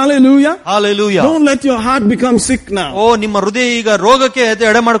 ಬಿಟ್ಕೊಡಬೇಡಿ. Hallelujah. Hallelujah. Don't let your heart become sick now. ನಿಮ್ಮ ಹೃದಯ ಈಗ ರೋಗಕ್ಕೆ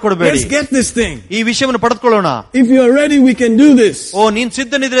ಎಡೆ ಮಾಡ್ಕೊಡ್ಬೇಡಿ. Let's get this thing. ಈ ವಿಷಯವನ್ನು ಪಡೆದುಕೊಳ್ಳೋಣ. If you are ready, we can do this. ನೀನ್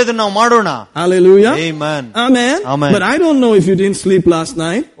ಸಿದ್ಧನಿದ್ರೆ ಇದನ್ನ ನಾವು ಮಾಡೋಣ. Hallelujah. Amen. Amen. Amen. But I don't know if you didn't sleep last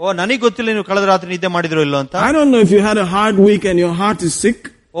night. ನನಗೆ ಗೊತ್ತಿಲ್ಲ ನೀವು ಕಳೆದ ರಾತ್ರಿ ನಿದ್ದೆ ಮಾಡಿದ್ರೋ ಇಲ್ಲೋ ಅಂತ. I don't know if you had a hard week and your heart is sick.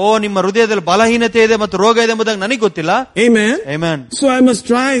 ನಿಮ್ಮ ಹೃದಯದಲ್ಲಿ ಬಲಹೀನತೆ ಇದೆ ಮತ್ತು ರೋಗ ಇದೆ ಎಂಬುದಾಗಿ ನನಗೆ ಗೊತ್ತಿಲ್ಲ. Amen. Amen. So I must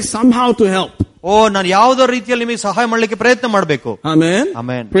try somehow to help. ನಾನು ಯಾವುದೋ ರೀತಿಯಲ್ಲಿ ನಿಮಗೆ ಸಹಾಯ ಮಾಡಲಿಕ್ಕೆ ಪ್ರಯತ್ನ ಮಾಡಬೇಕು. Amen.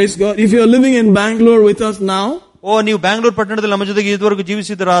 Amen. Praise God. If you are living in Bangalore with us now, ನೀವು ಬ್ಯಾಂಗ್ಳೂರ್ ಪಟ್ಟಣದಲ್ಲಿ ನಮ್ಮ ಜೊತೆಗೆ ಇದುವರೆಗೂ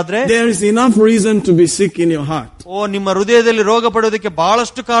ಜೀವಿಸಿದ್ರಾದ್ರೆ, there is enough reason to be sick in your heart. ನಿಮ್ಮ ಹೃದಯದಲ್ಲಿ ರೋಗ ಪಡೆಯೋದಕ್ಕೆ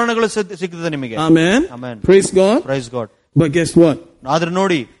ಬಹಳಷ್ಟು ಕಾರಣಗಳು ಸಿಗ್ತದೆ ನಿಮಗೆ. Amen. Amen. Praise God. Praise God. But guess what? ಆದ್ರೆ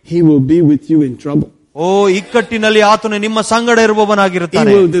ನೋಡಿ, He will be with you in trouble. ಇಕ್ಕಟ್ಟಿನಲ್ಲಿ ಆತನು ನಿಮ್ಮ ಸಂಗಡ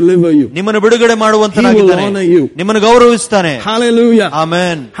ಇರುವವನಾಗಿರುತ್ತಾನೆ. He will deliver you. ನಿಮ್ಮನ್ನು ಬಿಡುಗಡೆ ಮಾಡುವಂತನಾಗಿದ್ದಾನೆ. He will honor you. ನಿಮ್ಮನ್ನು ಗೌರವಿಸ್ತಾನೆ. Hallelujah.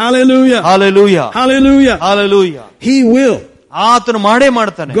 Amen. Hallelujah. Hallelujah. Hallelujah. Hallelujah. He will. ಆತನು ಮಾಡೇ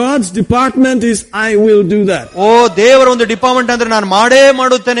ಮಾಡ್ತಾನೆ. God's department is I will do that. ದೇವರ ಒಂದು ಡಿಪಾರ್ಟ್ಮೆಂಟ್ ಅಂದ್ರೆ ನಾನು ಮಾಡೇ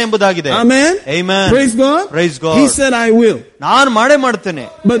ಮಾಡುತ್ತೇನೆ ಎಂಬುದಾಗಿದೆ. Amen. Amen. Praise God. Praise God. He said I will. ನಾನು ಮಾಡೇ ಮಾಡ್ತೇನೆ.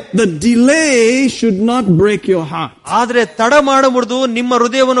 But the delay should not break your heart. ಆದ್ರೆ ತಡ ಮಾಡಬಾರದು, ನಿಮ್ಮ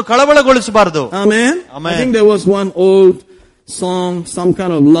ಹೃದಯವನ್ನು ಕಳವಳಗೊಳಿಸಬಾರದು. Amen. Amen. I think there was one old song, some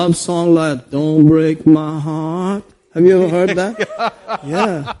kind of love song like "Don't Break My Heart." Have you ever heard that?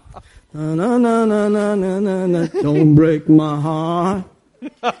 Yeah. Na na na na na na na. Don't break my heart.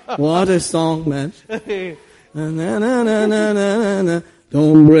 What a song, man. Na na na na na na na.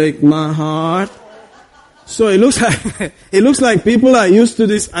 Don't break my heart. So it looks like people are used to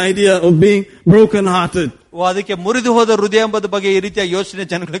this idea of being broken-hearted. ಅದಕ್ಕೆ ಮುರಿದು ಹೋದ ಹೃದಯ ಎಂಬುದ ಬಗ್ಗೆ ಈ ರೀತಿಯ ಯೋಚನೆ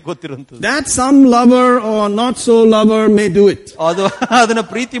ಜನಗಳಿಗೆ ಗೊತ್ತಿರುವಂತದ್ದು. That some lover or not so lover may do it. ಅದನ್ನ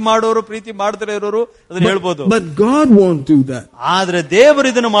ಪ್ರೀತಿ ಮಾಡೋರು, ಪ್ರೀತಿ ಮಾಡದೇ ಇರೋರು ಅದನ್ನ ಹೇಳ್ಬೋದು. But God won't do that. ಆದ್ರೆ ದೇವರು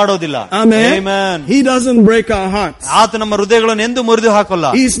ಇದನ್ನ ಮಾಡೋದಿಲ್ಲ. Amen. Amen. He doesn't break our hearts. ಆತ ನಮ್ಮ ಹೃದಯಗಳನ್ನು ಎಂದು ಮುರಿದು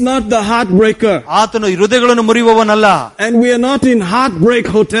ಹಾಕಲ್ಲ. He is not the heartbreaker. ಆತನು ಹೃದಯಗಳನ್ನು ಮುರಿಯುವವನಲ್ಲ. And we are not in heartbreak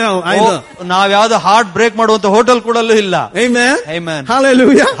hotel either. ನಾವ್ ಯಾವ್ದು ಹಾರ್ಟ್ ಬ್ರೇಕ್ ಮಾಡುವಂತ ಹೋಟೆಲ್ ಕೂಡ ಇಲ್ಲ. Amen. Amen.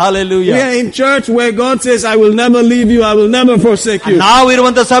 Hallelujah. Hallelujah. We are in church where God says I will never leave you, I will never forsake you. ನಾವು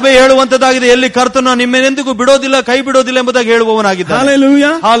ಇರುವಂತ ಸಭೆ ಹೇಳುವಂತದ್ದಾಗಿದೆ, ಎಲ್ಲಿ ಕರ್ತನು ನಿಮ್ಮೆಂದಿಗೂ ಬಿಡೋದಿಲ್ಲ, ಕೈ ಬಿಡೋದಿಲ್ಲ ಎಂಬುದಾಗಿ ಹೇಳುವವನಾಗಿದ್ದಾನೆ.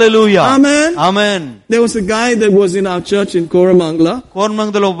 Hallelujah. Hallelujah. Amen. Amen. There was a guy that was in our church in Koramangala.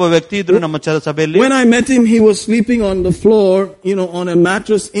 ಕೋರಮಂಗಲದಲ್ಲಿ ಒಬ್ಬ ವ್ಯಕ್ತಿ ಇದ್ರು ನಮ್ಮ ಸಭೆಯಲ್ಲಿ. When I met him, he was sleeping on the floor, on a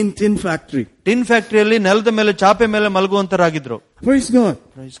mattress in tin factory. Tin ಫ್ಯಾಕ್ಟರಿಯಲ್ಲಿ ನೆಲದ ಮೇಲೆ ಚಾಪೆ ಮೇಲೆ ಮಲಗುವಂತರಾಗಿದ್ರು. Praise God.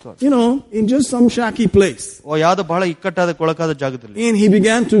 Praise God. In just some shaky place. ಯಾವ್ದೋ ಬಹಳ ಇಕ್ಕಟ್ಟಾದ ಕೊಳಕಾದ ಜಾಗದಲ್ಲಿ. And he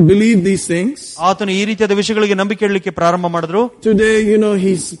began to believe these things. ಆತನು ಈ ರೀತಿಯಾದ ವಿಷಯಗಳಿಗೆ ನಂಬಿಕೆ ಇಡಲಿಕ್ಕೆ ಪ್ರಾರಂಭ ಮಾಡಿದ್ರು. Today,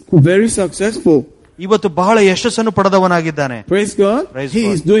 he's very successful. ಇವತ್ತು ಬಹಳ ಯಶಸ್ಸನ್ನು ಪಡೆದವನಾಗಿದ್ದಾನೆ. Praise God. Praise he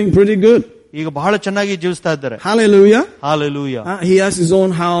God. is doing pretty good. ಈಗ ಬಹಳ ಚೆನ್ನಾಗಿ ಜೀವಿಸ್ತಾ ಇದ್ದಾರೆ. Hallelujah. Hallelujah. He has his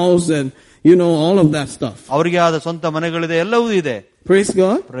own house and all of that stuff. ಅವರಿಗೆ ಆದ ಸ್ವಂತ ಮನೆಗಳಿದೆ, ಎಲ್ಲವೂ ಇದೆ. Praise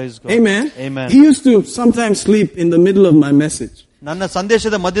God. Praise God. Amen. Amen. He used to sometimes sleep in the middle of my message. ನನ್ನ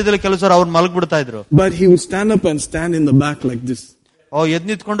ಸಂದೇಶದ ಮಧ್ಯದಲ್ಲಿ ಕೆಲಸ ಅವ್ರು ಮಲಗ್ಬಿಡ್ತಾ ಇದ್ರು. But he would stand up and stand in the back like this. ಎದ್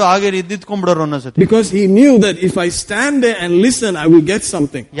ನಿಂತ್ಕೊಂಡು ಹಾಗೆ ನಿಂತ್ಕೊಂಡ್ಬಿಡೋರು ಅನ್ನೋಸತಿ. Because he knew that if I stand there and listen, I will get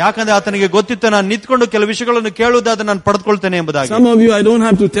something. ಯಾಕಂದ್ರೆ ಆತನಿಗೆ ಗೊತ್ತಿತ್ತು ನಾನು ನಿಂತ್ಕೊಂಡು ಕೆಲವು ವಿಷಯಗಳನ್ನು ಕೇಳುವುದಾದ್ರೆ ನಾನು ಪಡೆದುಕೊಳ್ತೇನೆ ಎಂಬುದಾಗಿ. Some of you, I don't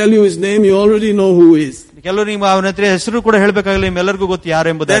have to tell you his name, you already know who he is. ಕೆಲವರು ನೀವು ಅವನ ಹತ್ರ ಹೆಸರು ಕೂಡ ಹೇಳ್ಬೇಕಾಗಿಲ್ಲ, ನಿಮ್ಮೆಲ್ಲರಿಗೂ ಗೊತ್ತು ಯಾರು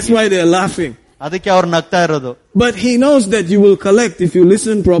ಎಂಬುದಾಗಿ. That's why they are laughing. ಅದಕ್ಕೆ ಅವ್ರು ನಗ್ತಾ ಇರೋದು. But he knows that you will collect if you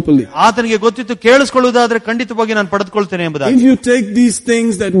listen properly. ಆತನಿಗೆ ಗೊತ್ತಿತ್ತು ಕೇಳಿಸಿಕೊಳ್ಳುವುದಾದ್ರೆ ಖಂಡಿತವಾಗಿ ನಾನು ಪಡೆದುಕೊಳ್ತೇನೆ ಎಂಬುದಾಗಿ. If you take these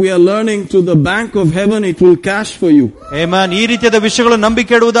things that we are learning to the bank of heaven, it will cash for you. Amen. ಈ ರೀತಿಯಾದ ವಿಷಯಗಳು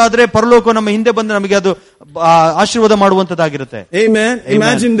ನಂಬಿಕೆ ಇಡುವುದಾದ್ರೆ ಪರಲೋಕ ನಮ್ಮ ಹಿಂದೆ ಬಂದು ನಮಗೆ ಅದು ಆಶೀರ್ವಾದ ಮಾಡುವಂತದ್ದಾಗಿರುತ್ತೆ. Amen.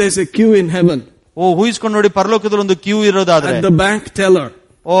 Imagine there's a queue in heaven. ಊಹಿಸ್ಕೊಂಡು ನೋಡಿ, ಪರಲೋಕದಲ್ಲಿ ಒಂದು ಕ್ಯೂ ಇರೋದಾದ್ರೆ, at the bank teller,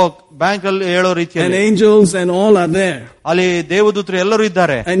 bank ಅಲ್ಲಿ ಹೇಳೋ ರೀತಿಯಲ್ಲಿ, and angels and all are there. ಅಲ್ಲಿ ದೇವದೂತರು ಎಲ್ಲರೂ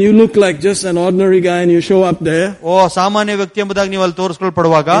ಇದ್ದಾರೆ. And you look like just an ordinary guy and you show up there. ಸಾಮಾನ್ಯ ವ್ಯಕ್ತಿ ಎಂಬುದಾಗಿ ನೀವು ಅಲ್ಲಿ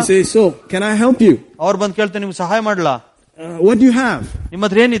ತೋರಿಸ್ಕೊಳ್ಪಡುವಾಗ, you say, so can I help you? ಅವ್ರು ಬಂದು ಕೇಳ್ತಾರೆ, ನಿಮ್ಗೆ ಸಹಾಯ ಮಾಡ್ಲಾ? What do you have? ನಿಮ್ಮ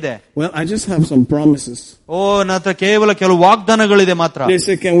ಹತ್ರ ಏನಿದೆ? Well, I just have some promises. ನನ್ನ ಹತ್ರ ಕೇವಲ ಕೆಲವು ವಾಗ್ದಾನಗಳಿದೆ ಮಾತ್ರ. They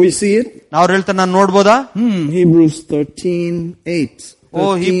say, can we see it? ಅವ್ರು ಹೇಳ್ತಾರೆ, ನಾನು ನೋಡ್ಬೋದಾ? Hebrews 13:8.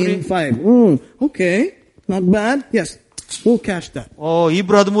 13:5. Okay, not bad. Yes, we'll cash that.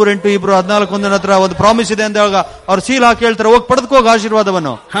 Hebrew 13:8, Hebrew 14:1 ಹತ್ರ ಒಂದು ಪ್ರಾಮಿಸ್ ಇದೆ ಅಂದಾಗ ಅವ್ರು ಸೀಲ್ ಹಾಕಿ ಹೇಳ್ತಾರೆ, ಹೋಗಿ ಪಡೆದುಕೋಗ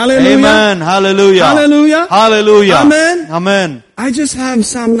ಆಶೀರ್ವಾದವನ್ನು. Amen. Hallelujah. Hallelujah. Hallelujah. Amen. Amen. I just have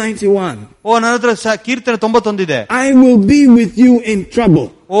Psalm 91. ನನ್ನ ಹತ್ರ ಕೀರ್ತನೆ 91 ಇದೆ. I will be with you in trouble.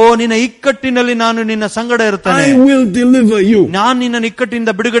 ನಿನ್ನ ಇಕ್ಕಟ್ಟಿನಲ್ಲಿ ನಾನು ನಿನ್ನ ಸಂಗಡ ಇರ್ತೇನೆ. I will deliver you. ನಾನು ನಿನ್ನ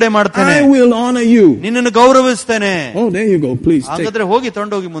ಇಕ್ಕಟ್ಟಿನಿಂದ ಬಿಡುಗಡೆ ಮಾಡ್ತೇನೆ. I will honor you. ನಿನ್ನನ್ನು ಗೌರವಿಸ್ತೇನೆ. There you go. Please take. ಹಾಗಾದ್ರೆ ಹೋಗಿ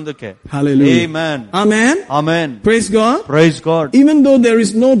ತಗೊಂಡೋಗಿ ಮುಂದಕ್ಕೆ. Hallelujah. Amen. Amen. Amen. Praise God. Praise God. Even though there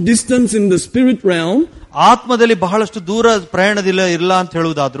is no distance in the spirit realm, ಆತ್ಮದಲ್ಲಿ ಬಹಳಷ್ಟು ದೂರ ಪ್ರಯಾಣದಿಲ್ಲ ಇಲ್ಲ ಅಂತ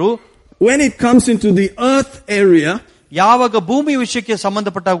ಹೇಳುವುದಾದ್ರೂ, when it comes into the earth area, ಯಾವಾಗ ಭೂಮಿ ವಿಷಯಕ್ಕೆ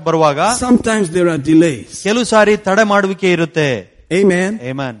ಸಂಬಂಧಪಟ್ಟ ಬರುವಾಗ, sometimes there are delays. ಕೆಲವು ಸಾರಿ ತಡೆ ಮಾಡುವಿಕೆ ಇರುತ್ತೆ. Amen.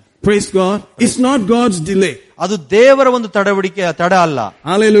 Amen. Praise God. It's not God's delay. ಅದು ದೇವರ ಒಂದು ತಡೆ ಅಲ್ಲ.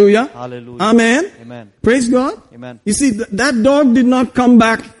 Hallelujah. Hallelujah. Amen. Amen. Praise God. Amen. You see, that dog did not come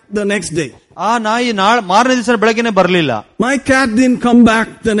back the next day. ಆ ನಾಯಿ ಮಾರನೇ ದಿವಸ ಬೆಳಗ್ಗೆನೆ ಬರಲಿಲ್ಲ. My cat didn't come back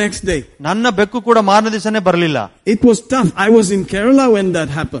the next day. ನನ್ನ ಬೆಕ್ಕು ಕೂಡ ಮಾರನೇ ದಿವಸನೇ ಬರಲಿಲ್ಲ. It was tough. I was in Kerala when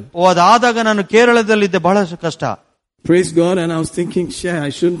that happened. ಅದಾದಾಗ ನಾನು ಕೇರಳದಲ್ಲಿದ್ದೆ, ಬಹಳ ಕಷ್ಟ. Praise God. And I was thinking,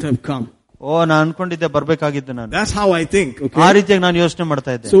 I shouldn't have come. ನಾನು ಅನ್ಕೊಂಡಿದ್ದೆ ಬರ್ಬೇಕಾಗಿದ್ದು ನಾನು. That's how I think. Okay. ಆ ರೀತಿಯಾಗಿ ನಾನು ಯೋಚನೆ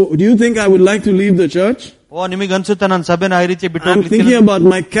ಮಾಡ್ತಾ ಇದ್ದೆ. So do you think I would like to leave the church? ನಿಮಗೆ ಅನ್ಸುತ್ತಾ ನಾನು ಸಭೆನ ಆ ರೀತಿ ಬಿಟ್ಟು I'm thinking about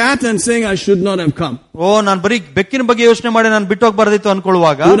my cat and saying I should not have come. ನಾನು ಬರೀ ಬೆಕ್ಕಿನ ಬಗ್ಗೆ ಯೋಚನೆ ಮಾಡಿ ನಾನು ಬಿಟ್ಟು ಹೋಗ್ಬಾರ್ದಿತ್ತು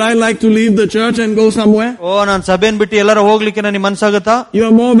ಅನ್ಕೊಳ್ಳುವಾಗ, would I like to leave the church and go somewhere? ನಾನು ಸಭೆನ್ ಬಿಟ್ಟು ಎಲ್ಲಾರ ಹೋಗ್ಲಿಕ್ಕೆ ನನಗೆ ಮನಸ್ಸಾಗುತ್ತಾ? You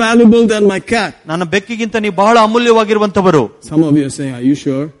are more valuable than my cat. ನನ್ನ ಬೆಕ್ಕಿಗಿಂತ ನೀವು ಬಹಳ ಅಮೂಲ್ಯವಾಗಿರುವಂತವರು. Some of you are saying, are you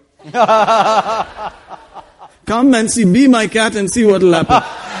sure? Come and see, be my cat and see what will happen.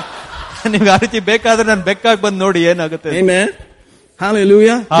 ನಿಮ್ಗೆ ಆ ರೀತಿ ಬೇಕಾದ್ರೆ ನಾನು ಬೆಕ್ಕಾಗಿ ಬಂದು ನೋಡಿ ಏನಾಗುತ್ತೆ. Amen.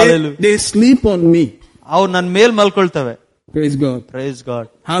 Hallelujah. They sleep on me. ಅವ್ರು ನನ್ನ ಮೇಲ್ ಮಲ್ಕೊಳ್ತವೆ. Praise God. Praise God.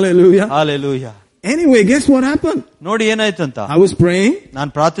 Hallelujah. Hallelujah. Anyway, guess what happened? ನೋಡಿ ಏನಾಯ್ತು ಅಂತ. I was praying.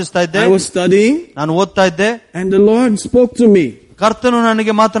 ನಾನು ಪ್ರಾರ್ಥಿಸ್ತಾ ಇದ್ದೆ. I was studying. ನಾನು ಓದ್ತಾ ಇದ್ದೆ. And the Lord spoke to me. ಕರ್ತನು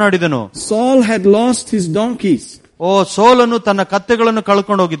ನನಗೆ ಮಾತನಾಡಿದನು. Saul had lost his donkeys. ಸೋಲನು ತನ್ನ ಕತ್ತೆಗಳನ್ನು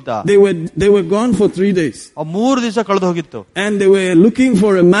ಕಳ್ಕೊಂಡು ಹೋಗಿದ್ದ. They were gone for 3 days. 3 ದಿವಸ ಕಳೆದು ಹೋಗಿತ್ತು. And they were looking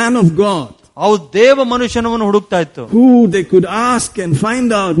for a man of God. ಅವು ದೇವ ಮನುಷ್ಯನವನ್ನು ಹುಡುಕ್ತಾ ಇತ್ತು. Who they could ask and find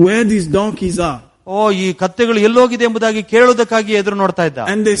out where these donkeys are. ಈ ಕತ್ತೆಗಳು ಎಲ್ಲೋಗಿದೆ ಎಂಬುದಾಗಿ ಕೇಳುವುದಕ್ಕಾಗಿ ಎದುರು ನೋಡ್ತಾ ಇದ್ದ.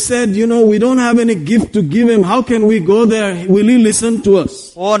 And they said, we don't have any gift to give him. How can we go there? Will he listen to us?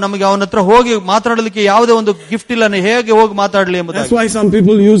 ನಮಗೆ ಅವನ ಹತ್ರ ಹೋಗಿ ಮಾತಾಡಲಿಕ್ಕೆ ಯಾವುದೇ ಒಂದು ಗಿಫ್ಟ್ ಇಲ್ಲ, ಹೇಗೆ ಹೋಗಿ ಮಾತಾಡಲಿ ಎಂಬುದಾಗಿ. That's why some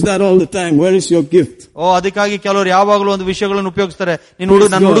people use that all the time. Where is your gift? ಅದಕ್ಕಾಗಿ ಕೆಲವರು ಯಾವಾಗಲೂ ಒಂದು ವಿಷಯಗಳನ್ನು ಉಪಯೋಗಿಸ್ತಾರೆ,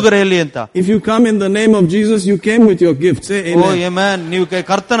 ನನ್ನ ಉಡುಗೊರೆಯಲ್ಲಿ ಅಂತ. If you come in the name of Jesus, you came with your gift. Say amen. Amen. ನೀವು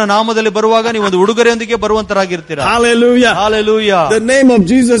ಕರ್ತನ ನಾಮದಲ್ಲಿ ಬರುವಾಗ ನೀವು ಒಂದು ಉಡುಗೊರೆಯೊಂದಿಗೆ ಬರುವಂತರಾಗಿರ್ತೀರಾ. Hallelujah. Hallelujah. The name of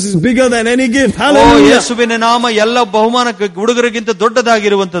Jesus is bigger than any gift. ಯೇಸುವಿನ ನಾಮ ಎಲ್ಲ ಬಹುಮಾನಕ್ಕೆ ಉಡುಗೊರೆಗಿಂತ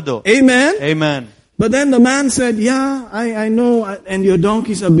ದೊಡ್ಡದಾಗಿರುವಂತದ್ದು. Amen. Amen. But then the man said, I know, and your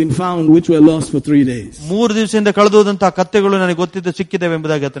donkeys have been found, which were lost for 3 days. 3 ದಿವಸದಿಂದ ಕಳೆದೋದಂತಹ ಕತ್ತೆಗಳು ನನಗೆ ಗೊತ್ತಿದ್ದು ಸಿಕ್ಕಿದವೆ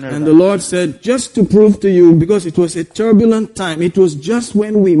ಎಂಬುದಾಗಿ ಆತನು ಹೇಳಿದ. And the Lord said, just to prove to you, because it was a turbulent time, it was just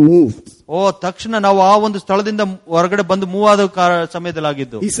when we moved. ತಕ್ಷಣ ನಾವು ಆ ಒಂದು ಸ್ಥಳದಿಂದ ಹೊರಗಡೆ ಬಂದು ಮೂವ್ ಆದ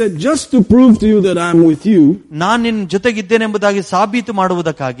ಸಮಯದಲ್ಲಾಗಿದ್ದು. He said, just to prove to you that I am with you, ನಾನು ನಿನ್ನ ಜೊತೆಗಿದ್ದೇನೆ ಎಂಬುದಾಗಿ ಸಾಬೀತು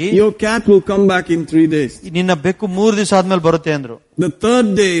ಮಾಡುವುದಕ್ಕಾಗಿ, your cat will come back in 3 days. ನಿನ್ನ ಬೆಕ್ಕು 3 ದಿವಸ ಆದ್ಮೇಲೆ ಬರುತ್ತೆ ಅಂದ್ರು. The third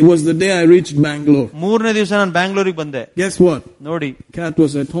day was the day I reached Bangalore. 3ನೇ ದಿವಸ ನಾನು ಬ್ಯಾಂಗ್ಳೂರಿಗೆ ಬಂದೆ. Guess what? ನೋಡಿ, cat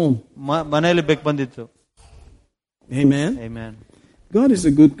was at home. ಮನೆಯಲ್ಲಿ ಬೆಕ್ಕು ಬಂದಿತ್ತು. Amen. Amen. God is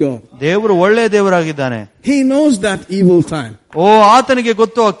a good God. ದೇವರು ಒಳ್ಳೆಯ ದೇವರಾಗಿದ್ದಾನೆ. He knows that evil time. ಓ ಆತನಿಗೆ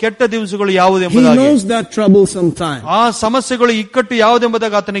ಗೊತ್ತು ಆ ಕೆಟ್ಟ ದಿವಸಗಳು He ಯಾವುದೆಂಬುದಾಗಿ. knows that troublesome time. ಆ ಸಮಸ್ಯೆಗಳು ಇಕ್ಕಟ್ಟು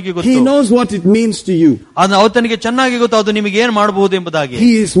ಯಾವುದೆಂಬುದಾಗಿ ಆತನಿಗೆ ಗೊತ್ತು. He knows what it means to you. ಆತನಿಗೆ ಚೆನ್ನಾಗಿ ಗೊತ್ತು ಅದು ನಿಮಗೆ ಏನ್ ಮಾಡಬಹುದು ಎಂಬುದಾಗಿ.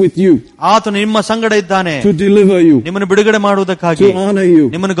 He is with you. ಆತನು ನಿಮ್ಮ ಸಂಗಡ ಇದ್ದಾನೆ. To deliver you. ನಿಮ್ಮನ್ನು ಬಿಡುಗಡೆ ಮಾಡುವುದಕ್ಕಾಗಿ. To honor you.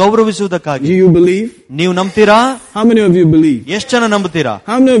 ನಿಮ್ಮನ್ನು ಗೌರವಿಸುವುದಕ್ಕಾಗಿ. Do you believe? ನೀವು ನಂಬ್ತೀರಾ? How many of you believe? ಎಷ್ಟು ಜನ ನಂಬುತ್ತೀರಾ?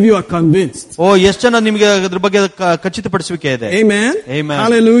 How many of you are convinced? ಓ ಎಷ್ಟು ಜನ ನಿಮಗೆ ಅದ್ರ ಬಗ್ಗೆ ಖಚಿತಪಡಿಸುವಿಕೆ ಇದೆ? Amen. Amen.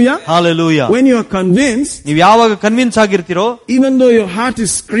 Hallelujah. Hallelujah. When you are convinced, ನೀವು ಯಾವಾಗ convince ಆಗಿರ್ತೀರೋ, even though your heart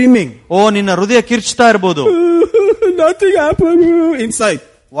is screaming, ಓ ನಿನ್ನ ಹೃದಯ ಕಿರ್ಚ್ತಾ ಇರಬಹುದು, nothing happened inside.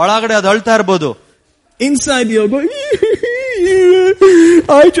 ಒಳಗಡೆ ಅದು ಅಳ್ತಾ ಇರಬಹುದು. Inside you're going,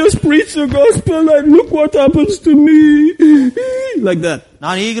 I just preach the gospel and look what happens to me. Like that.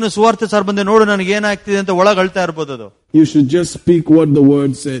 ನಾನು ಈಗಿನ ಸುವಾರ್ತೆ ಸಾರ್ ಬಂದೆ ನೋಡು ನನಗೆ ಏನಾಗ್ತಿದೆ ಅಂತ ಒಳಗೆ ಅಳ್ತಾ ಇರಬಹುದು ಅದು. You should just speak what the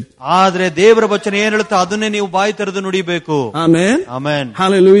word said. ಆದ್ರೆ ದೇವರ ವಚನ ಏನ್ ಹೇಳುತ್ತಾ ಅದನ್ನೇ ನೀವು ಬಾಯಿ ತೆರೆದು ನುಡಿಬೇಕು. Amen. Amen.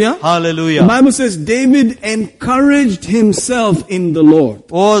 Hallelujah. Hallelujah. The Bible says David encouraged himself in the Lord.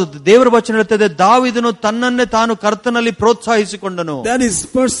 ಓ ದೇವರ ವಚನ ಹೇಳುತ್ತದೆ ದಾವೀದನು ತನ್ನನ್ನೇ ತಾನು ಕರ್ತನಲ್ಲಿ ಪ್ರೋತ್ಸಾಹಿಸಿಕೊಂಡನು. That is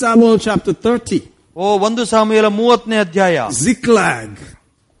 1 Samuel chapter 30. ಓ 1 ಸಾಮುವೇಲ 30ನೇ ಅಧ್ಯಾಯ. Ziklag.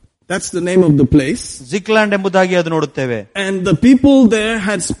 That's the name of the place. ಜಿಕ್ಲ್ಯಾಂಡ್ ಎಂಬುದಾಗಿ ಅದು ನೋಡುತ್ತೇವೆ. And the people there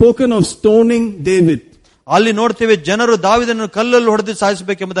had spoken of stoning David. ಅಲ್ಲಿ ನೋಡ್ತೇವೆ ಜನರು ದಾವೀದನನ್ನು ಕಲ್ಲಲ್ಲಿ ಹೊಡೆದು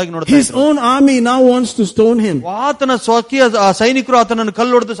ಸಾಯಿಸಬೇಕೆಂಬುದಾಗಿ ನೋಡ್ತಾರೆ. His own army now wants to stone him. ಆತನ ಸ್ವಕೀಯ ಸೈನಿಕರು ಆತನನ್ನು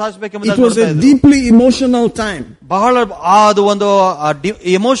ಕಲ್ಲು ಹೊಡೆದು ಸಾಯಿಸಬೇಕೆಂಬುದಾಗಿ It was a deeply emotional time. ಬಹಳ ಅದು ಒಂದು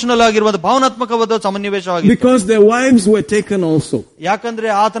ಎಮೋಷನಲ್ ಆಗಿರುವ ಭಾವನಾತ್ಮಕವಾದ ಸನ್ನಿವೇಶವಾಗಿದೆ. Because their wives were taken also. ಯಾಕಂದ್ರೆ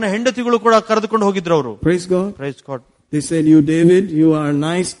ಆತನ ಹೆಂಡತಿಗಳು ಕೂಡ ಕರೆದುಕೊಂಡು ಹೋಗಿದ್ರು ಅವರು. Praise God. Praise God. They said, you David, you are a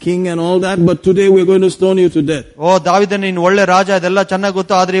nice king and all that, but today we're going to stone you to death. ಓ ದಾವೀದನೇ ನೀನು ಒಳ್ಳೆ ರಾಜ ಅದೆಲ್ಲ ಚೆನ್ನಾಗಿ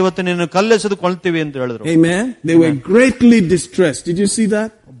ಗೊತ್ತು, ಆದ್ರೆ ಇವತ್ತು ನೀನು ಕಲ್ಲೆಸೆದು ಕೊಳ್ತೀವಿ ಅಂತ ಹೇಳಿದ್ರು. Amen. They were greatly distressed. Did you see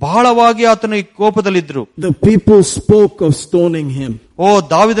that? ಬಹಳವಾಗಿ ಆತನ ಕೋಪದಲ್ಲಿದ್ರು. The people spoke of stoning him. ಓ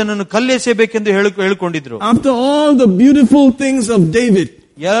ದಾವೀದನನ್ನು ಕಲ್ಲೆಸೆಯಬೇಕೆಂದು ಹೇಳಿಕೊಂಡಿದ್ರು. After all the beautiful things of David,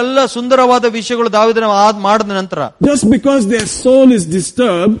 ಎಲ್ಲ ಸುಂದರವಾದ ವಿಷಯಗಳು ದಾವೀದನ ಮಾಡಿದ ನಂತರ, just because their soul is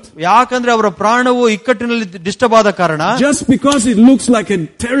disturbed, ಯಾಕಂದ್ರೆ ಅವರ ಪ್ರಾಣವು ಇಕ್ಕಟ್ಟಿನಲ್ಲಿ ಡಿಸ್ಟರ್ಬ್ ಆದ ಕಾರಣ, just because it looks like a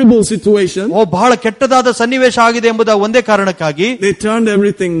terrible situation, ಓ ಬಹಳ ಕೆಟ್ಟದಾದ ಸನ್ನಿವೇಶ ಆಗಿದೆ ಎಂಬುದ ಒಂದೇ ಕಾರಣಕ್ಕಾಗಿ they turned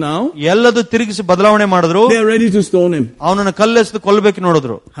everything now. ಎಲ್ಲದೂ ತಿರುಗಿಸಿ ಬದಲಾವಣೆ ಮಾಡಿದ್ರು. They are ready to stone him. ಅವನನ್ನು ಕಲ್ಲೆಸೆದು ಕೊಲ್ಲಬೇಕು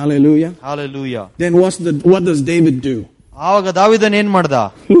ನೋಡಿದ್ರು. Hallelujah. Hallelujah. Then what does David do? ಆವಾಗ ದಾವೀದನ್ ಏನ್ ಮಾಡ್ದ?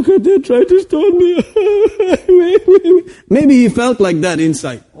 Look at they try to stone me. Maybe he felt like that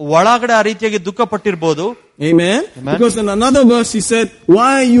inside. ಒಳಗಡೆ ಆ ರೀತಿಯಾಗಿ ದುಃಖ ಪಟ್ಟಿರಬಹುದು. Amen. Because in another verse he said, why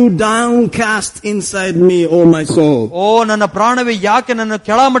are you downcast inside me, O my soul? ಓ ನನ್ನ ಪ್ರಾಣವೇ ಯಾಕೆ ನನ್ನ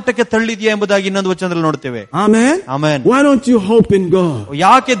ಕೆಳಮಟ್ಟಕ್ಕೆ ತಳ್ಳಿದ್ಯಾ ಎಂಬುದಾಗಿ ಇನ್ನೊಂದು ವಚನದಲ್ಲಿ ನೋಡ್ತೇವೆ. Amen. Amen. Why don't you hope in God?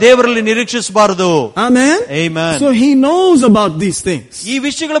 ಯಾಕೆ ದೇವರಲ್ಲಿ ನಿರೀಕ್ಷಿಸಬಾರದು? Amen. Amen. So he knows about these things. ಈ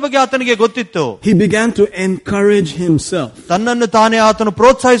ವಿಷಯಗಳ ಬಗ್ಗೆ ಆತನಿಗೆ ಗೊತ್ತಿತ್ತು. He began to encourage himself. ತನ್ನನ್ನು ತಾನೇ ಆತನು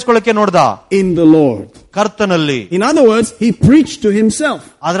ಪ್ರೋತ್ಸಾಹಿಸಿಕೊಳ್ಳಕ್ಕೆ ನೋಡ್ದ. In the Lord. ಕರ್ತನಲ್ಲಿ. In other words, he preached to himself.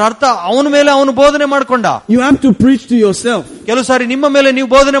 ಅದರ ಅರ್ಥ ಅವನ ಮೇಲೆ ಅವನು ಬೋಧನೆ ಮಾಡ್ಕೊಂಡ. You have to preach to yourself. ಕೆಲವು ಸಾರಿ ನಿಮ್ಮ ಮೇಲೆ ನೀವು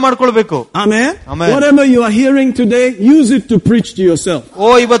ಬೋಧನೆ ಮಾಡ್ಕೊಳ್ಬೇಕು. Amen. Amen. Whatever you are hearing today, use it to preach to yourself. ಓ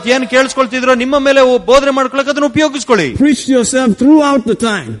ಇವತ್ತು ಏನು ಕೇಳಿಸ್ಕೊಳ್ತಿದ್ರೋ ನಿಮ್ಮ ಮೇಲೆ ಬೋಧನೆ ಮಾಡ್ಕೊಳ್ಳಕ್ಕೆ ಅದನ್ನು ಉಪಯೋಗಿಸ್ಕೊಳ್ಳಿ. Preach to yourself throughout the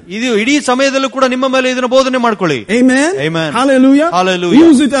time. ಇದು ಇಡೀ ಸಮಯದಲ್ಲೂ ಕೂಡ ನಿಮ್ಮ ಮೇಲೆ ಇದನ್ನು ಬೋಧನೆ ಮಾಡ್ಕೊಳ್ಳಿ. Amen. Amen. Hallelujah. Hallelujah.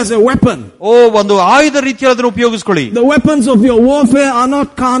 Use it as a weapon. ಓ ಒಂದು ಆಯುಧ ರೀತಿಯಲ್ಲಿ ಅದನ್ನು ಉಪಯೋಗಿಸ್ಕೊಳ್ಳಿ. The weapons of your warfare are not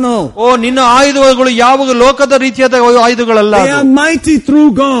carnal. ಓ ನಿನ್ನ ಆಯುಧಗಳು ಯಾವಾಗ ಲೋಕದ ರೀತಿಯಾದ ಆಯುಧಗಳಲ್ಲ. They are mighty through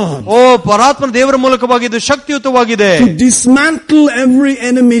God. ಓ ಪರಾತ್ಮ ದೇವರ ಮೂಲಕವಾಗಿ ಇದು ಶಕ್ತಿಯುತವಾಗಿದೆ. To dismantle every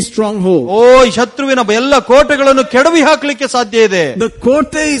enemy stronghold. ಓ ಶತ್ರುವಿನ ಎಲ್ಲ ಕೋಟೆಗಳನ್ನು ಕೆಡವಿ ಹಾಕಲಿಕ್ಕೆ ಸಾಧ್ಯ ಇದೆ. The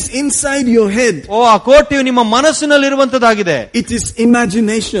ಕೋಟೆ is inside your head. ಓ ಆ ಕೋಟೆಯು ನಿಮ್ಮ ಮನಸ್ಸಿನಲ್ಲಿರುವಂತದ್ದಾಗಿದೆ. It is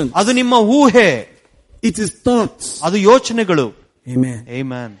imagination. ಅದು ನಿಮ್ಮ ಊಹೆ. It is thoughts. ಅದು ಯೋಚನೆಗಳು. Amen.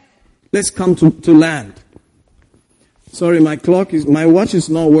 Amen. Let's come to land. Sorry, my watch is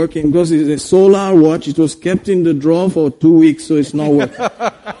not working because it's a solar watch. It was kept in the drawer for 2 weeks, so it's not working.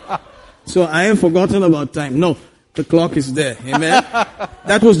 So I have forgotten about time. No, the clock is there. Amen.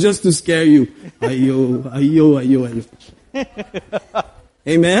 That was just to scare you. Ayo.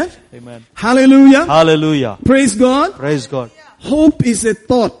 Amen. Amen. Hallelujah. Hallelujah. Praise God. Praise God. Hope is a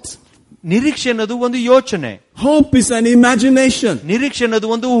thought. ನಿರೀಕ್ಷೆ ಅನ್ನೋದು ಒಂದು ಯೋಚನೆ. Hope is an imagination. ನಿರೀಕ್ಷೆ ಅನ್ನೋದು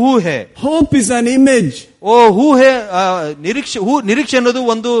ಒಂದು ಊಹೆ. Hope is an image. ಓ ಊಹೆ ನಿರೀಕ್ಷೆ ಅನ್ನೋದು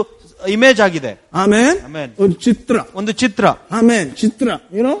ಒಂದು ಇಮೇಜ್ ಆಗಿದೆ. Amen. Amen. ಒಂದು ಚಿತ್ರ. Amen. Chitra.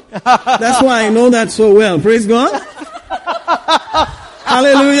 You know? That's why I know that so well. Praise God.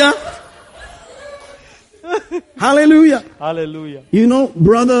 Hallelujah. Hallelujah. Hallelujah. You know,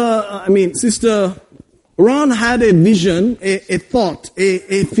 sister Ron had a vision, a thought,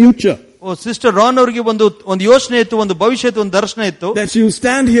 a future. Sister ರಾನ್ ಅವರಿಗೆ ಒಂದು ಯೋಚನೆ ಇತ್ತು, ಒಂದು ಭವಿಷ್ಯ ಇತ್ತು, ಒಂದು ದರ್ಶನ ಇತ್ತು. That she will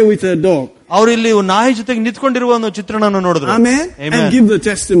stand here with her dog. ಅವರು ಇಲ್ಲಿ ನಾಯಿ ಜೊತೆಗೆ ನಿಂತ್ಕೊಂಡಿರುವ ಒಂದು ಚಿತ್ರಣವನ್ನು ನೋಡಿದ್ರು. Amen. And give the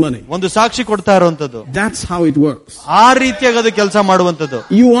testimony. ಒಂದು ಸಾಕ್ಷಿ ಕೊಡ್ತಾ ಇರುವಂತದ್ದು. That's how it works. ಆ ರೀತಿಯಾಗಿ ಅದು ಕೆಲಸ ಮಾಡುವಂತದ್ದು.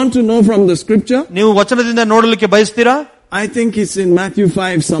 You want to know from the scripture? ನೀವು ವಚನದಿಂದ ನೋಡಲಿಕ್ಕೆ ಬಯಸ್ತೀರಾ? I think it's in Matthew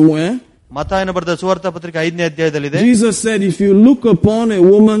 5 somewhere. ಮತ್ತಾಯನ ಬರೆದ ಸುವಾರ್ತ ಪತ್ರಿಕೆ 5ನೇ ಅಧ್ಯಾಯದಲ್ಲಿದೆ. Jesus said, if you look upon a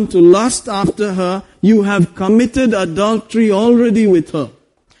woman to lust after her, you have committed adultery already with her.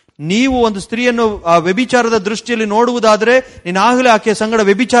 ನೀವು ಒಂದು ಸ್ತ್ರೀಯನ್ನು ವ್ಯಭಿಚಾರದ ದೃಷ್ಟಿಯಲ್ಲಿ ನೋಡುವುದಾದ್ರೆ ನೀನು ಆಗಲೇ ಆಕೆಯ ಸಂಗಡ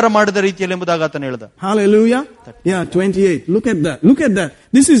ವ್ಯಭಿಚಾರ ಮಾಡಿದ ರೀತಿಯಲ್ಲಿ ಎಂಬುದಾಗಿ ಆತನು ಹೇಳಿದ. Hallelujah. Yeah, 28. Look at that. Look at that.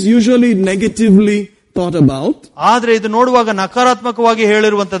 This is usually negatively thought about. ಆದ್ರೆ ಇದು ನೋಡುವಾಗ ನಕಾರಾತ್ಮಕವಾಗಿ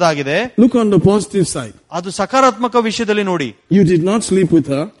ಹೇಳಿರುವಂತದ್ದಾಗಿದೆ. Look on the positive side. ಅದು ಸಕಾರಾತ್ಮಕ ವಿಷಯದಲ್ಲಿ ನೋಡಿ. You did not sleep with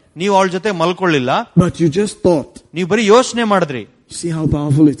her. ನೀವು ಅವಳ ಜೊತೆ ಮಲ್ಕೊಳ್ಳಿಲ್ಲ. But you just thought. ನೀವು ಬರೀ ಯೋಚನೆ ಮಾಡಿದ್ರಿ. See how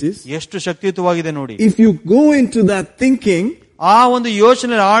powerful it is. ಎಷ್ಟು ಶಕ್ತಿಯುತವಾಗಿದೆ ನೋಡಿ. If you go into that thinking, ಆ ಒಂದು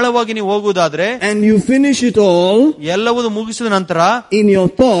ಯೋಚನೆ ಆಳವಾಗಿ ನೀವು ಹೋಗುವುದಾದ್ರೆ, and you finish it all, ಎಲ್ಲವೂ ಮುಗಿಸಿದ ನಂತರ in your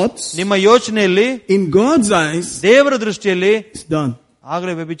thoughts, ನಿಮ್ಮ ಯೋಚನೆಯಲ್ಲಿ, in God's eyes, ದೇವರ ದೃಷ್ಟಿಯಲ್ಲಿ it's done.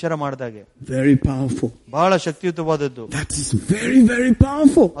 ಆಗಲೇ ವ್ಯಭಿಚಾರ ಮಾಡಿದಾಗೆ. Very powerful. ಬಹಳ ಶಕ್ತಿಯುತವಾದದ್ದು. That is very, very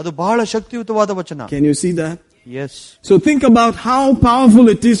powerful. ಅದು ಬಹಳ ಶಕ್ತಿಯುತವಾದ ವಚನ. Can you see that? Yes. So think about how powerful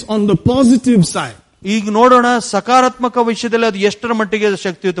it is on the positive side. ಈಗ ನೋಡೋಣ ಸಕಾರಾತ್ಮಕ ವಿಷಯದಲ್ಲಿ ಅದು ಎಷ್ಟರ ಮಟ್ಟಿಗೆ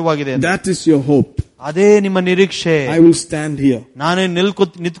ಶಕ್ತಿಯುತವಾಗಿದೆ. That is your hope. ಅದೇ ನಿಮ್ಮ ನಿರೀಕ್ಷೆ. I will stand here. ನಾನೇ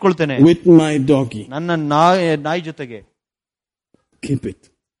ನಿಂತ್ಕೊಳ್ತೇನೆ with my doggy. ನನ್ನ ನಾಯಿ ಜೊತೆಗೆ. Keep it.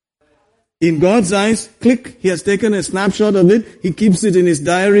 In God's eyes, click. He has taken a snapshot of it. He keeps it in his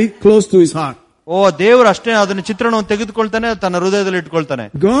diary, close to his heart. ಓ ದೇವರು ಅಷ್ಟೇ ಅದನ್ನ ಚಿತ್ರಣವನ್ನು ತೆಗೆದುಕೊಳ್ತಾನೆ, ತನ್ನ ಹೃದಯದಲ್ಲಿ ಇಟ್ಕೊಳ್ತಾನೆ.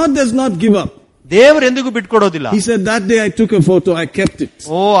 God does not give up. ದೇವರು ಎಂದಿಗೂ ಬಿಟ್ಕೊಡೋದಿಲ್ಲ. He said that day I took a photo, I kept it.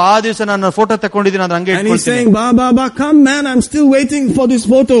 ಓ ಆ ದಿವಸ ನಾನು ಫೋಟೋ ತಕೊಂಡಿದ್ದೀನಿ, ಅದು ಹಂಗೆ ಇಟ್ಕೊಳ್ತೀನಿ. And he's saying, Baba, come man, I'm still waiting for this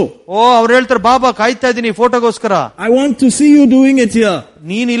photo. ಓ ಅವ್ರು ಹೇಳ್ತಾರೆ, ಬಾಬಾ ಕಾಯ್ತಾ ಇದ್ದೀನಿ ಫೋಟೋಗೋಸ್ಕರ. I want to see you doing it here.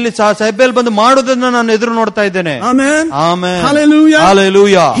 ನೀನ್ ಇಲ್ಲಿ ಸಭೆಯಲ್ಲಿ ಬಂದು ಮಾಡೋದನ್ನ ನಾನು ಎದುರು ನೋಡ್ತಾ ಇದ್ದೇನೆ. Amen. Amen. Hallelujah.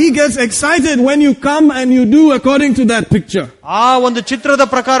 Hallelujah. He gets excited when you come and you do according to that picture. ಆ ಒಂದು ಚಿತ್ರದ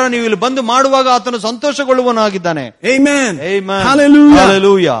ಪ್ರಕಾರ ನೀವು ಇಲ್ಲಿ ಬಂದು ಮಾಡುವಾಗ ಆತನು ಸಂತೋಷಗೊಳ್ಳುವನಾಗಿದ್ದಾನೆ. Amen. Amen. Hallelujah.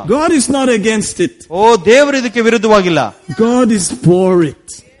 Hallelujah. God is not against it. ಓ ದೇವರು ಇದಕ್ಕೆ ವಿರುದ್ಧವಾಗಿಲ್ಲ. God is for it.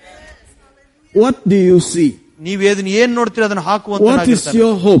 What do you see? ನೀವು ಏನ್ ನೋಡ್ತೀರಾ ಅದನ್ನು ಹಾಕುವಂತ. What is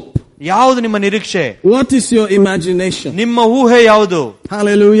your hope? ಯಾವುದು ನಿಮ್ಮ ನಿರೀಕ್ಷೆ? What is your imagination? ನಿಮ್ಮ ಊಹೆ ಯಾವುದು?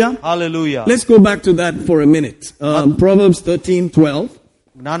 Hallelujah. Hallelujah. Let's go back to that for a minute. Proverbs 13:12.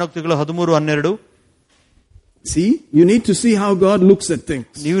 ಜ್ಞಾನೋಕ್ತಿಗಳು 13:12. See, you need to see how God looks at things.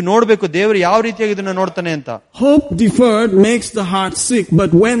 ನೀವು ನೋಡಬೇಕು ದೇವರು ಯಾವ ರೀತಿಯಾಗಿ ಇದನ್ನ ನೋಡ್ತಾನೆ ಅಂತ. Hope deferred makes the heart sick,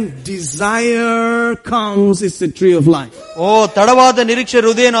 but when desire comes, it's a tree of life. ಓ ತಡವಾದ ನಿರೀಕ್ಷೆ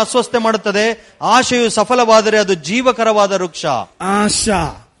ಹೃದಯನ ಅಸ್ವಸ್ಥ ಮಾಡುತ್ತದೆ, ಆಶೆಯು ಸಫಲವಾದರೆ ಅದು ಜೀವಕರವಾದ ವೃಕ್ಷ. Asha.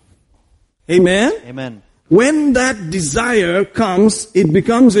 Amen. Amen. When that desire comes, it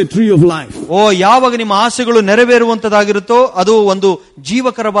becomes a tree of life. ಓ ಯಾವಾಗ ನಿಮ್ಮ ಆಸೆಗಳು ನೆರವೇರುವಂತದಾಗಿರುತ್ತೋ ಅದು ಒಂದು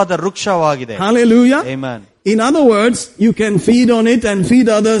ಜೀವಕರವಾದ ವೃಕ್ಷವಾಗಿದೆ. Hallelujah. Amen. In other words, you can feed on it and feed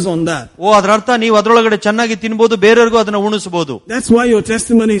others on that. ಓ ಅದರ ಅರ್ಥ ನೀವು ಅದರೊಳಗಡೆ ಚೆನ್ನಾಗಿ ತಿನ್ನಬಹುದು, ಬೇರೆಯವರಿಗೂ ಅದನ್ನ ಉಣಿಸಬಹುದು. That's why your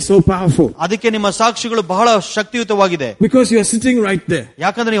testimony is so powerful. ಅದಕ್ಕೆ ನಿಮ್ಮ ಸಾಕ್ಷಿಗಳು ಬಹಳ ಶಕ್ತಿಯುತವಾಗಿದೆ. Because you are sitting right there.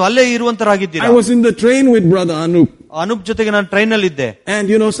 ಯಾಕಂದ್ರೆ ನೀವು ಅಲ್ಲೇ ಇರುವಂತರಾಗಿದ್ದೀರಾ. I was in the train with brother Anoop ಜೊತೆಗೆ ನಾನು ಟ್ರೈನ್ ನಲ್ಲಿ ಇದ್ದೆ. And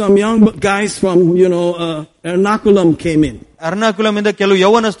some young guys from Ernakulam came in. Ernakulam ಇಂದ ಕೆಲವು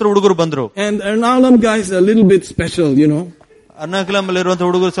ಯೌವನಸ್ಥರು ಹುಡುಗರು ಬಂದ್ರು. And Ernakulam guys are a little bit special, Ernakulam ಅಲ್ಲಿ ಇರುವಂತಹ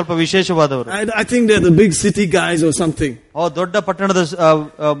ಹುಡುಗರು ಸ್ವಲ್ಪ ವಿಶೇಷವಾದವರು. I think they're the big city guys or something. ದೊಡ್ಡ ಪಟ್ಟಣದ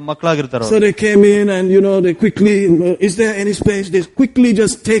ಮಕ್ಕಳಾಗಿರ್ತಾರೆ. So they came in and they quickly, is there any space? They quickly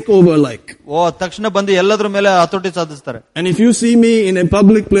just take over like. ತಕ್ಷಣ ಬಂದು ಎಲ್ಲದ್ರ ಮೇಲೆ ಹತೋಟಿ ಸಾಧಿಸ್ತಾರೆ. And if you see me in a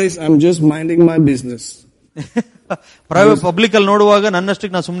public place, I'm just minding my business. Public ಅಲ್ಲಿ ನೋಡುವಾಗ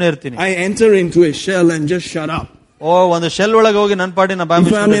ನನ್ನಷ್ಟಕ್ಕೆ ನಾನು ಸುಮ್ಮನೆ ಇರ್ತೀನಿ. I enter into a shell and just shut up. ಒಂದು ಶೆಲ್ ಒಳಗೆ ಹೋಗಿ ನನ್ನ ಪಾಡಿ ನಾನು ಬಾಯಿ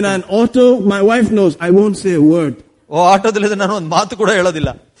ಮುಚ್ಚಿಕೊಂಡು. If I'm in an auto, my wife knows I won't say a word. ಆಟೋದಲ್ಲಿ ನಾನು ಒಂದು ಮಾತು ಕೂಡ ಹೇಳೋದಿಲ್ಲ.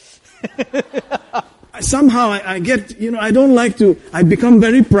 Somehow I get, I don't like to, I become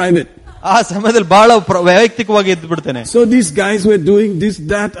very private. ಆ ಸಮಯದಲ್ಲಿ ಬಹಳ ವೈಯಕ್ತಿಕವಾಗಿ ಎದ್ದು ಬಿಡ್ತೇನೆ. So these guys were doing this,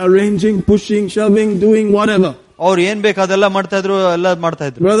 that, arranging, pushing, shoving, doing whatever. ಅವ್ರು ಏನ್ ಬೇಕು ಅದೆಲ್ಲ ಮಾಡ್ತಾ ಇದ್ರು, ಎಲ್ಲ ಮಾಡ್ತಾ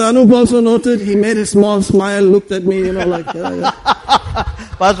ಇದ್ರು. Brother Anup also noted, he made a small smile, looked at me, like.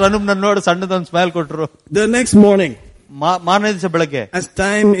 Pastor Anoop ನನ್ನ ನೋಡಿ ಸಣ್ಣದೊಂದು ಸ್ಮೈಲ್ ಕೊಟ್ರು. The next morning, ಮಾರನೇ ದಿವಸ ಬೆಳಗ್ಗೆ, as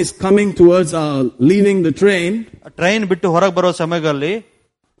time is coming towards leaving the train, train ಬಿಟ್ಟು ಹೊರಗೆ ಬರೋ ಸಮಯದಲ್ಲಿ,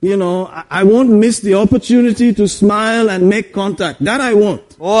 I won't miss the opportunity to smile and make contact. That I won't.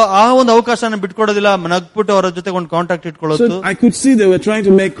 ಆ ಒಂದು ಅವಕಾಶನ ಬಿಟ್ಕೊಡೋದಿಲ್ಲ, ನಗ್ಬಿಟ್ಟು ಅವರ ಜೊತೆ ಒಂದು ಕಾಂಟ್ಯಾಕ್ಟ್ ಇಟ್ಕೊಳ್ಳೋದು. So I could see they were trying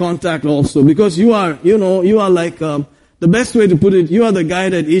to make contact also, because you are like, the best way to put it, you are the guy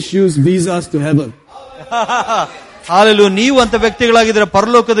that issues visas to heaven. Hallelujah. ನೀವು ಅಂತ ವ್ಯಕ್ತಿಗಳಾಗಿದ್ರೆ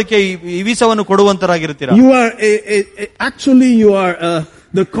ಪರಲೋಕದಕ್ಕೆ ಈ ವೀಸಾವನ್ನು ಕೊಡುವಂತರಾಗಿರ್ತೀರಾ. You are actually you are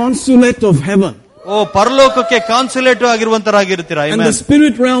the consulate of heaven. ಓ ಪರಲೋಕಕ್ಕೆ consulate ಆಗಿರುವಂತರಾಗಿರ್ತೀರಾ. And the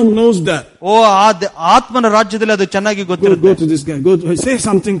spirit realm knows that. ಓ ಆತ್ಮನ ರಾಜ್ಯದಲ್ಲಿ ಅದು ಚೆನ್ನಾಗಿ Go ಗೊತ್ತಿರುತ್ತೆ. to this guy. Go say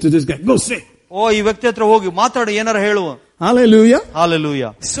something to this guy. Go say. ಓ ಈ ವ್ಯಕ್ತಿ ಹತ್ರ ಹೋಗಿ ಮಾತಾಡಿ, ಏನಾರ ಹೇಳುವ. Hallelujah. Hallelujah.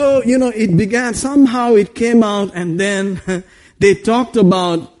 So, it began, somehow it came out, and then they talked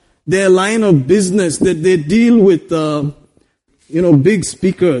about their line of business, that they deal with, big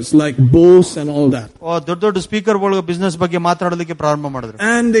speakers like Bose and all that. ಓ ದೊಡ್ಡ speaker ಗಳು business ಬಗ್ಗೆ ಮಾತಾಡಲಿಕ್ಕೆ ಪ್ರಾರಂಭ ಮಾಡಿದ್ರು.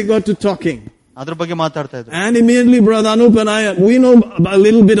 And they got to talking. ಅದ್ರ ಬಗ್ಗೆ ಮಾತಾಡ್ತಾ ಇದ್ರು. And immediately Brother Anup and I, we know a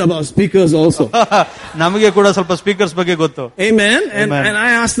little bit about speakers also. ನಮಗೆ ಕೂಡ ಸ್ವಲ್ಪ ಸ್ಪೀಕರ್ಸ್ ಬಗ್ಗೆ ಗೊತ್ತು. Amen. And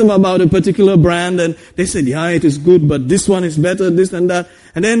I asked them about a particular brand, and they said, yeah, it is good, but this one is better, this and that.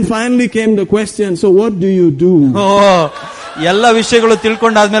 And then finally came the question, so what do you do? ಎಲ್ಲ ವಿಷಯಗಳು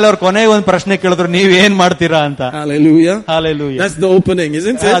ತಿಳ್ಕೊಂಡಾದ್ಮೇಲೆ ಅವ್ರ ಕೊನೆಗೆ ಒಂದು ಪ್ರಶ್ನೆ ಕೇಳಿದ್ರು, ನೀವ್ ಏನ್ ಮಾಡ್ತೀರಾ ಅಂತ. Hallelujah. Hallelujah. That's the opening,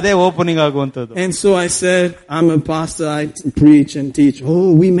 isn't it? ಅದೇ ಓಪನಿಂಗ್ ಆಗುವಂತದ್ದು. And so I said, I'm a pastor, I preach and teach. Oh,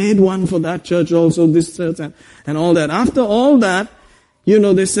 we made one for that church also, this church and all that. After all that,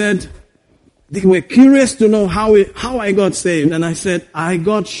 they said, they were curious to know how I got saved. And I said, I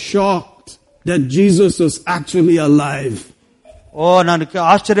got shocked that Jesus was actually alive. ಓ ನಾನು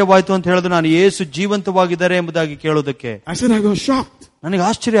ಆಶ್ಚರ್ಯವಾಯ್ತು ಅಂತ ಹೇಳಿದ್ರು, ನಾನು ಯೇಸು ಜೀವಂತವಾಗಿದ್ದಾರೆ ಎಂಬುದಾಗಿ ಕೇಳೋದಕ್ಕೆ. I said, I got shocked. ನನಗೆ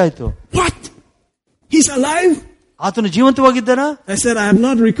ಆಶ್ಚರ್ಯ ಆಯ್ತು. What? He's alive? ಆತನು ಜೀವಂತವಾಗಿದ್ದಾರಾ? I said, I have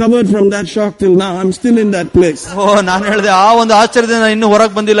not recovered from that shock till now. I'm still in that place. ಓ ನಾನು ಹೇಳಿದೆ, ಆ ಒಂದು ಆಶ್ಚರ್ಯದಿಂದ ಇನ್ನೂ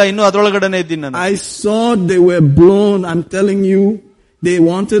ಹೊರಗೆ ಬಂದಿಲ್ಲ, ಇನ್ನೂ ಅದರೊಳಗಡೆನೆ ಇದ್ದೀನಿ ನಾನು. I saw they were blown. I'm telling you, they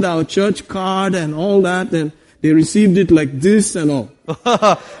wanted our church card and all that, and they received it like this and all.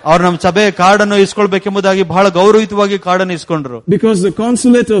 ಅವ್ರು ನಮ್ಮ ಸಭೆ ಕಾರ್ಡ್ ಅನ್ನು ಇಸ್ಕೊಳ್ಬೇಕೆಂಬುದಾಗಿ ಬಹಳ ಗೌರವಿತವಾಗಿ ಕಾರ್ಡ್ ಅನ್ನು ಇಸ್ಕೊಂಡ್ರು. Because the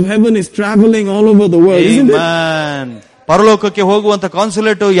consulate of heaven is traveling all over the world, isn't it? ಪರಲೋಕಕ್ಕೆ ಹೋಗುವಂತ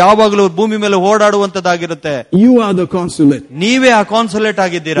consulate ಯಾವಾಗಲೂ ಭೂಮಿ ಮೇಲೆ ಓಡಾಡುವಂತದ್ದಾಗಿರುತ್ತೆ. You are the consulate. ನೀವೇ ಆ ಕಾನ್ಸುಲೇಟ್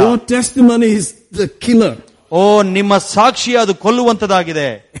ಆಗಿದ್ದೀರಾ. Your testimony is the killer. ಓ ನಿಮ್ಮ ಸಾಕ್ಷಿ ಅದು ಕೊಲ್ಲುವಂತದ್ದಾಗಿದೆ.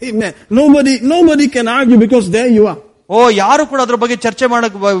 Amen. Nobody can argue because there you are. ಓ ಯಾರು ಕೂಡ ಅದ್ರ ಬಗ್ಗೆ ಚರ್ಚೆ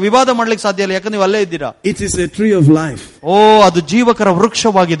ಮಾಡಕ್ ವಿವಾದ ಮಾಡ್ಲಿಕ್ಕೆ ಸಾಧ್ಯ ಇಲ್ಲ, ಯಾಕಂದ್ರೆ ನೀವು ಅಲ್ಲೇ ಇದ್ದೀರಾ. It is a tree of life. ಓ ಅದು ಜೀವಕರ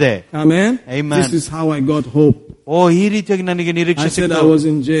ವೃಕ್ಷವಾಗಿದೆ. Amen. Amen. This is how I got hope. ಓ ಈ ರೀತಿಯಾಗಿ ನನಗೆ ನಿರೀಕ್ಷೆ ಸಿಕ್ತು. I said I was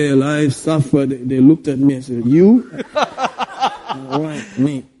in jail. I suffered. They looked at me and said, "You?" Right,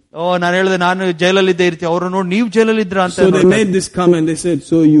 me. ಓ ನಾನು ಹೇಳಿದೆ, ನಾನು ಜೈಲಲ್ಲಿ ಇದ್ದೇ ಇರ್ತೀವಿ. ಅವರು ನೋಡಿ, ನೀವು ಜೈಲಲ್ಲಿ ಇದ್ರ ಅಂತ. So they made this comment. They said,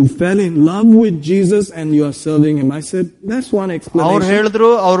 "So you fell in love with Jesus and you are serving him." I said, "That's one explanation." ಅವ್ರು ಹೇಳಿದ್ರು,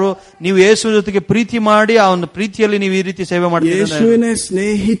 ನೀವು ಯೇಸು ಜೊತೆಗೆ ಪ್ರೀತಿ ಮಾಡಿ ಅವನ ಪ್ರೀತಿಯಲ್ಲಿ ನೀವು ಈ ರೀತಿ ಸೇವೆ ಮಾಡ್ತೀರಾ. ಯೇಸುವಿನ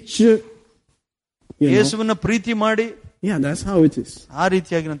ಸ್ನೇಹಿತ, ಯೇಸುವನ್ನ ಪ್ರೀತಿ ಮಾಡಿ. Yeah, that's how it is. ಆ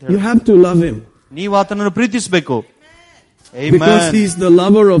ರೀತಿಯಾಗಿ ಅಂತ ಹೇಳಿ. You have to love him. ನೀವು ಆತನನ್ನು ಪ್ರೀತಿಸಬೇಕು. Because he is the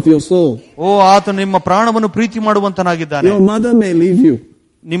lover of your soul. ಓ ಆತನು ನಿಮ್ಮ ಪ್ರಾಣವನ್ನು ಪ್ರೀತಿ ಮಾಡುವಂತನಾಗಿದ್ದಾನೆ. Your mother may leave you.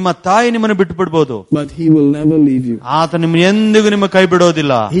 ನಿಮ್ಮ ತಾಯಿ ನಿಮ್ಮನ್ನು ಬಿಟ್ಟು ಬಿಡಬಹುದು. But he will never leave you. ಆತ ನಿಮ್ಮನ್ನು ಎಂದಿಗೂ ನಿಮ್ಮ ಕೈ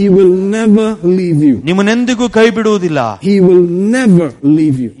ಬಿಡುವುದಿಲ್ಲ. He will never leave you. ನಿಮ್ಮನ್ನೆಂದಿಗೂ ಕೈ ಬಿಡುವುದಿಲ್ಲ. He will never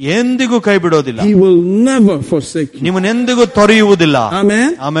leave you. ಎಂದಿಗೂ ಕೈ ಬಿಡುವುದಿಲ್ಲ. He will never forsake you. ನಿಮ್ಮನ್ನೆಂದಿಗೂ ತೊರೆಯುವುದಿಲ್ಲ. Amen.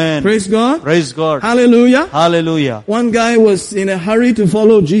 Amen. Praise God. Praise God. Hallelujah. Hallelujah. One guy was in a hurry to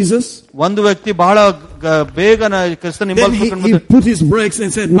follow Jesus. ಒಂದು ವ್ಯಕ್ತಿ ಬಹಳ ಬೇಗನ ಕ್ರಿಸ್ತನ ಹಿಂಬಾಲಿಸಬೇಕು. He put his brakes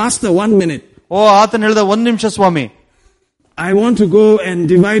and said, "Master, 1 minute." ಓ ಆತನ ಹೇಳಿದ, 1 ನಿಮಿಷ ಸ್ವಾಮಿ, I want to go and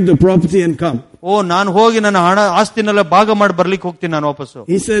divide the property and come. ಓ ನಾನು ಹೋಗಿ ನನ್ನ ಹಣ ಆಸ್ತಿನೆಲ್ಲ ಭಾಗ ಮಾಡಿ ಬರ್ಲಿಕ್ಕೆ ಹೋಗ್ತೀನಿ ನಾನು ವಾಪಸ್ಸು.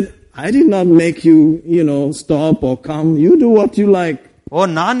 He said, "I did not make you, stop or come. You do what you like." ಓ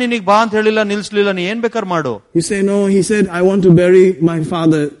ನಾನ್ ನಿನಗೆ ಬಾ ಅಂತ ಹೇಳಿಲ್ಲ, ನಿಲ್ಸ್ಲಿಲ್ಲ, ನೀ ಏನ್ ಬೇಕಾದ್ರೆ ಮಾಡು. You say, "No." He said, "I want to bury my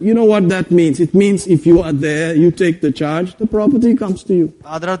father." You know what that means? It means if you are there, you take the charge, the property comes to you.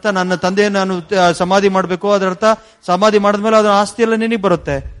 ಅದರರ್ಥ ನನ್ನ ತಂದೆಯನ್ನು ನಾನು ಸಮಾಧಿ ಮಾಡಬೇಕು, ಅದರರ್ಥ ಸಮಾಧಿ ಮಾಡಿದ್ಮೇಲೆ ಅದರ ಆಸ್ತಿ ಎಲ್ಲ ನಿನಗೆ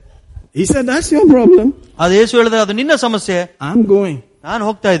ಬರುತ್ತೆ. He said, "That's your problem." ಅದು ಯೇಸು ಹೇಳಿದ್ರೆ, ಅದು ನಿನ್ನ ಸಮಸ್ಯೆ. I'm going. ನಾನು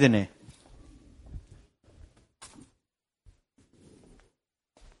ಹೋಗ್ತಾ ಇದ್ದೇನೆ.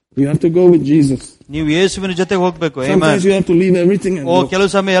 You have to go with Jesus. ನೀವು ಯೇಸುವಿನ ಜೊತೆಗೆ ಹೋಗ್ಬೇಕು. Sometimes you have to leave everything and go. ಕೆಲವು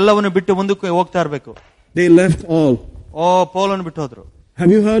ಸಮಯ ಎಲ್ಲವನ್ನು ಬಿಟ್ಟು ಮುಂದಕ್ಕೆ ಹೋಗ್ತಾ ಇರಬೇಕು. They left all. ಪೌಲನ್ನು ಬಿಟ್ಟು ಹೋದ್ರು.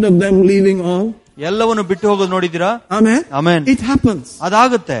 Have you heard of them leaving all? ಎಲ್ಲವನ್ನು ಬಿಟ್ಟು ಹೋಗೋದು ನೋಡಿದ್ದೀರಾ? Amen. Amen. It happens.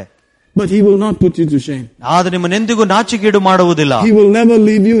 ಅದಾಗುತ್ತೆ. But he will not put you to shame. ಆದ್ರೆ ನಿಮ್ಮನ್ನೆಂದಿಗೂ ನಾಚಿಕೆಗೇಡು ಮಾಡುವುದಿಲ್ಲ. He will never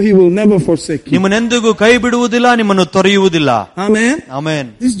leave you. He will never forsake you. ನಿಮ್ಮನ್ನೆಂದಿಗೂ ಕೈ ಬಿಡುವುದಿಲ್ಲ, ನಿಮ್ಮನ್ನು ತೊರೆಯುವುದಿಲ್ಲ. Amen. Amen.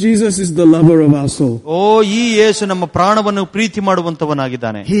 This Jesus is the lover of our soul. ಓ ಈ ಯೇಸು ನಮ್ಮ ಪ್ರಾಣವನ್ನು ಪ್ರೀತಿ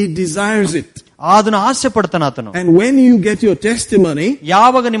ಮಾಡುವಂತವನಾಗಿದ್ದಾನೆ. He desires it. ಅದನ್ನು ಆಸೆ ಪಡ್ತಾನೆ ಆತನು. And when you get your testimony,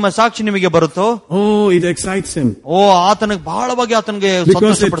 ಯಾವಾಗ ನಿಮ್ಮ ಸಾಕ್ಷಿ ನಿಮಗೆ ಬರುತ್ತೋ, it excites him. ಓ ಆತನಿಗೆ ಬಹಳವಾಗಿ ಆತನಿಗೆ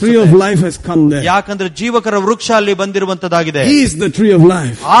Because the tree of life has come there. ಯಾಕಂದ್ರೆ ಜೀವಕರ ವೃಕ್ಷ ಅಲ್ಲಿ ಬಂದಿರುವಂತದ್ದಾಗಿದೆ. He is the tree of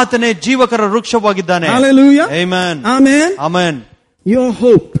life. ಆತನೇ ಜೀವಕರ ವೃಕ್ಷವಾಗಿದ್ದಾನೆ. Hallelujah. Amen. Amen. Amen. your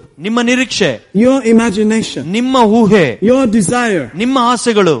hope, ನಿಮ್ಮ ನಿರೀಕ್ಷೆ, your imagination, ನಿಮ್ಮ ಊಹೆ, your desire, ನಿಮ್ಮ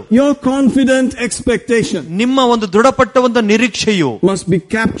ಆಸೆಗಳು, your confident expectation ನಿಮ್ಮ ಒಂದು ದೃಢಪಟ್ಟ ಒಂದು ನಿರೀಕ್ಷೆಯು must be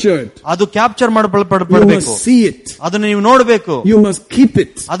captured. ಅದು capture You ಮಾಡಲ್ಪಡಬೇಕು. must see it. ಅದನ್ನು ನೀವು ನೋಡಬೇಕು, You must keep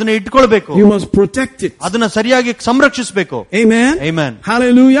it. ಅದನ್ನ ಇಟ್ಕೊಳ್ಬೇಕು, You must protect it. ಅದನ್ನ ಸರಿಯಾಗಿ ಸಂರಕ್ಷಿಸಬೇಕು. Amen. Amen.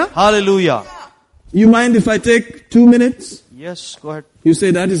 Hallelujah. Hallelujah. You mind if I take 2 minutes? Yes, go ahead. You say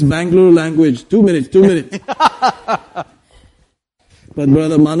that is Bangalore language. 2 minutes, 2 minutes. But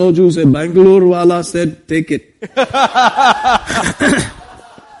brother Manoju said, Bangalore wala said, take it.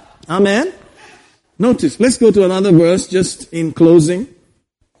 Amen. Notice, let's go to another verse just in closing.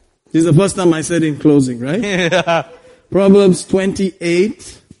 This is the first time I said in closing, right? Proverbs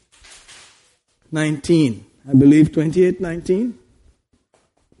 28:19. I believe 28:19.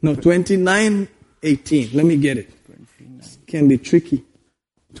 No, 29:18. Let me get it. Can be tricky.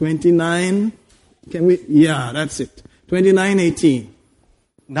 29. Can we? Yeah, that's it. 29:18.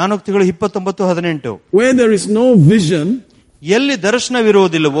 ಜ್ಞಾನೋಕ್ತಿಗಳು 29:18. Where there is no vision, ಎಲ್ಲಿ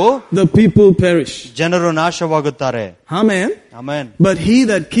ದರ್ಶನವಿರುವುದಿಲ್ಲವೋ the people perish. ಜನರು ನಾಶವಾಗುತ್ತಾರೆ. Amen. Amen. But he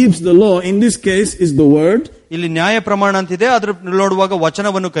that keeps the law, in this case, is the word. ಇಲ್ಲಿ ನ್ಯಾಯ ಪ್ರಮಾಣ ಅಂತಿದೆ, ಅದ್ರ ನೋಡುವಾಗ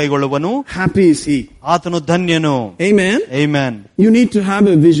ವಚನವನ್ನು ಕೈಗೊಳ್ಳುವನು Happy is he. ಆತನು ಧನ್ಯನು. Amen. Amen. You need to have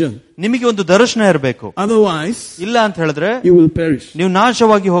a vision. ನಿಮಗೆ ಒಂದು ದರ್ಶನ ಇರಬೇಕು. Otherwise, ಇಲ್ಲ ಅಂತ ಹೇಳಿದ್ರೆ you will perish. ನೀವು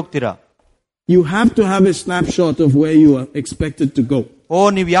ನಾಶವಾಗಿ ಹೋಗ್ತೀರಾ. You have to have a snapshot of where you are expected to go.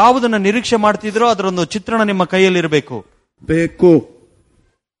 ನೀವು ಯಾವುದನ್ನ ನಿರೀಕ್ಷೆ ಮಾಡ್ತಿದ್ರೋ ಅದರೊಂದು ಚಿತ್ರಣ ನಿಮ್ಮ ಕೈಯಲ್ಲಿ ಇರಬೇಕು. Beko.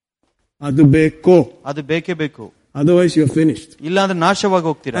 Adu beko. ಅದು ಬೇಕೇ ಬೇಕು. Otherwise you are finished. ಇಲ್ಲ ಅಂದ್ರೆ ನಾಶವಾಗಿ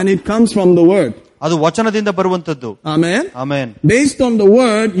ಹೋಗ್ತೀರಾ. And it comes from the word. ಅದು ವಚನದಿಂದ ಬರುವಂತದ್ದು. Amen. Amen. Based on the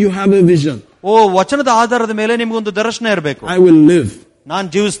word, you have a vision. ವಚನದ ಆಧಾರದ ಮೇಲೆ ನಿಮಗೊಂದು ದರ್ಶನ ಇರಬೇಕು. I will live. ನಾನು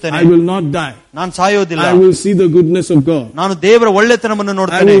ಜೀವಿಸ್ತೇನೆ. I will not die. ನಾನು ಸಾಯೋದಿಲ್ಲ. I will see the goodness of God. ನಾನು ದೇವರ ಒಳ್ಳೆತನವನ್ನು I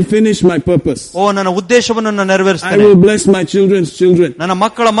ನೋಡ್ತೇನೆ. will finish my purpose. ನನ್ನ ಉದ್ದೇಶವನ್ನು ನಾನು I ನೆರವೇರಿಸ್ತೇನೆ. will bless my children's children. ನನ್ನ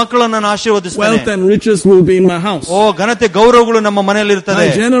ಮಕ್ಕಳನ್ನು ನಾನು ಆಶೀರ್ವದಿಸ್ತೇನೆ. Wealth and riches will be in my house. ಘನತೆ ಗೌರವಗಳು ನಮ್ಮ ಮನೆಯಲ್ಲಿ ಇರ್ತದೆ.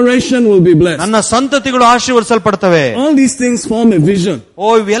 My generation will be blessed. ನನ್ನ ಸಂತತಿಗಳು ಆಶೀರ್ವದಿಸಲ್ಪಡ್ತವೆ. All these things form a vision.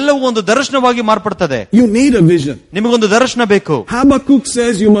 ಇವೆಲ್ಲವೂ ಒಂದು ದರ್ಶನವಾಗಿ ಮಾರ್ಪಡ್ತದೆ. You need a vision. ನಿಮಗೊಂದು ದರ್ಶನ ಬೇಕು. Habakkuk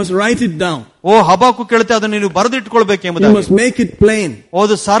says you must write it down. ಹಬಾಕು ಕೇಳುತ್ತೆ, ಅದನ್ನು ನೀವು ಬರೆದಿಟ್ಕೊಳ್ಬೇಕು You ಎಂಬುದಾಗಿ. must make it plain.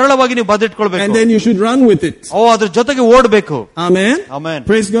 ಅದು ಸರಳವಾಗಿ ನೀವು ಬರೆದಿಟ್ಕೊಳ್ಬೇಕು. And then you should run with it. ಅದ್ರ ಜೊತೆಗೆ ಓಡಬೇಕು. Amen. Amen.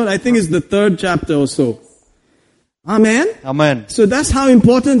 Praise God. I think it's the 3rd chapter or so. Amen. Amen. So that's how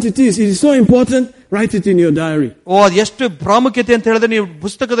important it is. It is so important. Write it in your diary. ಅದು ಎಷ್ಟು ಪ್ರಾಮುಖ್ಯತೆ ಅಂತ ಹೇಳಿದ್ರೆ ನೀವು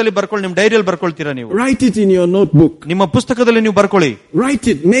ಪುಸ್ತಕದಲ್ಲಿ ಬರ್ಕೊಳ್ಳಿ, ನಿಮ್ಮ ಡೈರಿಯಲ್ಲಿ ಬರ್ಕೊಳ್ತೀರಾ ನೀವು. Write it in your notebook. ನಿಮ್ಮ ಪುಸ್ತಕದಲ್ಲಿ ನೀವು ಬರ್ಕೊಳ್ಳಿ. Write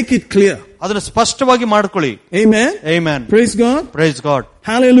it. Make it clear. ಅದನ್ನು ಸ್ಪಷ್ಟವಾಗಿ ಮಾಡ್ಕೊಳ್ಳಿ. Amen. Amen. Praise God. Praise God.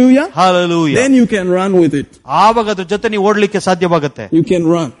 Hallelujah. Hallelujah. Then you can run with it. ಆವಾಗ ಅದ್ರ ಜೊತೆ ನೀವು ಓಡ್ಲಿಕ್ಕೆ ಸಾಧ್ಯವಾಗುತ್ತೆ. You can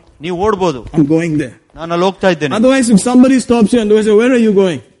run. ನೀವು ಓಡಬಹುದು. I'm going there. ನಾನು ಅಲ್ಲಿ ಹೋಗ್ತಾ ಇದ್ದೇನೆ. Otherwise, if somebody stops you and they say, "Where are you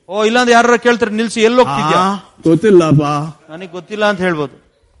going?" ಇಲ್ಲಾಂದ್ರೆ ಯಾರು ಕೇಳ್ತಾರೆ, ನಿಲ್ಸಿ ಎಲ್ಲಿ ಹೋಗ್ತಿದ್ಯಾ? ಗೊತ್ತಿಲ್ಲಪ್ಪ, ನನಗೆ ಗೊತ್ತಿಲ್ಲ ಅಂತ ಹೇಳ್ಬೋದು.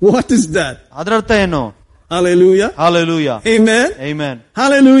 What is that? ಅದರ ಅರ್ಥ ಏನು? Hallelujah. Hallelujah. Amen. Amen.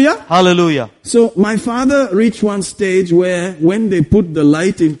 Hallelujah. Hallelujah. So my father reached one stage where when they put the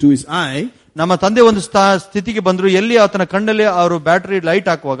light into his eye, ನಮ್ಮ ತಂದೆ ಒಂದು ಸ್ಥಿತಿಗೆ ಬಂದ್ರು, ಎಲ್ಲಿ ಆತನ ಕಣ್ಣಲ್ಲಿ ಅವರು ಬ್ಯಾಟರಿ ಲೈಟ್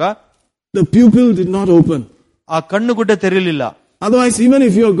ಹಾಕುವಾಗ the pupil did not open. ಆ ಕಣ್ಣು ಗುಡ್ಡೆ ತೆರೀಲಿಲ್ಲ. Otherwise, even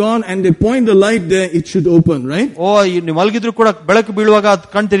if you're gone and they point the light there, it should open, right? ನೀವು ಮಲಗಿದ್ರು ಕೂಡ ಬೆಳಕು ಬೀಳುವಾಗ ಅದು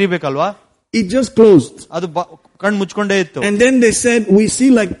ಕಣ್ಣು ತೆರಿಬೇಕಲ್ವಾ? It just closed. ಅದು ಕಣ್ಣು ಮುಚ್ಕೊಂಡೇ ಇತ್ತು. And then they said, we see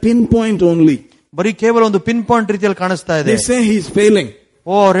like pinpoint only. ಬರೀ ಕೇವಲ ಒಂದು ಪಿನ್ ಪಾಯಿಂಟ್ ರೀತಿಯಲ್ಲಿ ಕಾಣಿಸ್ತಾ ಇದೆ. They say he's failing.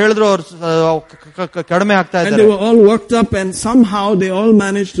 ಅವ್ರು ಹೇಳಿದ್ರು ಅವ್ರು ಕಡಿಮೆ ಆಗ್ತಾ And ಇದ್ದಾರೆ. they were all worked up and somehow they all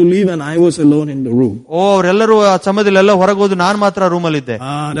managed to leave and I was alone in the room. ಅವರೆಲ್ಲರೂ ಆ ಸಮಯದಲ್ಲಿ ಎಲ್ಲ ಹೊರಗೆ ಹೋದ್ರು, ನಾನ್ ಮಾತ್ರ ರೂಮ್ ಅಲ್ಲಿ ಇದ್ದೆ.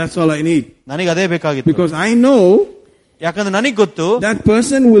 That's all I need. ನನಗೆ ಅದೇ ಬೇಕಾಗಿತ್ತು. Because I know ಯಾಕಂದ್ರೆ ನನಗೆ ಗೊತ್ತು that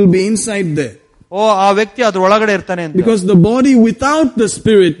person will be inside there. ಆ ವ್ಯಕ್ತಿ ಅದ್ರ ಒಳಗಡೆ ಇರ್ತಾನೆ ಅಂತ. Because the body without the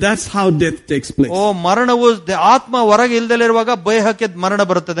spirit, that's how death takes place. ಮರಣವು ಆತ್ಮ ಹೊರಗೆ ಇಲ್ದಲ್ಲಿರುವಾಗ ದೇಹಕ್ಕೆ ಮರಣ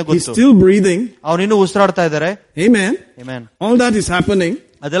ಬರುತ್ತದೆ ಗೊತ್ತು. He's still breathing. ಅವನಿನ್ನೂ ಉಸಿರಾಡ್ತಾ ಇದ್ದಾರೆ. Amen. Amen. All that is happening.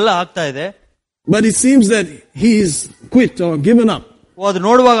 ಅದೆಲ್ಲ ಆಗ್ತಾ ಇದೆ. But it seems that he is quit or given up. ಅದು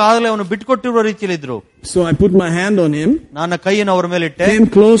ನೋಡುವಾಗ ಆಗಲೇ ಅವನು ಬಿಟ್ಕೊಟ್ಟಿರುವ ರೀತಿಯಲ್ಲಿ ಇದ್ರು. So I put my hand on him. ನನ್ನ ಕೈಯನ್ನು ಅವರ ಮೇಲೆ ಇಟ್ಟೆ. Came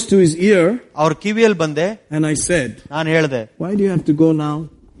close to his ear. ಅವ್ರ ಕಿವಿಯಲ್ಲಿ ಬಂದೆ. And I said, ನಾನು ಹೇಳಿದೆ, why do you have to go now?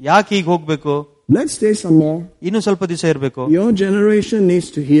 ಯಾಕೆ ಈಗ ಹೋಗ್ಬೇಕು? Let's stay some more. ಇನ್ನು ಸ್ವಲ್ಪ ದಿವಸ ಇರಬೇಕು. Your generation needs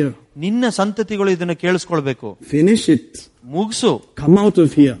to hear. ನಿನ್ನ ಸಂತತಿಗಳು ಇದನ್ನು ಕೇಳಿಸ್ಕೊಳ್ಬೇಕು. Finish it. ಮುಗಿಸು. Come out of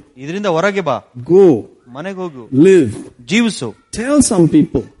here. ಇದರಿಂದ ಹೊರಗೆ ಬಾ. Go. ಮನೆಗೆ ಹೋಗು. Live. ಜೀವಿಸು. Tell some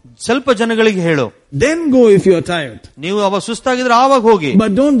people. ಸ್ವಲ್ಪ ಜನಗಳಿಗೆ ಹೇಳು. Then go if you are tired. ನೀವು ಅವಾಗ ಸುಸ್ತಾಗಿದ್ರೆ ಆವಾಗ ಹೋಗಿ.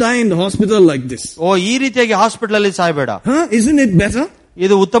 But don't die in the hospital like this. ಈ ರೀತಿಯಾಗಿ ಹಾಸ್ಪಿಟಲ್ ಅಲ್ಲಿ ಸಾಯ್ಬೇಡ. Isn't it better?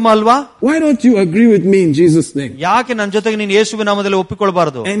 ಇದು ಉತ್ತಮ ಅಲ್ವಾ? Why don't you agree with me in Jesus' name? ಯಾಕೆ ನನ್ನ ಜೊತೆಗೆ ನೀನು ಯೇಸುವಿನ ನಾಮದಲ್ಲಿ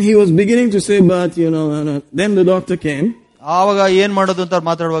ಒಪ್ಪಿಕೊಳ್ಳಬಾರದು? And he was beginning to say, but then the doctor came. ಆವಾಗ ಏನ್ ಮಾಡೋದು ಅಂತ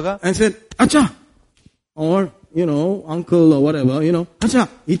ಮಾತಾಡುವಾಗ and said, acha, or uncle or whatever, acha,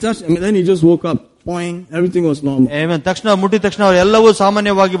 he touched, then he just woke up, poing, everything was normal. Amen. ತಕ್ಷಣ ಮುಟ್ಟಿದ ತಕ್ಷಣ ಅವರೆಲ್ಲವೂ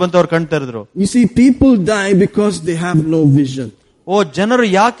ಸಾಮಾನ್ಯವಾಗಿ ಬಂತು, ಅವ್ರು ಕಣ್ ತೆರೆದ್ರು. You see, people die because they have no vision. ಜನರು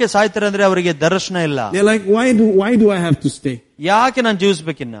ಯಾಕೆ ಸಾಯ್ತಾರೆ ಅಂದ್ರೆ ಅವರಿಗೆ ದರ್ಶನ ಇಲ್ಲ. They're like, why do I have to stay? ಯಾಕೆ ನಾನು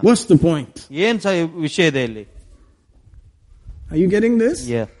ಜೀವಿಸಬೇಕಿನ್ನ? What's the point? ಏನ್ ವಿಷಯ ಇದೆ ಇಲ್ಲಿ? Are you getting this?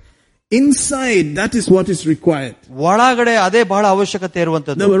 Yeah. Inside, that is what is required. ಒಳಗಡೆ ಅದೇ ಬಹಳ ಅವಶ್ಯಕತೆ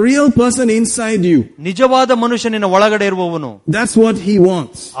ಇರುವಂತದ್ದು. The real person inside you. ನಿಜವಾದ ಮನುಷ್ಯನಿನ ಒಳಗಡೆ ಇರುವವನು. That's what he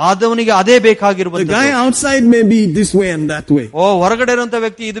wants. ಆದವನಿಗೆ ಅದೇ ಬೇಕಾಗಿರುವಂತದ್ದು. The guy outside may be this way and that way. ಹೊರಗಡೆ ಇರುವಂತ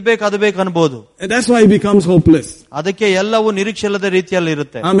ವ್ಯಕ್ತಿ ಇದು ಬೇಕು ಅದು ಬೇಕು ಅನ್ಬೋದು. And that's why he becomes hopeless. ಅದಕ್ಕೆ ಎಲ್ಲವೂ ನಿರೀಕ್ಷೆ ಇಲ್ಲದ ರೀತಿಯಲ್ಲಿ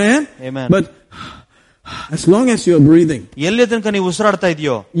ಇರುತ್ತೆ. Amen. Amen. But as long as you are breathing, ಎಲ್ಲಿ ತನಕ ನೀವು ಉಸಿರಾಡ್ತಾ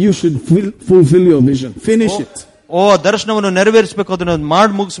ಇದೆಯೋ, you should fulfill your vision. Finish it. ದರ್ಶನವನ್ನು ನೆರವೇರಿಸಬೇಕು, ಅದನ್ನು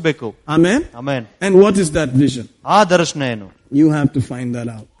ಮಾಡಿ ಮುಗಿಸಬೇಕು. Amen. Amen. And what is that vision? ಆ ದರ್ಶನ ಏನು? You have to find that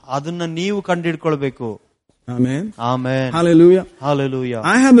out. ಅದನ್ನ ನೀವು ಕಂಡುಹಿಡ್ಕೊಳ್ಬೇಕು. Amen. Amen. Hallelujah. Hallelujah.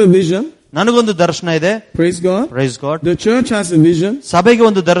 I have a vision. ನನಗೊಂದು ದರ್ಶನ ಇದೆ. Praise God. Praise God. The church has a vision. ಸಭೆಗೆ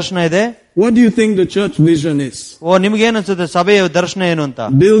ಒಂದು ದರ್ಶನ ಇದೆ. What do you think the church vision is? ನಿಮ್ಗೆ ಏನ್ ಅನ್ಸುತ್ತೆ ಸಭೆಯ ದರ್ಶನ ಏನು ಅಂತ?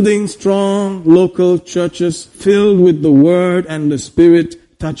 Building strong local churches filled with the word and the spirit,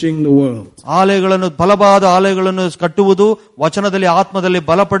 touching the world. ಆಲಯಗಳನ್ನು, ಬಲವಾದ ಆಲಯಗಳನ್ನು ಕಟ್ಟುವುದು, ವಚನದಲ್ಲಿ ಆತ್ಮದಲ್ಲಿ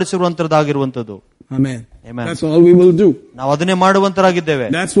ಬಲಪಡಿಸಿರುವಂತದ್ದಾಗಿರುವಂತದ್ದು. Amen. Amen. That's all we will do. ನಾವು ಅದನ್ನೇ ಮಾಡುವಂತರಾಗಿದ್ದೇವೆ.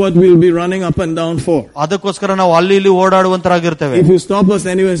 That's what we'll be running up and down for. ಅದಕ್ಕೋಸ್ಕರ ನಾವು ಅಲ್ಲಿ ಇಲ್ಲಿ ಓಡಾಡುವಂತರಾಗಿರ್ತೇವೆ. If you stop us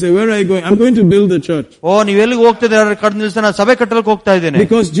anyway and say, where are you going? I'm going to build a church. ನೀವು ಎಲ್ಲಿಗೆ ಹೋಗ್ತಿದ್ದೀರಾ? ಕಡ್ ನಿಲ್ಸನ ಸಭೆ ಕಟ್ಟಲಿಕ್ಕೆ ಹೋಗ್ತಾ ಇದ್ದೇನೆ.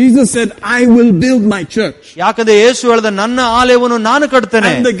 Because Jesus said, I will build my church. ಯಾಕಂದ್ರೆ ಯೇಸು ಹೇಳಿದ, ನನ್ನ ಆಲಯವನ್ನು ನಾನು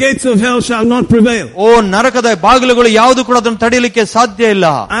ಕಟ್ತೇನೆ. And the gates of hell shall not prevail. ನರಕದ ಬಾಗಿಲುಗಳು ಯಾವುದು ಕೂಡ ಅದನ್ನು ತಡೆಯಲಿಕ್ಕೆ ಸಾಧ್ಯ ಇಲ್ಲ.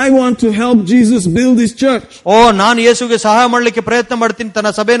 I want to help Jesus build his church. ನಾನು ಯೇಸುಗೆ ಸಹಾಯ ಮಾಡಲಿಕ್ಕೆ ಪ್ರಯತ್ನ ಮಾಡ್ತೀನಿ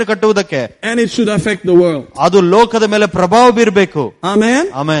ತನ್ನ ಸಭೆಯನ್ನು ಕಟ್ಟುವುದಕ್ಕೆ. And it should affect the world. ಅದು ಲೋಕದ ಮೇಲೆ ಪ್ರಭಾವ ಬೀರಬೇಕು. Amen.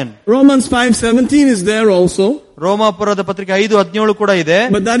 Amen. Romans 5:17 is there also. ರೋಮಾಪುರದ ಪತ್ರಿಕೆ 5:17 ಕೂಡ ಇದೆ.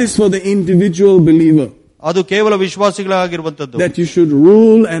 But that is for the individual believer. ಅದು ಕೇವಲ ವಿಶ್ವಾಸಿಗಳಾಗಿರುವಂತದ್ದು. That you should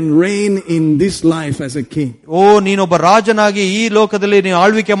rule and reign in this life as a king. ನೀನೊಬ್ಬ ರಾಜನಾಗಿ ಈ ಲೋಕದಲ್ಲಿ ನೀವು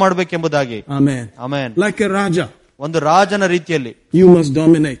ಆಳ್ವಿಕೆ ಮಾಡಬೇಕೆಂಬುದಾಗಿ. Amen. Amen. Like a raja. ಒಂದು ರಾಜನ ರೀತಿಯಲ್ಲಿ you must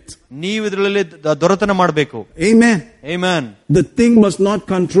dominate. ನೀವು ಇದರಲ್ಲಿ ದೊರೆತನ ಮಾಡಬೇಕು. Amen. Amen. The thing must not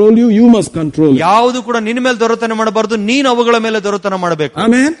control you, you must control it. ಯಾವುದು ಕೂಡ ನಿನ್ನ ಮೇಲೆ ದೊರೆತನ ಮಾಡಬಾರದು, ನೀನು ಅವುಗಳ ಮೇಲೆ ದೊರೆತನ ಮಾಡಬೇಕು.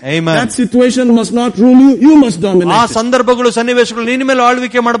 Amen. Amen. That situation must not rule you, you must dominate. ಆ ಸಂದರ್ಭಗಳು ಸನ್ನಿವೇಶಗಳು ನಿನ್ನ ಮೇಲೆ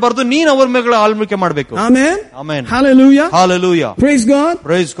ಆಳ್ವಿಕೆ ಮಾಡಬಾರದು, ನೀನು ಅವರ ಮೇಲೆ ಆಳ್ವಿಕೆ ಮಾಡಬೇಕು. Amen. Amen. Hallelujah. Hallelujah. Praise God.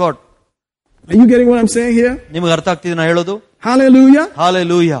 Praise God. Are you getting what I'm saying here? ನಿಮಗೆ ಅರ್ಥ ಆಗ್ತಿದೆ ನಾ ಹೇಳೋದು? Hallelujah.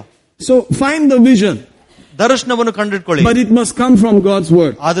 Hallelujah. So find the vision. ದರ್ಶನವನ್ನು ಕಂಡುಹಿಡ್ಕೊಳ್ಳಿ. But it must come from God's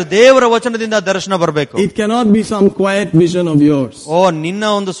word. ಅದು ದೇವರ ವಚನದಿಂದ ದರ್ಶನ ಬರಬೇಕು. It cannot be some quiet vision of yours. ನಿನ್ನ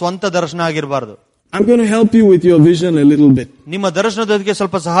ಒಂದು ಸ್ವಂತ ದರ್ಶನ ಆಗಿರಬಾರದು. I'm going to help you with your vision a little bit. ನಿಮ್ಮ ದರ್ಶನದೊಂದಿಗೆ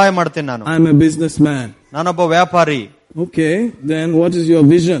ಸ್ವಲ್ಪ ಸಹಾಯ ಮಾಡ್ತೇನೆ ನಾನು. I'm a businessman. ನಾನೊಬ್ಬ ವ್ಯಾಪಾರಿ. Okay, then what is your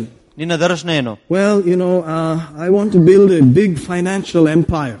vision? ನಿನ್ನ ದರ್ಶನ ಏನು? Well, I want to build a big financial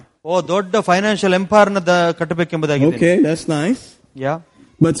empire. ದೊಡ್ಡ ಫೈನಾನ್ಷಿಯಲ್ ಎಂಪೈರ್ ನ ಕಟ್ಟಬೇಕೆಂಬುದಾಗಿದೆ. Okay, that's nice. Yeah.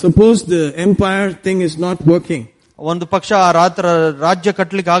 But suppose the empire thing is not working. ಒಂದು ಪಕ್ಷ ರಾಜ್ಯ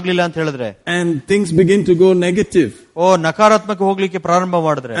ಕಟ್ಟಲಿಕ್ಕೆ ಆಗ್ಲಿಲ್ಲ ಅಂತ ಹೇಳಿದ್ರೆ, and things begin to go negative. ನಕಾರಾತ್ಮಕ ಹೋಗ್ಲಿಕ್ಕೆ ಪ್ರಾರಂಭ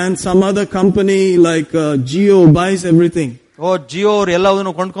ಮಾಡಿದ್ರೆ, and some other company like Jio buys everything. Jio ಅವ್ರು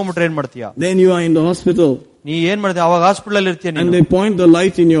ಎಲ್ಲವನ್ನು ಕೊಂಡ್ಕೊಂಡ್ಬಿಟ್ರೆ ಏನ್ ಮಾಡ್ತೀಯಾ? Then you are in the hospital. ನೀ ಏನ್ ಮಾಡ್ತೀಯ? ಅವಾಗ ಹಾಸ್ಪಿಟಲ್ ಅಲ್ಲಿ ಇರ್ತೀಯ. And they point the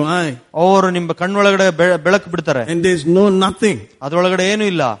light in your eye. ಅವರು ನಿಮ್ಮ ಕಣ್ಣೊಳಗಡೆ ಬೆಳಕು ಬಿಡ್ತಾರೆ. And there's nothing. ಅದ್ರೊಳಗಡೆ ಏನು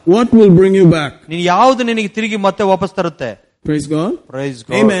ಇಲ್ಲ. What will bring you back? ನೀನು ಯಾವ್ದು ನಿನಗೆ ತಿರುಗಿ ಮತ್ತೆ ವಾಪಸ್ ತರುತ್ತೆ? Praise God. Praise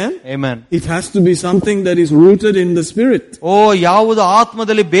God. Amen. Amen. It has to be something that is rooted in the spirit. ಯಾವುದು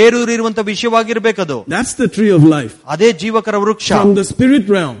ಆತ್ಮದಲ್ಲಿ ಬೇರೂರಿರುವಂತ ವಿಷಯವಾಗಿರಬೇಕದು. That's the tree of life. ಅದೇ ಜೀವಕರ ವೃಕ್ಷ. From the spirit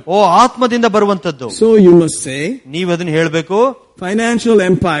realm. ಆತ್ಮದಿಂದ ಬರುವಂತದ್ದು. So you must say, ನೀವು ಅದನ್ನ ಹೇಳಬೇಕು, financial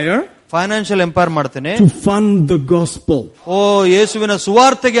empire, ಫೈನಾನ್ಷಿಯಲ್ ಎಂಪೈರ್ ಮಾಡ್ತೇನೆ, to fund the gospel. ಯೇಸುವಿನ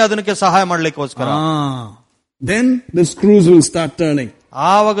ಸುವಾರ್ತೆಗೆ ಅದಕ್ಕೆ ಸಹಾಯ ಮಾಡ್ಲಿಕ್ಕೋಸ್ಕರ. Then the screws will start turning.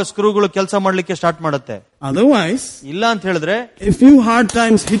 ಆವಾಗ ಸ್ಕ್ರೂಗಳು ಕೆಲಸ ಮಾಡ್ಲಿಕ್ಕೆ ಸ್ಟಾರ್ಟ್ ಮಾಡುತ್ತೆ. Otherwise, ಇಲ್ಲ ಅಂತ ಹೇಳಿದ್ರೆ, a few hard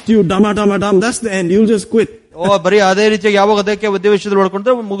times hit you, that's the end. You'll just quit. ಬರೀ ಅದೇ ರೀತಿಯಾಗಿ ಯಾವಾಗ ಅದಕ್ಕೆ ಉದ್ದೇಶದಲ್ಲಿ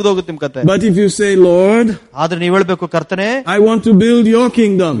ಹೊಡ್ಕೊಂಡ್ರೆ ಮುಗಿದೋಗುತ್ತೆ ನಿಮ್ ಕತೆ. But if you say, Lord, ಆದ್ರೆ ನೀವು ಹೇಳ್ಬೇಕು, ಕರ್ತನೆ, I want to build your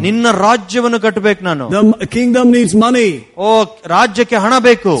kingdom. ನಿನ್ನ ರಾಜ್ಯವನ್ನು ಕಟ್ಟಬೇಕು ನಾನು. The kingdom needs money. ರಾಜ್ಯಕ್ಕೆ ಹಣ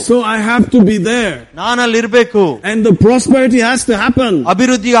ಬೇಕು. So I have to be there. ನಾನಲ್ಲಿ ಇರ್ಬೇಕು. And the prosperity has to happen.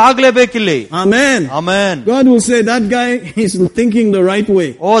 ಅಭಿವೃದ್ಧಿ ಆಗ್ಲೇಬೇಕಿಲ್ಲಿ. Amen. Amen. God will say, that guy is thinking the right way.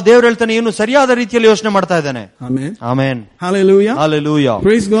 ದೇವರು ಹೇಳ್ತಾನೆ, ಇವನು ಸರಿಯಾದ ರೀತಿಯಲ್ಲಿ ಯೋಚನೆ ಮಾಡ್ತಾ ಇದ್ದಾನೆ. Amen. Amen. Hallelujah. Hallelujah.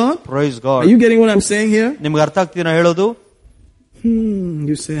 Praise God. Praise God. Are you getting what I'm saying here? ನಿಮ್ಗೆ ಅರ್ಥ ಆಗ್ತೀನಾ ಹೇಳೋದು?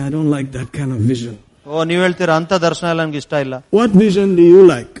 You say, I don't like that kind of vision. ನೀವ್ ಹೇಳ್ತೀರಾ, ಅಂತ ದರ್ಶನ ಎಲ್ಲ ನಮ್ಗೆ ಇಷ್ಟ ಇಲ್ಲ. What vision do you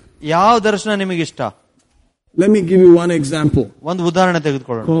like? ಯಾವ ದರ್ಶನ ನಿಮಗೆ ಇಷ್ಟ? Let me give you one example. ಒಂದು ಉದಾಹರಣೆ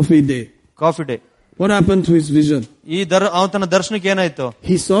ತೆಗೆದುಕೊಳ್ಳೋಣ. Coffee day. Coffee Day. What happened to his vision? ಅವನ ದರ್ಶನಕ್ಕೆ ಏನಾಯ್ತು?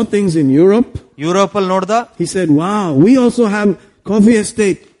 He saw things in Europe. Europe ಅಲ್ಲಿ ನೋಡ್ದ. He said, wow, we also have coffee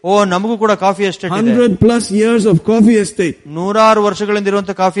estate. ನಮಗೂ ಕೂಡ ಕಾಫಿ ಎಸ್ಟೇಟ್ ಇದೆ. 100+ years of coffee estate. 100 ವರ್ಷಗಳಿಂದ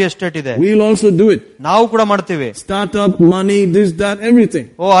ಇರುವಂತ ಕಾಫಿ ಎಸ್ಟೇಟ್ ಇದೆ. We'll also do it. ನಾವು ಕೂಡ ಮಾಡ್ತೀವಿ. Startup, money, this, that, everything.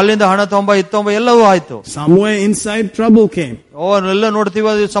 ಅಲ್ಲಿಂದ ಹಣ ತೊಂಬ ಎಲ್ಲವೂ ಆಯ್ತು. Somewhere inside trouble came. ಎಲ್ಲ ನೋಡ್ತೀವಿ,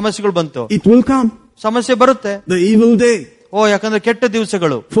 ಸಮಸ್ಯೆಗಳು ಬಂತು. It will come. ಸಮಸ್ಯೆ ಬರುತ್ತೆ. The evil day. ಯಾಕಂದ್ರೆ ಕೆಟ್ಟ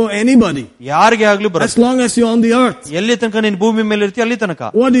ದಿವಸಗಳು for anybody, ಯಾರಿಗೆ ಆಗ್ಲಿ ಬರುತ್ತೆ. as long as you're on the earth. ಎಲ್ಲಿ ತನಕ ನೀನು ಭೂಮಿ ಮೇಲೆ ಇರ್ತೀಯ ಅಲ್ಲಿ ತನಕ.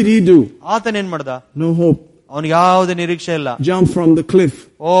 What did he do? ಆತನ ಏನ್ ಮಾಡ್ದ? No hope. ಅವನಿಗೆ ಯಾವುದೇ ನಿರೀಕ್ಷೆ ಇಲ್ಲ. Jump from the cliff.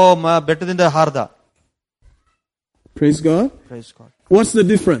 ಬೆಟ್ಟದಿಂದ Harda. Praise God. Praise God. What's the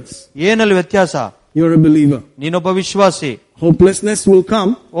difference? ಏನಲ್ಲಿ ವ್ಯತ್ಯಾಸ? You're a believer. ನೀನೊಬ್ಬ ವಿಶ್ವಾಸಿ. Hopelessness will come.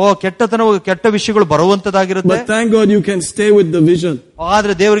 ಕೆಟ್ಟ ವಿಷಯಗಳು ಬರುವಂತದಾಗಿರುತ್ತೆ. But thank God you can stay with the vision.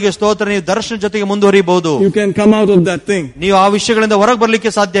 ಆದ್ರೆ ದೇವರಿಗೆ ಸ್ತೋತ್ರ, ನೀವು ದರ್ಶನ ಜೊತೆಗೆ ಮುಂದುವರಿಬಹುದು. You can come out of that thing. ನೀವು ಆ ವಿಷಯಗಳಿಂದ ಹೊರಗೆ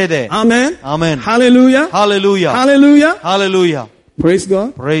ಬರ್ಲಿಕ್ಕೆ ಸಾಧ್ಯ ಇದೆ. Amen. Amen. Hallelujah. Hallelujah. Hallelujah. Hallelujah. Praise God.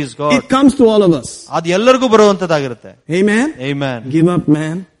 Praise God. It comes to all of us. ಅದು ಎಲ್ಲರಿಗೂ ಬರುವಂತದಾಗಿರುತ್ತೆ. Amen. Amen. Give up,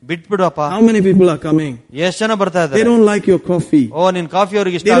 man. ಬಿಟ್ಬಿಡಪ್ಪ. How many people are coming? ಎಷ್ಟು ಜನ ಬರ್ತಾ ಇದ್ದಾರೆ? They don't like your coffee. ನಿನ್ coffee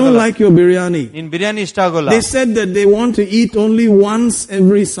ಅವರಿಗೆ ಇಷ್ಟ ಆಗಲ್ಲ. They don't like your biryani. ನಿನ್ ಬಿರಿಯಾನಿ ಇಷ್ಟ ಆಗೋಲ್ಲ. They said that they want to eat only once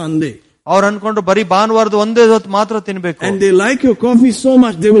every Sunday. ಅವ್ರು ಅನ್ಕೊಂಡ್ರು ಬರೀ ಭಾನುವಾರದ ಒಂದೇ ಹೊತ್ತು ಮಾತ್ರ ತಿನ್ಬೇಕು. And they like your coffee so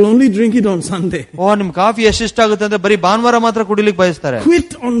much they will only drink it on Sunday. ನಿಮ್ ಕಾಫಿ ಎಷ್ಟು ಇಷ್ಟ ಆಗುತ್ತೆ ಅಂದ್ರೆ ಬರೀ ಭಾನುವಾರ ಮಾತ್ರ ಕುಡಿಲಿಕ್ಕೆ ಬಯಸ್ತಾರೆ.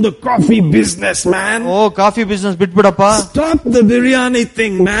 Quit on the coffee business, man. Coffee business ಬಿಟ್ಬಿಡಪ್ಪ. Stop the biryani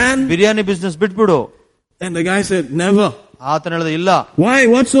thing, man. Biryani business ಬಿಟ್ಬಿಡು. And the guy said, never. ಆತನ ಹೇಳಿದ ಇಲ್ಲ. Why?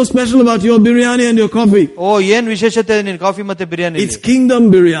 What's so special about your biryani and your coffee? ಏನ್ ವಿಶೇಷತೆ ನಿನ್ ಕಾಫಿ ಮತ್ತೆ ಬಿರಿಯಾನಿ? It's kingdom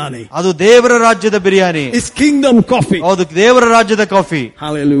biryani. ಅದು ದೇವರ ರಾಜ್ಯದ ಬಿರಿಯಾನಿ. It's kingdom coffee. ಅದು ದೇವರ ರಾಜ್ಯದ coffee.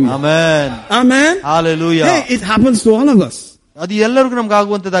 Hallelujah. Amen. Amen. Hallelujah. Hey, it happens to all of us. ಅದು ಎಲ್ಲರಿಗೂ ನಮ್ಗೆ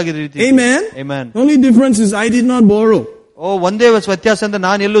ಆಗುವಂತದಾಗಿದೆ ರೀತಿ. Amen. Amen. Only difference is I did not borrow. ಒಂದೇ ವ್ಯತ್ಯಾಸ ಅಂದ್ರೆ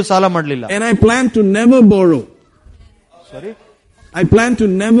ನಾನು ಎಲ್ಲೂ ಸಾಲ ಮಾಡ್ಲಿಲ್ಲ. And I plan to never borrow. Sorry? I plan to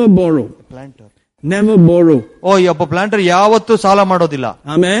never borrow. Planter. Never borrow. ಒಬ್ಬ ಪ್ಲಾಂಟರ್ ಯಾವತ್ತೂ ಸಾಲ ಮಾಡೋದಿಲ್ಲ.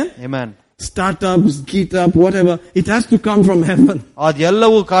 Amen. Amen. Startups, GitUp, whatever, it has to come from heaven.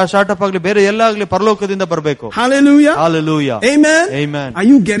 ಅದೆಲ್ಲವೂ ಸ್ಟಾರ್ಟ್ಅಪ್ ಆಗ್ಲಿ ಬೇರೆ ಎಲ್ಲ ಆಗ್ಲಿ ಪರಲೋಕದಿಂದ ಬರಬೇಕು. Hallelujah. Hallelujah. Amen. Amen. Are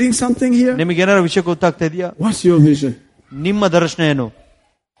you getting something here? ನಿಮಗೆ ಏನಾರ ವಿಷಯ ಗೊತ್ತಾಗ್ತಾ ಇದೆಯಾ? What's your vision? ನಿಮ್ಮ ದರ್ಶನ ಏನು?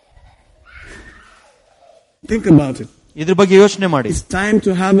 Think about it. ಇದ್ರ ಬಗ್ಗೆ ಯೋಚನೆ ಮಾಡಿ. It's time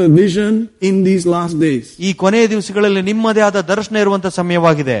to have a vision in these last days. ಈ ಕೊನೆಯ ದಿವಸಗಳಲ್ಲಿ ನಿಮ್ಮದೇ ಆದ ದರ್ಶನ ಇರುವಂತ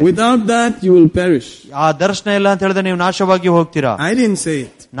ಸಮಯವಾಗಿದೆ. Without that you will perish. ಆ ದರ್ಶನ ಇಲ್ಲ ಅಂತ ಹೇಳಿದ್ರೆ ನೀವು ನಾಶವಾಗಿ ಹೋಗ್ತೀರಾ. I didn't say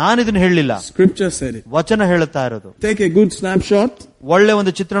it. ನಾನು ಇದನ್ನ ಹೇಳಲಿಲ್ಲ. Scripture said it. ವಚನ ಹೇಳುತ್ತಾ ಇರೋದು. Take a good snapshot. ಒಳ್ಳೆ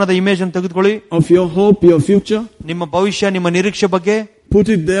ಒಂದು ಚಿತ್ರಣದ ಇಮೇಜ್ ಅನ್ನು ತೆಗೆದುಕೊಳ್ಳಿ. Of your hope, your future. ನಿಮ್ಮ ಭವಿಷ್ಯ, ನಿಮ್ಮ ನಿರೀಕ್ಷೆ ಬಗ್ಗೆ. Put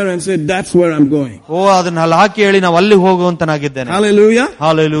it there and say, that's where I'm going. ಅದನ್ನ ಅಲ್ಲಿ ಹಾಕಿ ಹೇಳಿ ನಾವು ಅಲ್ಲಿ ಹೋಗುವಂತನಾಗಿದ್ದೇನೆ. Hallelujah.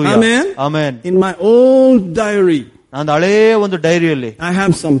 Hallelujah. Amen. Amen. In my old diary, ನಂದು ಹಳೇ ಒಂದು ಡೈರಿಯಲ್ಲಿ I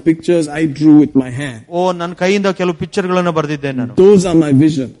have some pictures I drew with my hand. ನನ್ನ ಕೈಯಿಂದ ಕೆಲವು ಪಿಕ್ಚರ್ ಗಳನ್ನು ಬರೆದಿದ್ದೇನೆ ನಾನು. Those are my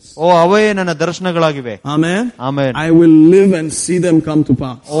visions. ಅವೇ ನನ್ನ ದರ್ಶನಗಳಾಗಿವೆ. Amen. Amen. I will live and see them come to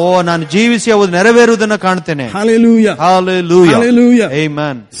pass. ನಾನು ಜೀವಿಸಿ ಅವು ನೆರವೇರುವುದನ್ನು ಕಾಣ್ತೇನೆ. Hallelujah. Hallelujah. Hallelujah.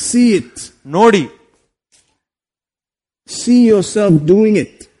 Amen. See it. ನೋಡಿ. See yourself doing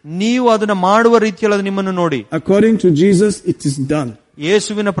it. ನೀವು ಅದನ್ನ ಮಾಡುವ ರೀತಿಯಲ್ಲಿ ನಿಮ್ಮನ್ನು ನೋಡಿ. According to Jesus, it is done.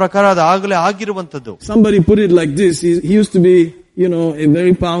 ಯೇಸುವಿನ ಪ್ರಕಾರ ಅದು ಆಗಲೇ ಆಗಿರುವಂತದ್ದು. Somebody put it like this. He used to be, a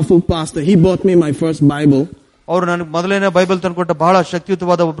very powerful pastor. He bought me my first Bible. ಅವರು ನನಗೆ ಮೊದಲನೇ ಬೈಬಲ್ ತಂದುಕೊಟ್ಟ ಬಹಳ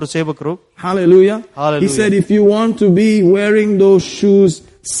ಶಕ್ತಿಯುತವಾದ ಒಬ್ಬರು ಸೇವಕರು. Hallelujah. He said, if you want to be wearing those shoes,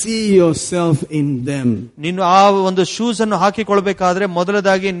 see yourself in them. ನೀನು ಆ ಒಂದು ಶೂಸ್ ಅನ್ನು ಹಾಕಿಕೊಳ್ಳಬೇಕಾದ್ರೆ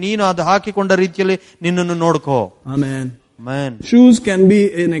ಮೊದಲದಾಗಿ ನೀನು ಅದು ಹಾಕಿಕೊಂಡ ರೀತಿಯಲ್ಲಿ ನಿನ್ನನ್ನು ನೋಡ್ಕೋ. Amen. Amen. Shoes can be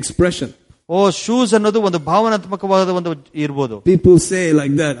an expression. Shoes ಅನ್ನೋದು ಒಂದು ಭಾವನಾತ್ಮಕವಾದ ಒಂದು ಇರಬಹುದು. People say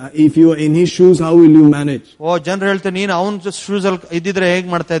like that, if you are in his shoes, how will you manage? ಜನರು ಹೇಳ್ತಾರೆ ನೀನು ಅವನ ಶೂಸ್ ಅಲ್ಲಿ ಇದ್ದಿದ್ರೆ ಹೇಗೆ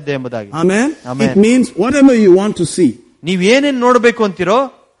ಮಾಡ್ತಾ ಇದ್ದೆ ಎಂಬುದಾಗಿ. Amen. It means whatever you want to see. ನೀವು ಏನೇನ್ ನೋಡಬೇಕು ಅಂತಿರೋ,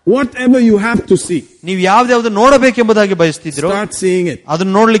 whatever you have to see, ನೀವು ಯಾವ್ದು ನೋಡಬೇಕೆಂಬುದಾಗಿ ಬಯಸ್ತಿದ್ರೋ, start seeing it.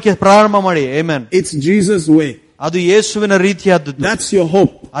 ಅದನ್ನ ನೋಡ್ಲಿಕ್ಕೆ ಪ್ರಾರಂಭ ಮಾಡಿ. Amen. It's Jesus way. ಅದು ಯೇಸುವಿನ ರೀತಿಯಾದದ್ದು. That's your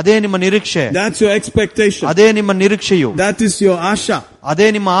hope. ಅದೇ ನಿಮ್ಮ ನಿರೀಕ್ಷೆ. That's your expectation. ಅದೇ ನಿಮ್ಮ ನಿರೀಕ್ಷೆಯು. That is your asha. ಅದೇ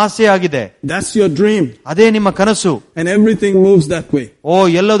ನಿಮ್ಮ ಆಸೆ ಆಗಿದೆ. That's your dream. ಅದೇ ನಿಮ್ಮ ಕನಸು. And everything moves that way.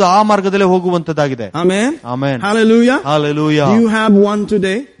 ಎಲ್ಲವೂ ಆ ಮಾರ್ಗದಲ್ಲೇ ಹೋಗುವಂತದ್ದಾಗಿದೆ. Amen. Amen. Hallelujah. Hallelujah. Do you have one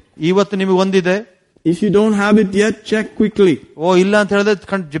today? ಇವತ್ತು ನಿಮಗೆ ಒಂದಿದೆ. If you don't have it yet, check quickly. ಇಲ್ಲ ಅಂತ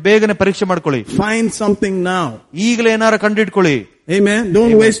ಹೇಳಿದ್ರೆ ಬೇಗನೆ ಪರೀಕ್ಷೆ ಮಾಡ್ಕೊಳ್ಳಿ. Find something now. ಈಗಲೇ ಏನಾರ ಕಂಡಿಡ್ಕೊಳ್ಳಿ. Amen.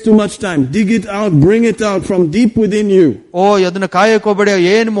 Don't waste too much time. Dig it out, bring it out from deep within you. ಅದನ್ನ ಕಾಯಕೋಬೇಡಿ.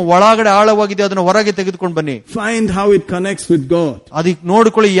 ಏನು ಒಳಗಡೆ ಆಳವಾಗಿದೆ ಅದನ್ನ ಹೊರಗೆ ತೆಗೆದುಕೊಂಡು ಬನ್ನಿ. Find how it connects with God. ಅದಕ್ಕೆ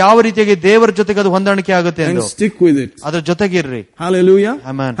ನೋಡಿಕೊಳ್ಳಿ ಯಾವ ರೀತಿಯಾಗಿ ದೇವರ ಜೊತೆಗೆ ಅದು ಹೊಂದಾಣಿಕೆ ಆಗುತ್ತೆ ಎಂದು. And stick with it. ಅದರ ಜೊತೆಗೆ ಇರ್ರಿ. Hallelujah.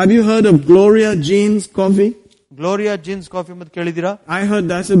 Amen. Have you heard of Gloria Jean's coffee? Gloria Jean's coffee ಮತ್ತೆ ಕೇಳಿದಿರಾ? I heard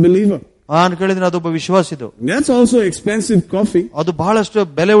that's a believer. ನಾನು ಕೇಳಿದ್ರೆ ಅದೊಬ್ಬ ವಿಶ್ವಾಸಿದು. That's also expensive coffee. ಅದು ಬಹಳಷ್ಟು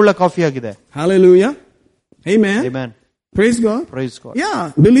ಬೆಲೆ ಉಳ್ಳ ಕಾಫಿ ಆಗಿದೆ. Hallelujah. Amen. Amen. Praise God. Praise God. Yeah,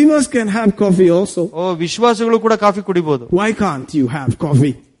 believers can have coffee also. ವಿಶ್ವಾಸಿಗಳು ಕೂಡ ಕಾಫಿ ಕುಡಿಬಹುದು. Why can't you have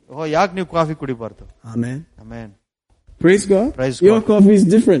coffee? ಯಾಕೆ ನೀವು ಕಾಫಿ ಕುಡಿಬಾರ್ದು? Amen. Amen. Praise God. Praise God. Your coffee is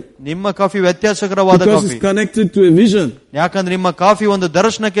different. ನಿಮ್ಮ coffee ವ್ಯತ್ಯಾಸಕರವಾದ Because coffee. it's connected to a vision. ಯಾಕಂದ್ರೆ ನಿಮ್ಮ ಕಾಫಿ ಒಂದು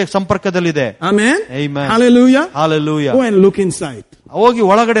ದರ್ಶನಕ್ಕೆ ಸಂಪರ್ಕದಲ್ಲಿದೆ. Amen. Amen. Hallelujah. Hallelujah. Go and look inside. ಹೋಗಿ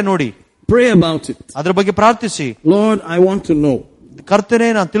ಒಳಗಡೆ ನೋಡಿ. Pray about it. ಅದರ ಬಗ್ಗೆ ಪ್ರಾರ್ಥಿಸಿ. Lord, I want to know. ಕರ್ತನೇ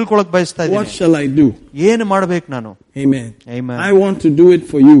ನಾನು ತಿಳ್ಕೊಳ್ಳೋಕೆ ಬಯಸ್ತಾ ಇದ್ದೀನಿ. What shall I do? ಏನು ಮಾಡಬೇಕು ನಾನು? Amen. Amen. I want to do it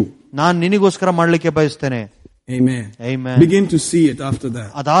for you. ನಾನು ನಿನಗೋಸ್ಕರ ಮಾಡ್ಲಿಕ್ಕೆ ಬಯಸ್ತೇನೆ. Amen. Amen. Begin to see it after that.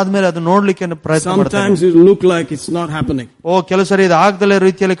 ಅದಾದ್ಮೇಲೆ ಅದು ನೋಡ್ಲಿಕ್ಕೆ ಪ್ರಯತ್ನ ಮಾಡ್ತೇನೆ. Sometimes it will look like it's not happening. ಕೆಲವು ಸರಿ ಇದು ಆಗದಲ್ಲೇ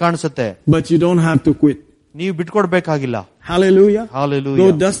ರೀತಿಯಲ್ಲಿ ಕಾಣಿಸುತ್ತೆ. But you don't have to quit. ನೀವು ಬಿಟ್ಕೊಡ್ಬೇಕಾಗಿಲ್ಲ. Hallelujah. Hallelujah. Go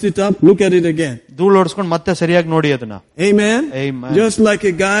dust it up, look at it again. ಧೂಳು ಹೊಡ್ಸ್ಕೊಂಡು ಮತ್ತೆ ಸರಿಯಾಗಿ ನೋಡಿ ಅದನ್ನ. Amen. Amen. Just like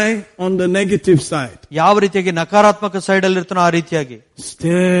a guy on the negative side. ಯಾವ ರೀತಿಯಾಗಿ ನಕಾರಾತ್ಮಕ ಸೈಡ್ ಅಲ್ಲಿ ಇರ್ತಾನೋ ಆ ರೀತಿಯಾಗಿ.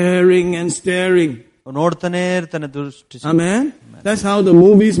 Staring and staring. ನೋಡ್ತಾನೆ ಇರ್ತಾನೆ ದೃಷ್ಟಿ. Amen. That's how the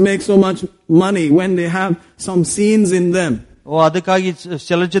movies make so much money, when they have some scenes in them. ಅದಕ್ಕಾಗಿ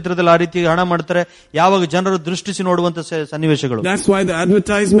ಚಲನಚಿತ್ರದಲ್ಲಿ ಆ ರೀತಿ ಹಣ ಮಾಡ್ತಾರೆ ಯಾವಾಗ ಜನರು ದೃಷ್ಟಿಸಿ ನೋಡುವಂತ ಸನ್ನಿವೇಶಗಳು. That's why the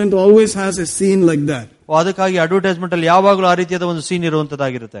advertisement always has a scene like that. ಅದಕ್ಕಾಗಿ ಅಡ್ವರ್ಟೈಸ್ಮೆಂಟ್ ಅಲ್ಲಿ ಯಾವಾಗಲೂ ಆ ರೀತಿಯಾದ ಒಂದು ಸೀನ್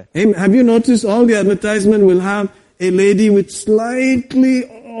ಇರುವಂತದ್ದಾಗಿರುತ್ತೆ. Have you noticed all the advertisement will have a lady with slightly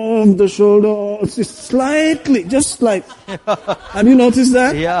off the shoulder, slightly, just like. Have you noticed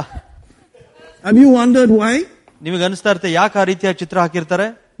that? Yeah. Have you wondered why? ನಿಮಗೆ ಅನಿಸ್ತಾ ಇರುತ್ತೆ ಯಾಕೆ ಆ ರೀತಿಯಾಗಿ ಚಿತ್ರ ಹಾಕಿರ್ತಾರೆ?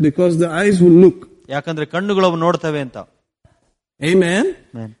 Because the eyes will look. ಯಾಕಂದ್ರೆ ಕಣ್ಣುಗಳು ನೋಡ್ತವೆ ಅಂತ. Amen.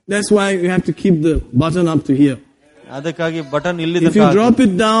 Amen. That's why you have to keep the button up to here. ಅದಕ್ಕಾಗಿ ಬಟನ್ ಇಲ್ಲಿ. If you drop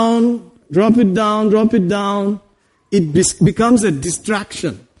it down, it becomes a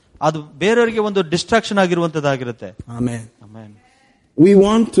distraction. ಅದು ಬೇರೆಯವರಿಗೆ ಒಂದು ಡಿಸ್ಟ್ರಾಕ್ಷನ್ ಆಗಿರುವಂತದ್ದಾಗಿರುತ್ತೆ. Amen. Amen. We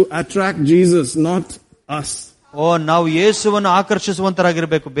want to attract Jesus, not us. ನಾವು ಯೇಸುವನ್ನು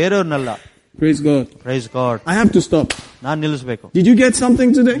ಆಕರ್ಷಿಸುವಂತರಾಗಿರಬೇಕು, ಬೇರೆಯವ್ರನ್ನಲ್ಲ. Praise God. Praise God. I have to stop. ನಾನು ನಿಲ್ಲಿಸಬೇಕು. Did you get something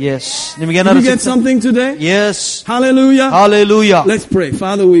today? Yes. Did you get something today? Yes. Hallelujah. Hallelujah. Let's pray.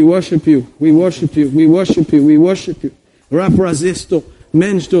 Father, we worship you. We worship you. We worship you. We worship you. Raprazisto,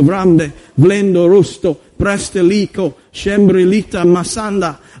 mensto vramde, blendo rusto, prestelico, shembrilita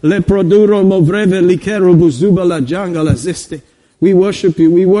masanda, leproduro movreve likero buzubala jangala ziste. We worship you.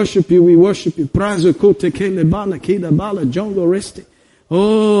 We worship you. We worship you. Prazo kote kele bana keda bala jongo reste.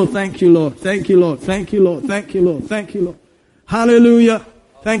 Oh, thank you, Lord. Thank you, Lord. Thank you, Lord. Thank you, Lord. Thank you, Lord. Hallelujah.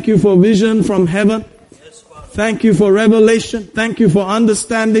 Thank you for vision from heaven. Thank you for revelation. Thank you for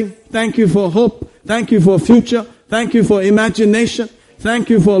understanding. Thank you for hope. Thank you for future. Thank you for imagination. Thank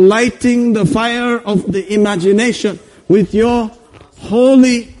you for lighting the fire of the imagination with your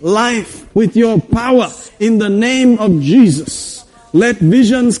holy life, with your power, in the name of Jesus. Let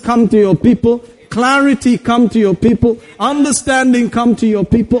visions come to your people. Clarity come to your people. Understanding come to your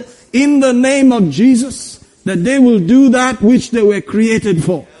people. In the name of Jesus. That they will do that which they were created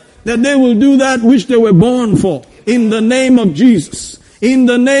for. That they will do that which they were born for. In the name of Jesus. In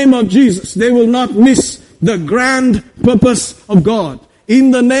the name of Jesus. They will not miss the grand purpose of God.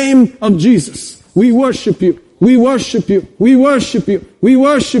 In the name of Jesus. We worship you. We worship you. We worship you. We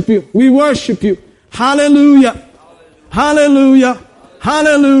worship you. We worship you. Hallelujah. Hallelujah.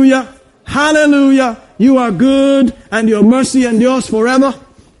 Hallelujah. Hallelujah. You are good and your mercy endures forever.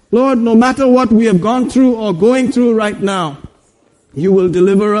 Lord, no matter what we have gone through or going through right now, you will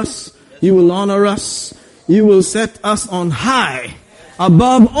deliver us. You will honor us. You will set us on high,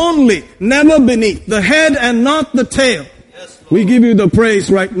 above only, never beneath, the head and not the tail. We give you the praise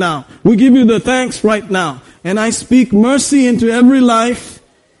right now. We give you the thanks right now. And I speak mercy into every life.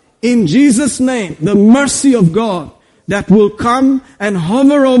 In Jesus' name, the mercy of God that will come and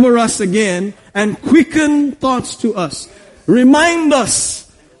hover over us again and quicken thoughts to us. Remind us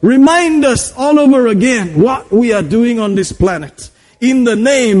all over again what we are doing on this planet. In the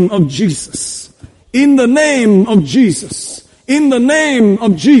name of Jesus. In the name of Jesus. In the name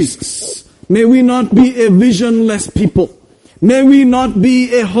of Jesus. May we not be a visionless people. May we not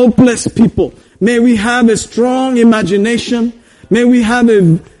be a hopeless people. May we have a strong imagination. May we have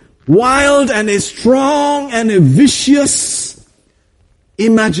a wild and a strong and a vicious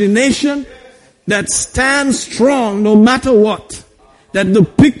imagination that stands strong no matter what. That the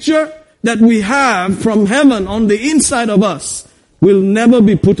picture that we have from heaven on the inside of us will never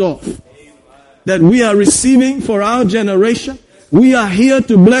be put off. That we are receiving for our generation. We are here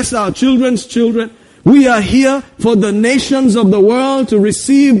to bless our children's children. We are here for the nations of the world to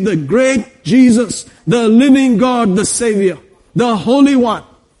receive the great Jesus, the living God, the Savior, the Holy One.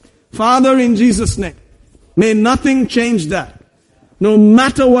 Father, in Jesus' name, may nothing change that. No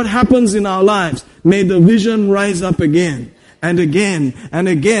matter what happens in our lives, may the vision rise up again and again and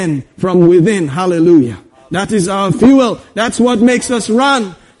again from within. Hallelujah. That is our fuel. That's what makes us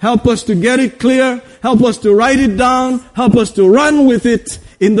run. Help us to get it clear. Help us to write it down. Help us to run with it.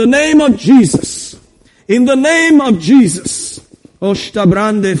 In the name of Jesus. In the name of Jesus.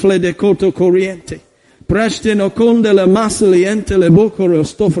 Oshtabrande fledecoto corriente. Preste no conde le masaliente le bocoro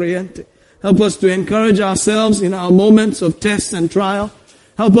stofriente. Help us to encourage ourselves in our moments of test and trial.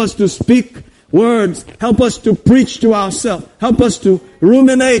 Help us to speak words. Help us to preach to ourselves. Help us to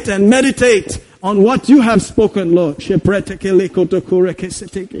ruminate and meditate on what you have spoken, Lord. I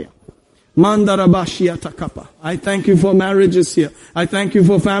thank you for marriages here. I thank you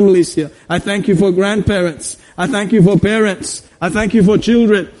for families here. I thank you for grandparents. I thank you for parents. I thank you for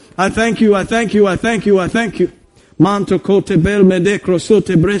children. I thank you. Manto kote bel medecro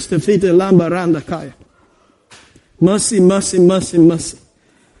sote breste fite lambaranda kaya. Mercy, mercy, mercy, mercy.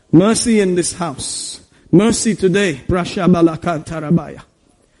 Mercy in this house. Mercy today. Prashabalakantarabaya.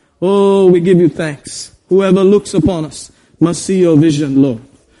 Oh, we give you thanks. Whoever looks upon us must see your vision, Lord.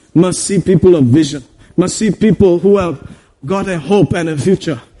 Must see people of vision. Must see people who have got a hope and a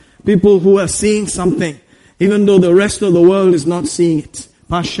future. People who are seeing something, even though the rest of the world is not seeing it.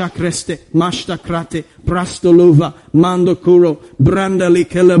 Pasha kreste, mashta krate, prastolova, mando kuro, brandali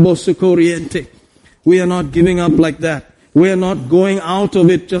kelebosu corriente. We are not giving up like that. We are not going out of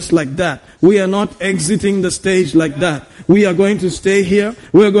it just like that. We are not exiting the stage like that. We are going to stay here.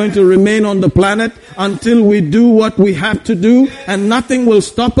 We are going to remain on the planet until we do what we have to do, and nothing will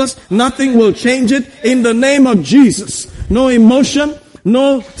stop us. Nothing will change it in the name of Jesus. No emotion,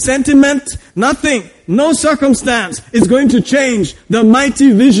 no sentiment, nothing, no circumstance is going to change the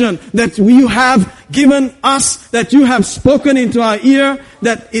mighty vision that you have given us, that you have spoken into our ear,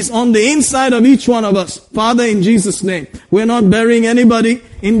 that is on the inside of each one of us. Father, in Jesus' name, we're not burying anybody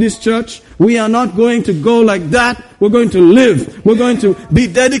in this church. We are not going to go like that. We're going to live. We're going to be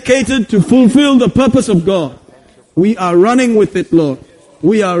dedicated to fulfill the purpose of God. We are running with it, Lord.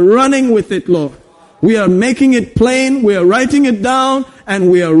 We are running with it, Lord. We are making it plain. We are writing it down,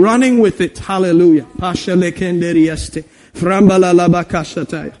 and we are running with it. Hallelujah.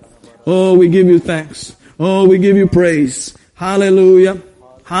 Oh, we give you thanks. Oh, we give you praise. Hallelujah.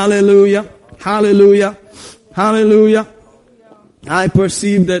 Hallelujah. Hallelujah. Hallelujah. I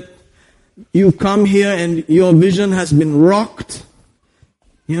perceive that you come here and your vision has been rocked.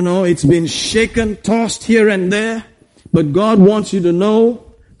 You know, it's been shaken, tossed here and there. But God wants you to know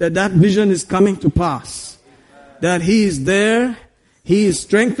that that vision is coming to pass. That He is there. He is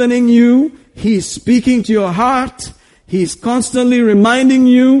strengthening you. He is speaking to your heart. He is constantly reminding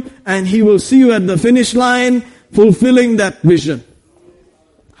you, and He will see you at the finish line fulfilling that vision.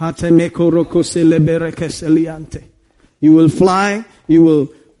 You will fly, you will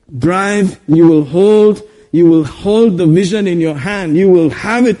drive, you will hold the vision in your hand. You will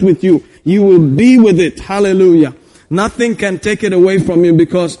have it with you. You will be with it. Hallelujah. Nothing can take it away from you,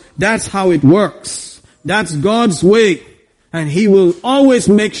 because that's how it works. That's God's way. And He will always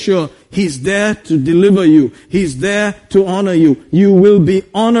make sure He's there to deliver you. He's there to honor you. You will be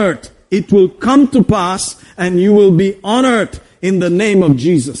honored. It will come to pass, and you will be honored in the name of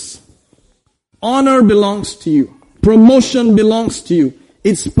Jesus. Honor belongs to you. Promotion belongs to you.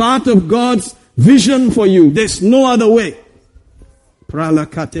 It's part of God's vision for you. There's no other way.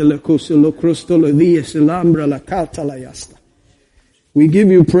 We give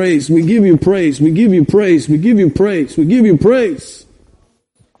you praise. We give you praise. We give you praise. We give you praise. We give you praise.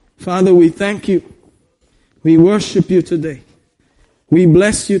 Father, we thank you. We worship you today. We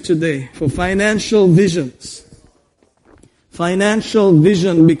bless you today for financial visions. Financial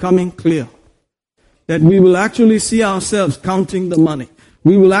vision becoming clear. That we will actually see ourselves counting the money.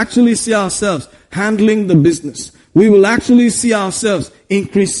 We will actually see ourselves handling the business. We will actually see ourselves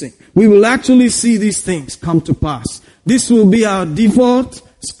increasing. We will actually see these things come to pass. This will be our default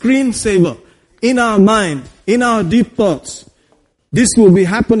screensaver in our mind, in our deep thoughts. This will be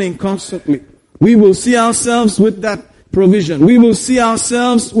happening constantly. We will see ourselves with that provision. We will see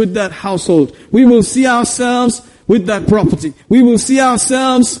ourselves with that household. We will see ourselves with that property. We will see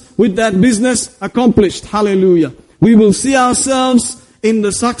ourselves with that business accomplished. Hallelujah. We will see ourselves in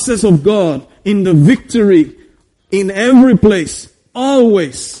the success of God, in the victory, in every place,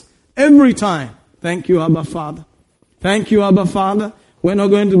 always, every time. Thank you, Abba Father. Thank you, Abba Father. We're not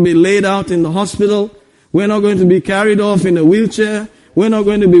going to be laid out in the hospital. We're not going to be carried off in a wheelchair. We're not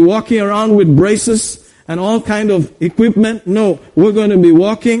going to be walking around with braces and all kind of equipment. No, we're going to be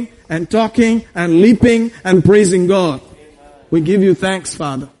walking and talking and leaping and praising God. We give you thanks,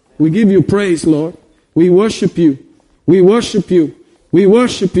 Father. We give you praise, Lord. We worship you. We worship you. We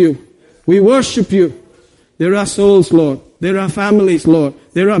worship you. We worship you. There are souls, Lord. There are families, Lord.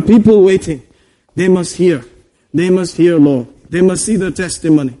 There are people waiting. They must hear. They must hear, Lord. They must see the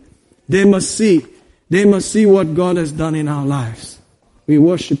testimony. They must see. They must see what God has done in our lives. We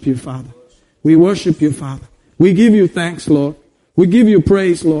worship you, Father. We worship you, Father. We give you thanks, Lord. We give you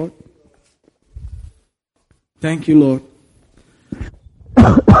praise, Lord. Thank you, Lord.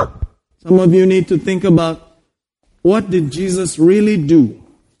 Some of you need to think about, what did Jesus really do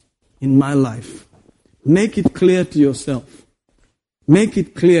in my life? Make it clear to yourself. Make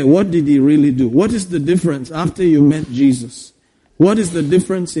it clear, what did he really do? What is the difference after you met Jesus? What is the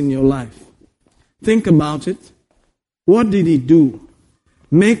difference in your life? Think about it. What did he do?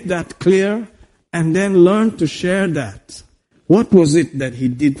 Make that clear and then learn to share that. What was it that he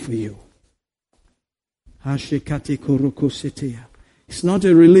did for you? It's not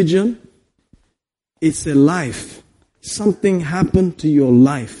a religion. It's a life. Something happened to your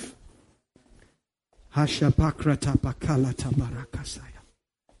life.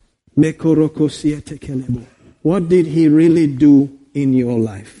 What did he really do in your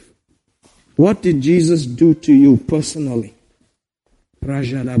life? What did Jesus do to you personally?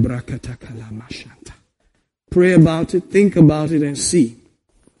 Pray about it, think about it, and see.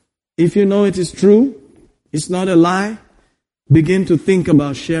 If you know it is true, it's not a lie, begin to think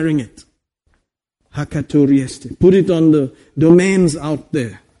about sharing it. Hakatorieste. Put it on the domains out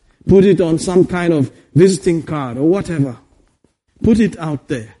there. Put it on some kind of visiting card or whatever. Put it out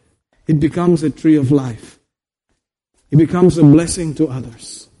there. It becomes a tree of life. It becomes a blessing to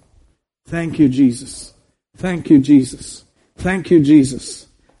others. Thank you, Jesus. Thank you, Jesus. Thank you, Jesus.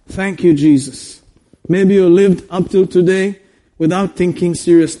 Thank you, Jesus. Maybe you lived up till today without thinking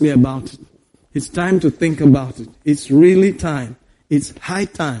seriously about it. It's time to think about it. It's really time. It's high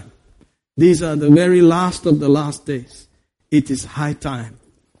time. These are the very last of the last days. It is high time.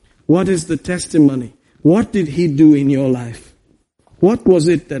 What is the testimony? What did he do in your life? What was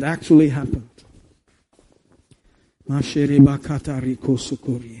it that actually happened?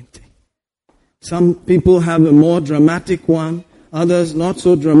 Some people have a more dramatic one, others not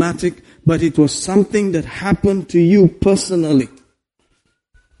so dramatic, but it was something that happened to you personally.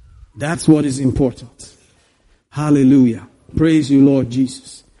 That's what is important. Hallelujah. Praise you, Lord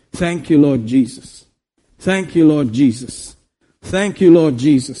Jesus. Thank you, Lord Jesus. Thank you, Lord Jesus. Thank you, Lord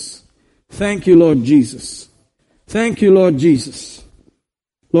Jesus. Thank you, Lord Jesus. Thank you, Lord Jesus.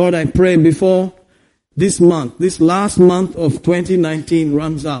 Lord, I pray before this month, this last month of 2019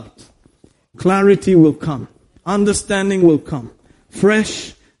 runs out, clarity will come. Understanding will come.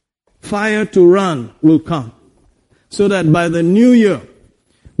 Fresh fire to run will come. So that by the new year,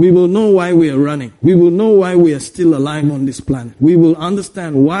 we will know why we are running. We will know why we are still alive on this planet. We will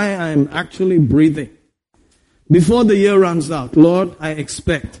understand why I am actually breathing. Before the year runs out, Lord, I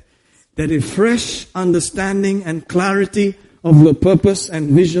expect that a fresh understanding and clarity of the purpose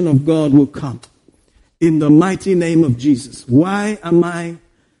and vision of God will come. In the mighty name of Jesus. Why am I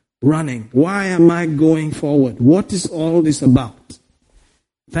running? Why am I going forward? What is all this about?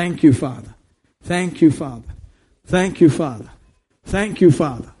 Thank you, Father. Thank you, Father. Thank you, Father. Thank you,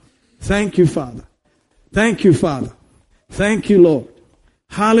 Father. Thank you, Father. Thank you, Father. Thank you, Lord.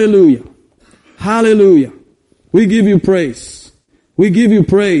 Hallelujah. Hallelujah. We give you praise. We give you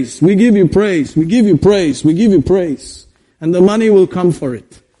praise. We give you praise. We give you praise. We give you praise. And the money will come for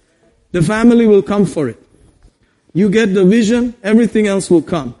it. The family will come for it. You get the vision, everything else will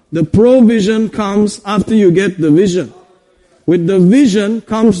come. The provision comes after you get the vision. With the vision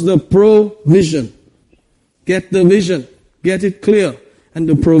comes the provision. Get the vision. Get it clear. And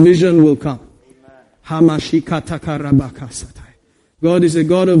the provision will come. God is a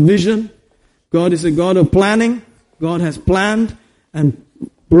God of vision. God is a God of planning. God has planned and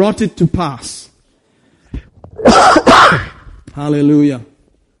brought it to pass. Hallelujah.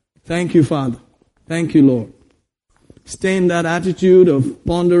 Thank you, Father. Thank you, Lord. Stay in that attitude of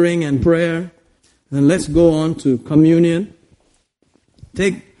pondering and prayer. And let's go on to communion.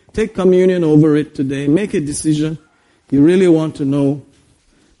 Take communion over it today. Make a decision. You really want to know.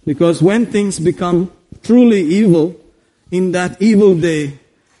 Because when things become truly evil, in that evil day,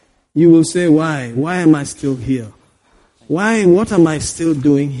 you will say, why? Why am I still here? Why? What am I still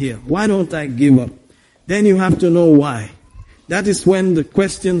doing here? Why don't I give up? Then you have to know why. That is when the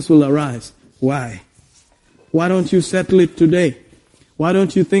questions will arise. Why? Why don't you settle it today? Why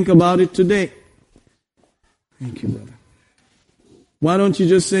don't you think about it today? Thank you, brother. Why don't you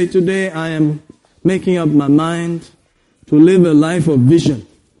just say, today I am making up my mind to live a life of vision.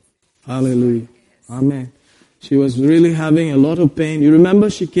 Hallelujah. Amen. She was really having a lot of pain. You remember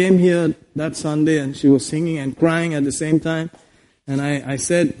she came here that Sunday and she was singing and crying at the same time. And I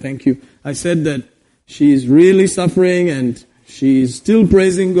said, thank you. I said that she is really suffering and she is still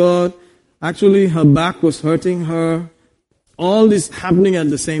praising God. Actually, her back was hurting her. All this happening at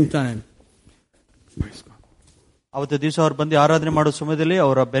the same time. Praise God. ಅವತ್ತು ದಿವಸ ಅವ್ರು ಬಂದು ಆರಾಧನೆ ಮಾಡೋ ಸಮಯದಲ್ಲಿ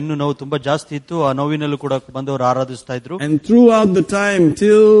ಅವರ ಬೆನ್ನು ನೋವು ತುಂಬಾ ಜಾಸ್ತಿ ಇತ್ತು. ಆ ನೋವಿನಲ್ಲೂ ಕೂಡ ಬಂದು ಅವರು ಆರಾಧಿಸ್ತಾ ಇದ್ರು. And throughout the time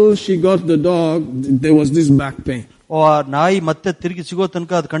till she got the dog, there was this back pain. ಆ ನಾಯಿ ಮತ್ತೆ ತಿರುಗಿ ಸಿಗೋ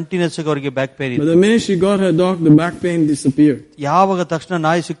ತನಕ ಅದು ಕಂಟಿನ್ಯೂಸ್ ಆಗಿ ಅವರಿಗೆ ಬ್ಯಾಕ್ ಪೇನ್ ಇತ್ತು. But the minute she got her dog, the back pain disappeared. ಯಾವಾಗ ತಕ್ಷಣ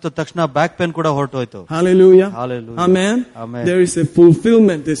ನಾಯಿ ಸಿಕ್ತ ತಕ್ಷಣ ಬ್ಯಾಕ್ ಪೇನ್ ಕೂಡ ಹೊರಟೋಯ್ತು. Hallelujah. Hallelujah. Amen. Amen. There is a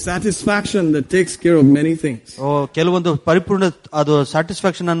fulfillment, a satisfaction that takes care of many things. ಕೆಲವೊಂದು ಪರಿಪೂರ್ಣ ಅದು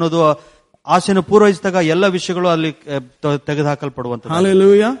ಸ್ಯಾಟಿಸ್ಫ್ಯಾಕ್ಷನ್ ಅನ್ನೋದು ಆಸೆಯನ್ನು ಪೂರೈಸಿದಾಗ ಎಲ್ಲ ವಿಷಯಗಳು ಅಲ್ಲಿ ತೆಗೆದುಹಾಕಲ್ಪಡುವಂತ.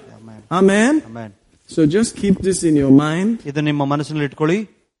 Hallelujah. Amen. Amen. So just keep this in your mind. ಇದು ನಿಮ್ಮ ಮನಸ್ಸಿನಲ್ಲಿ ಇಟ್ಕೊಳ್ಳಿ.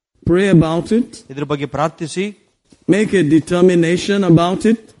 Pray about it. ಇದ್ರ ಬಗ್ಗೆ ಪ್ರಾರ್ಥಿಸಿ. Make a determination about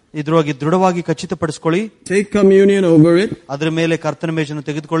it. ಇದ್ರ ಬಗ್ಗೆ ದೃಢವಾಗಿ ಖಚಿತಪಡಿಸಿಕೊಳ್ಳಿ. Take communion over it. ಅದರ ಮೇಲೆ ಕರ್ತನ ಮೇಜನ್ನು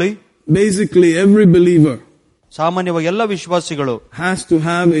ತೆಗೆದುಕೊಳ್ಳಿ. Basically, every believer ಸಾಮಾನ್ಯವಾಗಿ ಎಲ್ಲ ವಿಶ್ವಾಸಿಗಳು has to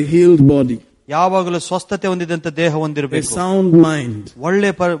have a healed body. ಯಾವಾಗಲೂ ಸ್ವಸ್ಥತೆ ಹೊಂದಿದಂತ ದೇಹ A ಹೊಂದಿರಬೇಕು. sound mind.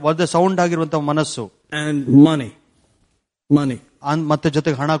 ಒಳ್ಳೆ ಸೌಂಡ್ ಆಗಿರುವಂತಹ ಮನಸ್ಸು. And money. ಮತ್ತೆ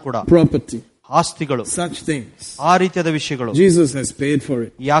ಜೊತೆಗೆ ಹಣ ಕೂಡ. Property. ಆಸ್ತಿಗಳು. Such things. ಆ ರೀತಿಯಾದ ವಿಷಯಗಳು. Jesus has paid for it.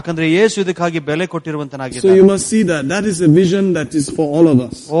 ಯಾಕಂದ್ರೆ ಯೇಸು ಇದಕ್ಕಾಗಿ ಬೆಲೆ ಕೊಟ್ಟಿರುವಂತನಾಗಿದ್ದಾನೆ. So you must see that. That is a vision that is for all of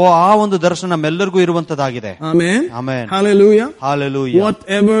us. ಆ ಒಂದು ದರ್ಶನ ನಮ್ಮೆಲ್ಲರಿಗೂ ಇರುವಂತದಾಗಿದೆ. Amen. Amen. Hallelujah. Hallelujah.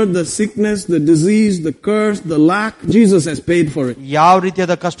 Whatever the sickness, the disease, the curse, the lack, Jesus has paid for it. ಯಾವ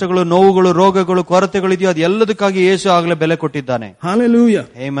ರೀತಿಯಾದ ಕಷ್ಟಗಳು, ನೋವುಗಳು, ರೋಗಗಳು, ಕೊರತೆಗಳು ಇದೆಯೋ ಅದೆಲ್ಲದಕ್ಕಾಗಿ ಯೇಸು ಆಗಲೇ ಬೆಲೆ ಕೊಟ್ಟಿದ್ದಾನೆ. Hallelujah.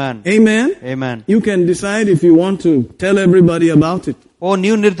 Amen. Amen. Amen. You can decide if you want to tell everybody about it.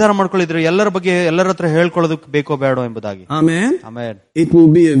 ನೀವು ನಿರ್ಧಾರ ಮಾಡ್ಕೊಳ್ಳಿದ್ರೆ ಎಲ್ಲರ ಬಗ್ಗೆ ಎಲ್ಲರ ಹತ್ರ ಹೇಳ್ಕೊಳ್ಳೋದಕ್ಕೆ ಬೇಕೋ ಬೇಡೋ ಎಂಬುದಾಗಿ. Amen. Amen. It will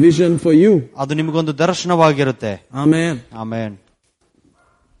be a vision for you. ಅದು ನಿಮಗೊಂದು ದರ್ಶನವಾಗಿರುತ್ತೆ. Amen. Amen.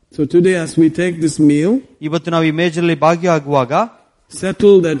 So today as we take this meal, ಇವತ್ತು ನಾವು ಈ ಮೇಜಲ್ಲಿ ಭಾಗಿಯಾಗುವಾಗ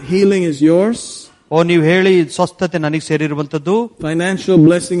settle that healing is yours. ನೀವು ಹೇಳಿ ಸ್ವಸ್ಥತೆ ನನಗೆ ಸೇರಿರುವಂತದ್ದು. Financial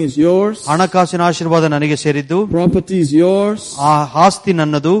blessing is yours. ಹಣಕಾಸಿನ ಆಶೀರ್ವಾದ ನನಗೆ ಸೇರಿದ್ದು. Property is yours. ಆಸ್ತಿ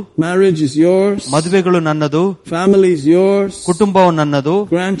ನನ್ನದು. Marriage is yours. ಮದುವೆಗಳು ನನ್ನದು. Family is yours. ಕುಟುಂಬವು ನನ್ನದು.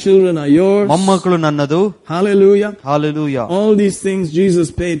 Grandchildren are yours. ಮೊಮ್ಮಕ್ಕಳು ನನ್ನದು. Hallelujah. Hallelujah. All these things Jesus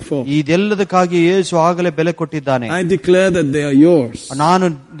paid for. ಇದೆಲ್ಲದಕ್ಕಾಗಿ ಯೇಸು ಆಗಲೇ ಬೆಲೆ ಕೊಟ್ಟಿದ್ದಾನೆ. I declare that they are yours.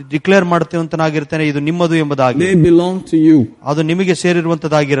 ನಾನು ಡಿಕ್ಲೇರ್ ಮಾಡುತ್ತೇವಂತನಾಗಿರ್ತೇನೆ ಇದು ನಿಮ್ಮದು ಎಂಬುದಾಗಿ. They belong to you. ಅದು ನಿಮಗೆ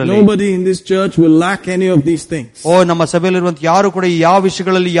ಸೇರಿರುವಂತದ್ದಾಗಿರಲಿ. Nobody in this church will lack any of these things. ನಮ್ಮ ಸಭೆಯಲ್ಲಿರುವಂತ ಯಾರು ಕೂಡ ಈ ಯಾವ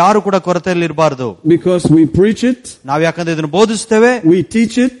ವಿಷಯಗಳಲ್ಲಿ ಯಾರು ಕೂಡ ಕೊರತೆಯಲ್ಲಿ ಇರಬಾರದು. Because we preach it. ನಾವು ಯಾಕಂದ್ರೆ ಇದನ್ನು ಬೋಧಿಸ್ತೇವೆ. We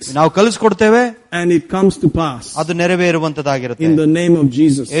teach it. ನಾವು ಕಲಿಸಿಕೊಡ್ತೇವೆ. And it comes to pass. ಅದು ನೆರವೇರುವಂತದ್ದಾಗಿರುತ್ತೆ. In the name of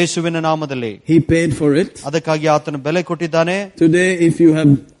Jesus. ಯೇಸುವಿನ ನಾಮದಲ್ಲಿ. He paid for it. ಅದಕ್ಕಾಗಿ ಆತನು ಬೆಲೆ ಕೊಟ್ಟಿದ್ದಾನೆ. Today if you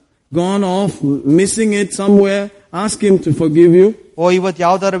have gone off missing it somewhere, ask him to forgive you. ಇವತ್ತು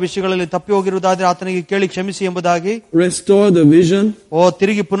ಯಾವ್ದಾರ ವಿಷಯಗಳಲ್ಲಿ ತಪ್ಪಿ ಹೋಗಿರುವುದಾದ್ರೆ ಆತನಿಗೆ ಕೇಳಿ ಕ್ಷಮಿಸಿ ಎಂಬುದಾಗಿ. Restore the vision.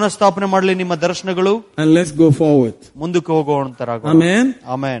 ತಿರುಗಿ ಪುನಃಸ್ಥಾಪನೆ ಮಾಡಲಿ ನಿಮ್ಮ ದರ್ಶನಗಳು. And let's go forward. ಮುಂದಕ್ಕೆ ಹೋಗೋಣ. Amen.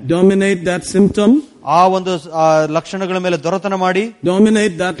 Amen. Dominate that symptom. ಆ ಒಂದು ಲಕ್ಷಣಗಳ ಮೇಲೆ ದೊರೆತನ ಮಾಡಿ.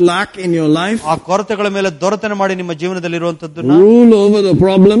 Dominate that lack in your life. ಆ ಕೊರತೆಗಳ ಮೇಲೆ ದೊರೆತನ ಮಾಡಿ ನಿಮ್ಮ ಜೀವನದಲ್ಲಿ ಇರುವಂತದ್ದನ್ನ. Rule over the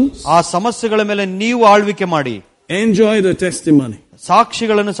problems. ಆ ಸಮಸ್ಯೆಗಳ ಮೇಲೆ ನೀವು ಆಳ್ವಿಕೆ ಮಾಡಿ. Enjoy the testimony.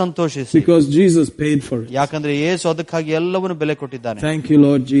 ಸಾಕ್ಷಿಗಳನ್ನು ಸಂತೋಷಿಸಿ. Because Jesus paid for it. ಯಾಕಂದ್ರೆ ಯೇಸು ಅದಕ್ಕಾಗಿ ಎಲ್ಲವನ್ನು ಬೆಲೆ ಕೊಟ್ಟಿದ್ದಾನೆ. Thank you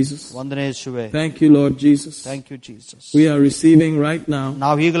Lord Jesus. ವಂದನೆ ಯೇಸುವೇ. Thank you Lord Jesus. Thank you Jesus. We are receiving right now.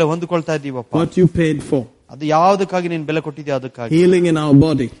 ನಾವು ಈಗಲೇ ಹೊಂದಿಕೊಳ್ತಾ ಇದ್ದೀವಪ್ಪ. What you paid for. ಅದು ಯಾವುದಕ್ಕಾಗಿ ನೀನು ಬೆಲೆ ಕೊಟ್ಟಿದ್ಯಾ ಅದಕ್ಕಾಗಿ. Healing in our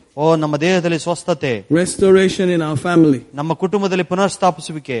body. ನಮ್ಮ ದೇಹದಲ್ಲಿ ಸ್ವಸ್ಥತೆ. Restoration in our family. ನಮ್ಮ ಕುಟುಂಬದಲ್ಲಿ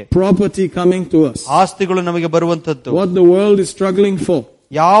ಪುನರ್ಸ್ಥಾಪಿಸುವಿಕೆ. Property coming to us. ಆಸ್ತಿಗಳು ನಮಗೆ ಬರುವಂತದ್ದು. What the world is struggling for.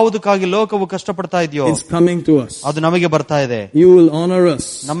 ಯಾವುದಕ್ಕಾಗಿ ಲೋಕವು ಕಷ್ಟಪಡ್ತಾ ಇದೆಯೋ it's coming to us. ಅದು ನಮಗೆ ಬರ್ತಾ ಇದೆ. You will honor us.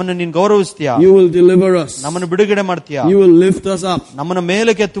 ನಮ್ಮನ್ನು ನೀನು ಗೌರವಿಸ್ತೀಯಾ. You will deliver us. ನಮ್ಮನ್ನು ಬಿಡುಗಡೆ ಮಾಡ್ತೀಯಾ. You will lift us up. ನಮ್ಮನ್ನು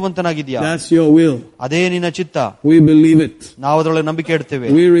ಮೇಲೆ ಕೆತ್ತುವಂತನಾಗಿದ್ಯಾ. That's your will. ಅದೇ ನಿನ್ನ ಚಿತ್ತ. We believe it. ನಾವು ಅದರೊಳಗೆ ನಂಬಿಕೆ ಇಡ್ತೇವೆ.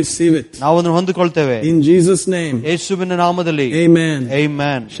 We receive it. ನಾವು ಅದನ್ನು ಹೊಂದಿಕೊಳ್ತೇವೆ. In Jesus name. ಯೇಸುವಿನ ನಾಮದಲ್ಲಿ. Amen.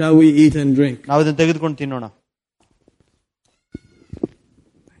 Amen. Shall we eat and drink? ನಾವು ಇದನ್ನು ತೆಗೆದುಕೊಂಡು ತಿನ್ನೋಣ.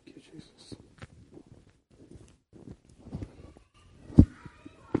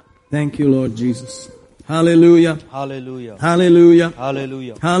 Thank you, Lord Jesus. Hallelujah. Hallelujah. Hallelujah.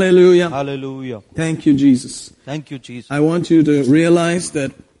 Hallelujah. Hallelujah. Hallelujah. Thank you, Jesus. Thank you, Jesus. I want you to realize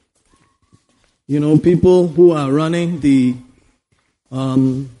that, people who are running the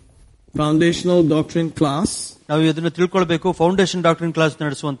foundational doctrine class, ನಾವು ಇದನ್ನು ತಿಳ್ಕೊಳ್ಬೇಕು. Foundation doctrine class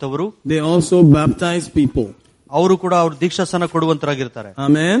ನಡೆಸುವಂತವರು, they also baptize people. ಅವರು ಕೂಡ ಅವರು ದೀಕ್ಷಾಸ್ನಾನ ಕೊಡುವಂತರಾಗಿರ್ತಾರೆ.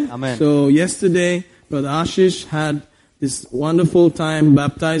 Amen. Amen. So yesterday, Brother Ashish had this wonderful time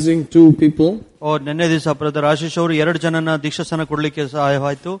baptizing 2 people. ನಿನ್ನೆ ದಿವಸ ಬ್ರದರ್ ಆಶೀಶ್ ಅವರು 2 ಜನನ ದೀಕ್ಷಾಸ್ನಾನ ಕೊಡ್ಲಿಕ್ಕೆ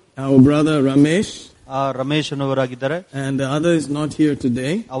ಸಹಾಯವಾಯಿತು. Our brother Ramesh. Ramesh ಅನ್ನೋರಾಗಿದ್ದಾರೆ. And the other is not here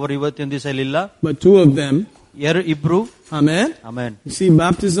today. ಅವರು ಇವತ್ತಿನ ದಿವಸ ಇಲ್ಲಿಲ್ಲ. But 2 of them ಇಬ್ರು. Amen. Amen. You see,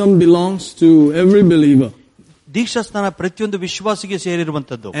 baptism belongs to every believer. ದೀಕ್ಷಾ ಸ್ನಾನ ಪ್ರತಿಯೊಂದು ವಿಶ್ವಾಸಿಗೆ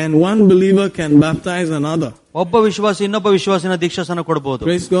ಸೇರಿರುವಂತದ್ದು. And one believer can baptize another. ಒಬ್ಬ ವಿಶ್ವಾಸಿ ಇನ್ನೊಬ್ಬ ವಿಶ್ವಾಸಿನ ದೀಕ್ಷಾ ಸ್ನಾನ ಕೊಡಬಹುದು.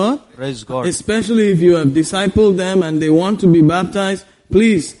 Praise God. Praise God. Especially if you have discipled them and they want to be baptized,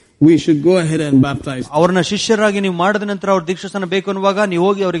 please, we should go ahead and baptize. ಅವರನ್ನ ಶಿಷ್ಯರಾಗಿ ನೀವು ಮಾಡಿದ ನಂತರ ಅವ್ರ ದೀಕ್ಷಾ ಸ್ನಾನ ಬೇಕು ಅನ್ನುವಾಗ ನೀವು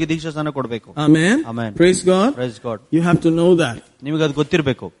ಹೋಗಿ ಅವರಿಗೆ ದೀಕ್ಷಾ ಸ್ನಾನ ಕೊಡಬೇಕು. Amen. Amen. Praise God. Praise God. You have to know that. ನಿಮಗೆ ಅದು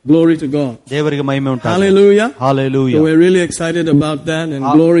ಗೊತ್ತಿರಬೇಕು. Glory to God. ದೇವರಿಗೆ ಮಹಿಮೆ ಉಂಟಾಗಲಿ. Hallelujah. Hallelujah. So we're really excited about that and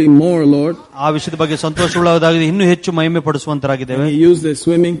glory more, Lord. ಆ ವಿಷಯದ ಬಗ್ಗೆ ಸಂತೋಷವುಳ್ಳದಾಗಿದೆ, ಇನ್ನೂ ಹೆಚ್ಚು ಮಹಿಮೆ ಪಡಿಸುವಂತರಾಗಿದ್ದೇವೆ. He used the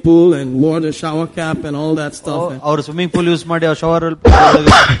swimming pool and wore the shower cap and all that stuff. ಅವರು ಸ್ವಿಮ್ಮಿಂಗ್ ಪೂಲ್ ಯೂಸ್ ಮಾಡಿ ಆ ಶವರ್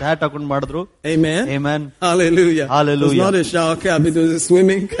ಹ್ಯಾಟ್ ಹಾಕೊಂಡು ಮಾಡಿದ್ರು. Amen. Amen. Hallelujah. Hallelujah. It was not a shower cap, it was a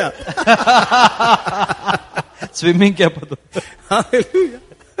swimming cap. Swimming cap ಅದು. Hallelujah.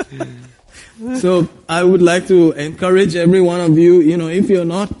 So I would like to encourage every one of you, if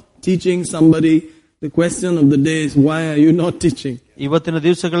you're not teaching somebody, the question of the day is, why are you not teaching? ಇವತ್ತಿನ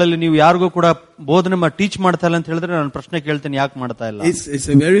ದಿವಸಗಳಲ್ಲಿ ನೀವು ಯಾರಿಗೂ ಕೂಡ ಬೋಧನೆ teach ಮಾಡ್ತಾ ಇಲ್ಲ ಅಂತ ಹೇಳಿದ್ರೆ ನಾನು ಪ್ರಶ್ನೆ ಕೇಳ್ತೇನೆ, ಯಾಕೆ ಮಾಡ್ತಾ ಇಲ್ಲ? It's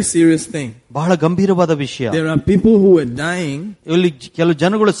a very serious thing. ಬಹಳ ಗಂಭೀರವಾದ ವಿಷಯ. There are people who are dying. ಇಲ್ಲಿ ಕೆಲವು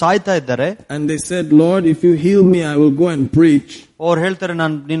ಜನಗಳು ಸಾಯ್ತಾ ಇದ್ದಾರೆ. And they said, Lord, if you heal me, I will go and preach. ಅವ್ರು ಹೇಳ್ತಾರೆ,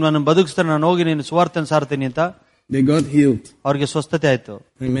 ನಾನು ಬದುಕಿಸ್ತಾರೆ, ನಾನು ಹೋಗಿ ನೀನು ಸುವಾರ್ತೆಯನ್ನು ಸಾರ್ತೀನಿ ಅಂತ. They got healed. ಅವ್ರಿಗೆ ಸ್ವಸ್ಥತೆ ಆಯ್ತು.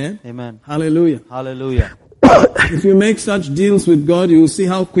 Amen. Amen. Hallelujah. Hallelujah. If you make such deals with God, you will see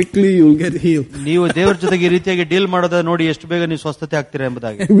how quickly you will get healed. ನೀವು ದೇವರ ಜೊತೆಗೆ ಈ ರೀತಿಯಾಗಿ ಡೀಲ್ ಮಾಡೋದ ನೋಡಿ ಎಷ್ಟು ಬೇಗ ನೀವು ಸ್ವಸ್ಥತೆ ಆಗ್ತೀರಾ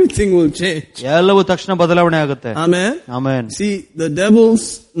ಎಂಬುದಾಗಿ. Everything will change. ಎಲ್ಲವೂ ತಕ್ಷಣ ಬದಲಾವಣೆ ಆಗುತ್ತೆ. Amen. Amen. See, the devil's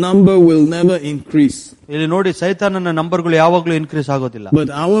number will never increase. ಇಲ್ಲಿ ನೋಡಿ, ಸೈತಾನನ ನಂಬರ್ಗಳು ಯಾವಾಗಲೂ ಇನ್ಕ್ರೀಸ್ ಆಗೋದಿಲ್ಲ. But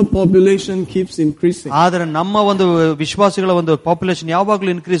our population keeps increasing. ಆದ್ರೆ ನಮ್ಮ ಒಂದು ವಿಶ್ವಾಸಿಗಳ ಒಂದು ಪಾಪ್ಯುಲೇಷನ್ ಯಾವಾಗಲೂ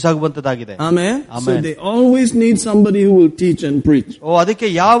ಇನ್ಕ್ರೀಸ್ ಆಗುವಂತದ್ದಾಗಿದೆ. Amen. Amen. So they always need somebody who will teach and preach. ಅದಕ್ಕೆ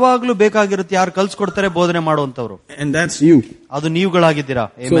ಯಾವಾಗಲೂ ಬೇಕಾಗಿರುತ್ತೆ ಯಾರು ಕಲ್ಸ್ಕೊಡ್ತಾರೆ, ಬೋಧನೆ ಮಾಡುವಂತವ್ರು. And that's you. ಅದು ನೀವುಗಳಾಗಿದ್ದೀರಾ.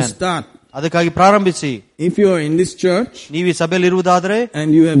 So start. ಅದಕ್ಕಾಗಿ ಪ್ರಾರಂಭಿಸಿ. If you are in this church, ನೀವು ಈ ಸಭೆಯಲ್ಲಿ ಇರುವುದಾದ್ರೆ, and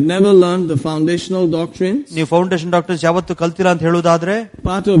you have never learned the foundational doctrines, ನೀವು ಫೌಂಡೇಶನ್ ಡಾಕ್ಟರ್ಸ್ ಯಾವತ್ತು ಕಲ್ತಿಲ್ಲ ಅಂತ ಹೇಳುವುದಾದ್ರೆ,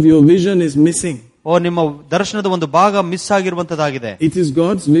 part of your vision is missing. ನಿಮ್ಮ ದರ್ಶನದ ಒಂದು ಭಾಗ ಮಿಸ್ ಆಗಿರುವಂತದ್ದಾಗಿದೆ. It is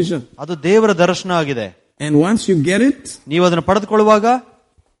God's vision. ಅದು ದೇವರ ದರ್ಶನ ಆಗಿದೆ. And once you get it, ನೀವು ಅದನ್ನು ಪಡೆದುಕೊಳ್ಳುವಾಗ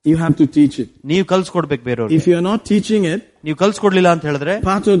you have to teach it. ನೀವು ಕಲ್ಸ್ಕೊಡ್ಬೇಕು ಬೇರೆಯವ್ರಿಗೆ. If you are not teaching it, ನೀವು ಕಲ್ಸ್ಕೊಡ್ಲಿಲ್ಲ ಅಂತ ಹೇಳಿದ್ರೆ,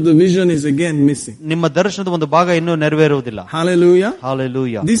 part of the vision is again missing. ನಿಮ್ಮ ದರ್ಶನದ ಒಂದು ಭಾಗ ಇನ್ನೂ ನೆರವೇರುವುದಿಲ್ಲ. Hallelujah.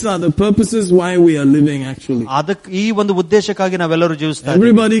 Hallelujah. These are the purposes why we are living actually. ಅದಕ್ಕೆ ಈ ಒಂದು ಉದ್ದೇಶಕ್ಕಾಗಿ ನಾವೆಲ್ಲರೂ ಜೀವಿಸ್ತಾ ಇದ್ದೀವಿ.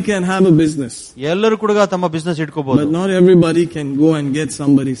 Everybody can have a business. ಎಲ್ಲರೂ ಕೂಡ ತಮ್ಮ ಬಿಸ್ನೆಸ್ ಇಟ್ಕೋಬಹುದು. But not everybody can go and get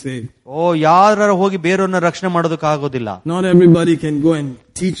somebody saved. ಯಾರು ಹೋಗಿ ಬೇರೆಯವ್ರನ್ನ ರಕ್ಷಣೆ ಮಾಡೋದಕ್ಕೆ ಆಗೋದಿಲ್ಲ. Not everybody can go and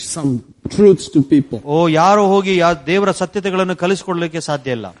teach some truths to people. ಯಾರು ಹೋಗಿ ದೇವರ ಸತ್ಯತೆಗಳನ್ನು ಕಲಿಸಿಕೊಡ್ಲಿಕ್ಕೆ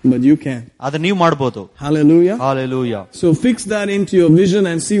ಸಾಧ್ಯ ಇಲ್ಲ. But you can. ಅದನ್ನ ನೀವು ಮಾಡಬಹುದು. Hallelujah. Hallelujah. So fix that into your vision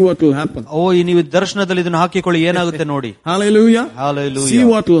and see what will happen. ನೀವು ದರ್ಶನದಲ್ಲಿ ಇದನ್ನು ಹಾಕಿಕೊಳ್ಳಿ, ಏನಾಗುತ್ತೆ ನೋಡಿ. Hallelujah. Hallelujah. See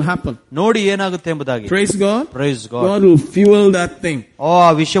what will happen. ನೋಡಿ ಏನಾಗುತ್ತೆ ಎಂಬುದಾಗಿ. Praise God. Praise God. God will fuel that thing.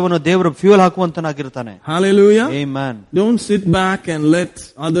 ಆ ವಿಷಯವನ್ನು ದೇವರು fuel ಹಾಕುವಂತನಾಗಿರ್ತಾನೆ. Hallelujah. Amen. Don't sit back and let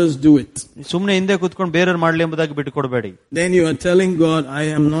others do it. ಸುಮ್ಮನೆ ಹಿಂದೆ ಕೂತ್ಕೊಂಡು ಬೇರೆಯವ್ರು ಮಾಡ್ಲಿ ಎಂಬುದಾಗಿ ಬಿಟ್ಟು ಕೊಡಬೇಡಿ. Then you are telling God, I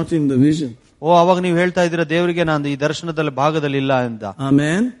am not in the vision. ಅವಾಗ ನೀವು ಹೇಳ್ತಾ ಇದ್ದೀರಾ ದೇವರಿಗೆ ನಾನು ಈ ದರ್ಶನದಲ್ಲಿ ಭಾಗದಲ್ಲಿ ಇಲ್ಲ ಅಂತ.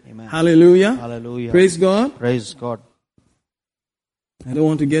 Amen. Hallelujah. Hallelujah. Praise God. Praise God. I don't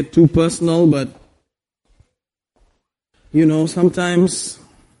want to get too personal, but sometimes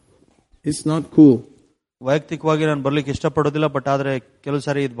it's not cool. ವೈಯಕ್ತಿಕವಾಗಿ ನಾನು ಬರ್ಲಿಕ್ಕೆ ಇಷ್ಟಪಡೋದಿಲ್ಲ, ಬಟ್ ಆದ್ರೆ ಕೆಲವು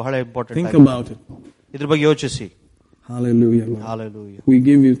ಸಾರಿ ಇದು ಬಹಳ ಇಂಪಾರ್ಟೆಂಟ್. Think about it. ಇದ್ರ ಬಗ್ಗೆ ಯೋಚಿಸಿ. Hallelujah, Lord. Hallelujah. We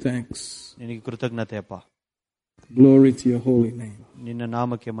give you thanks. ನಿನಗೆ ಕೃತಜ್ಞತೆ ಅಪ್ಪ. Glory to your holy name. ನಿನ್ನ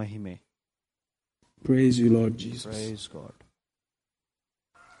ನಾಮಕ್ಕೆ ಮಹಿಮೆ. Praise you, Lord Jesus. Praise God.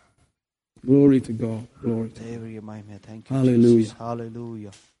 Glory to God. Glory to God. ದೇವರಿಗೆ ಮಹಿಮೆ. Thank you. Hallelujah. Jesus.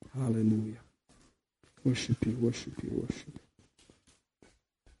 Hallelujah. Hallelujah. Worship you, worship you, worship you.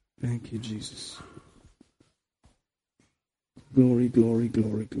 Thank you, Jesus. Glory, glory,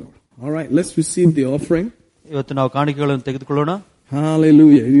 glory, glory. All right, let's receive the offering. ಇವತ್ತು ನಾವು ಕಾಣಿಕೆಗಳನ್ನು ತೆಗೆದುಕೊಳ್ಳೋಣ.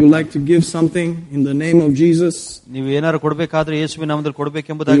 Hallelujah. If you like to give something in the name of Jesus, ನೀವು ಏನಾರು ಕೊಡಬೇಕಾದ್ರೆ ಯೇಸುವಿನ ನಾಮದಲ್ಲಿ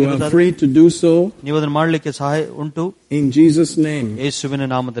ಕೊಡಬೇಕೆಂಬುದಾಗಿ you are free to do so. ನೀವು ಅದನ್ನು ಮಾಡಲಿಕ್ಕೆ ಸಹಾಯ ಉಂಟು. In Jesus' name. ಯೇಸುವಿನ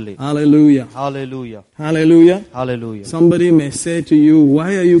ನಾಮದಲ್ಲಿ. Hallelujah. Hallelujah. Hallelujah. Hallelujah. Somebody may say to you, why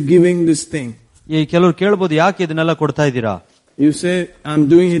are you giving this thing? ಈ ಕೆಲವರು ಕೇಳಬಹುದು, ಯಾಕೆ ಇದನ್ನೆಲ್ಲ ಕೊಡ್ತಾ ಇದ್ದೀರಾ? You say, I'm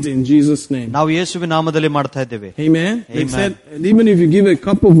doing it in Jesus' name. ನಾವು ಯೇಸುವಿನ ನಾಮದಲ್ಲಿ ಮಾಡ್ತಾ ಇದ್ದೇವೆ. Amen. They said, even if you give a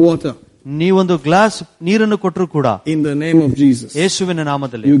cup of water, ನೀವೊಂದು ಗ್ಲಾಸ್ ನೀರನ್ನು ಕೊಟ್ಟರು ಕೂಡ in the name of Jesus, ಯೇಸುವಿನ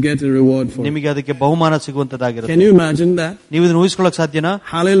ನಾಮದಲ್ಲಿ you get a reward for it. ನಿಮಗೆ ಅದಕ್ಕೆ ಬಹುಮಾನ ಸಿಗುವಂತದ್ದಾಗಿರುತ್ತೆ. Can you imagine that? ನೀವು ಇದನ್ನು ಊಹಿಸಿಕೊಳ್ಳಕ್ ಸಾಧ್ಯನಾ?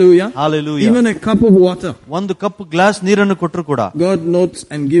 Hallelujah. Hallelujah. Even a cup of water, ಒಂದು ಕಪ್ ಗ್ಲಾಸ್ ನೀರನ್ನು ಕೊಟ್ಟರು ಕೂಡ God notes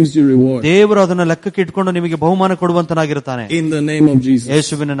and gives you reward ದೇವರು ಅದನ್ನ ಲೆಕ್ಕಕ್ಕೆ ಇಟ್ಕೊಂಡು ನಿಮಗೆ ಬಹುಮಾನ ಕೊಡುವಂತನಾಗಿರುತ್ತಾನೆ in the name of Jesus.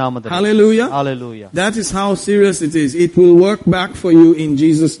 ಯೇಸುವಿನ ನಾಮದಲ್ಲಿ. Hallelujah. Hallelujah. That is how serious it is. It will work back for you in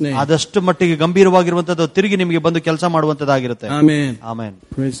Jesus' name. ಅದಷ್ಟು ಮಟ್ಟಿಗೆ ಗಂಭೀರವಾಗಿರುವಂತದ್ದು ತಿರುಗಿ ನಿಮಗೆ ಬಂದು ಕೆಲಸ ಮಾಡುವಂತದ್ದಾಗಿರುತ್ತೆ. Amen. Amen.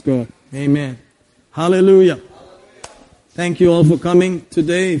 Praise God. Amen. Hallelujah. Thank you all for coming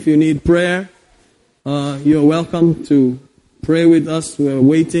today. If you need prayer, you're welcome to pray with us. We're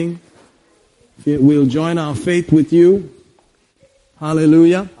waiting. We'll join our faith with you.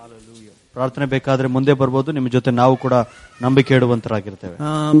 Hallelujah. ಪ್ರಾರ್ಥನೆ ಬೇಕಾದ್ರೆ ಮುಂದೆ ಬರ್ಬೋದು, ನಿಮ್ಮ ಜೊತೆ ನಾವು ಕೂಡ ನಂಬಿಕೆ ಇಡುವಂತರಾಗಿರ್ತೇವೆ.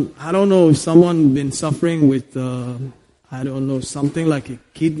 I don't know if someone been suffering with I don't know, something like a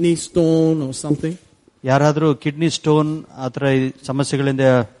kidney stone or something. ಯಾರಾದ್ರೂ ಕಿಡ್ನಿ ಸ್ಟೋನ್ ಆತರ ಸಮಸ್ಯೆಗಳಿಂದ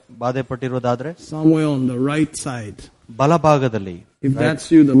ಬಾಧೆ ಪಟ್ಟಿರೋದಾದ್ರೆ somewhere on the right side, ಬಲಭಾಗದಲ್ಲಿ, if that's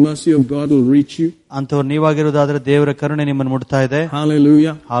you, the mercy of God will reach you. ಅಂತವ್ರು ನೀವಾಗಿರೋದಾದ್ರೆ ದೇವರ ಕರುಣೆ ನಿಮ್ಮನ್ನು ಮುಟ್ತಾ ಇದೆ.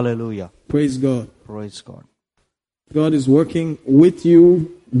 Hallelujah. Hallelujah. Praise God. Praise God. God is working with you.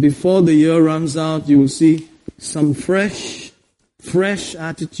 Before the year runs out, you will see some fresh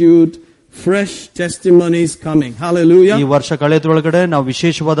attitude, fresh testimonies coming. Hallelujah. ಈ ವರ್ಷ ಕಳೆದೊಳಗಡೆ ನಾವು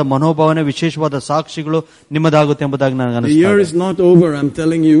ವಿಶೇಷವಾದ ಮನೋಭಾವನೆ, ವಿಶೇಷವಾದ ಸಾಕ್ಷಿಗಳು ನಿಮ್ಮದಾಗುತ್ತೆ ಎಂಬುದಾಗಿ ನನಗೆ The year is not over, I'm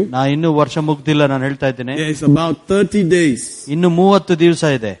telling you. ಇನ್ನು ವರ್ಷ ಮುಗ್ದಿಲ್ಲ, ನಾನು ಹೇಳ್ತಾ ಇದ್ದೇನೆ. It's about 30 days. ಇನ್ನು 30 ದಿವಸ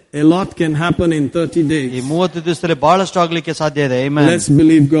ಇದೆ. A lot can happen in 30 days. ಈ 30 ದಿವಸದಲ್ಲಿ ಬಹಳಷ್ಟು ಆಗ್ಲಿಕ್ಕೆ ಸಾಧ್ಯ ಇದೆ. Amen. Let's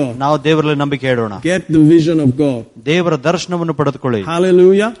believe God. ನಾವು ದೇವರಲ್ಲಿ ನಂಬಿಕೆ ಇಡೋಣ. Get the vision of God. ದೇವರ ದರ್ಶನವನ್ನು ಪಡೆದುಕೊಳ್ಳಿ.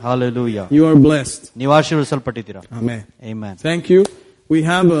 Hallelujah. Hallelujah. You are blessed. ನೀವು ಆಶೀರ್ವದಿಸಲ್ಪಟ್ಟಿದ್ದೀರಾ. Amen. Amen. Thank you. We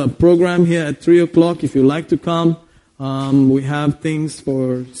have a program here at 3 o'clock. If you like to come, we have things for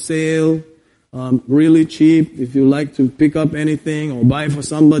sale, really cheap. If you like to pick up anything or buy for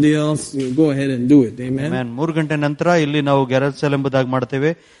somebody else, you go ahead and do it. Amen. Amen. 3 ಗಂಟೆ ನಂತರ ಇಲ್ಲಿ ನಾವು garage sale ಎಂಬುದಾಗಿ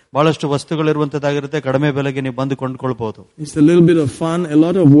ಮಾಡ್ತೇವೆ. ಬಹಳಷ್ಟು ವಸ್ತುಗಳಿರುವಂತದ್ದಾಗಿರುತ್ತೆ. ಕಡಿಮೆ ಬೆಲೆಗೆ ನೀವು ಬಂದು ಕೊಂಡುಕೊಳ್ಬಹುದು. It's a little bit of fun. A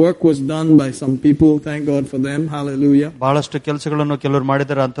lot of work was done by some people. Thank God for them. Hallelujah. ಬಹಳಷ್ಟು ಕೆಲಸಗಳನ್ನು ಕೆಲವರು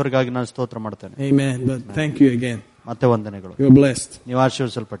ಮಾಡಿದ್ದಾರೆ, ಅಂತವರಿಗಾಗಿ ನಾನು ಸ್ತೋತ್ರ ಮಾಡ್ತೇನೆ. Amen. But thank you again. ಮತ್ತೆ ವಂದನೆಗಳು. You're blessed. ನೀವು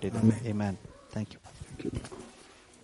ಆಶೀರ್ವದಿಸಲ್ಪಟ್ಟಿದ್ದೀರಿ. Amen. Thank you.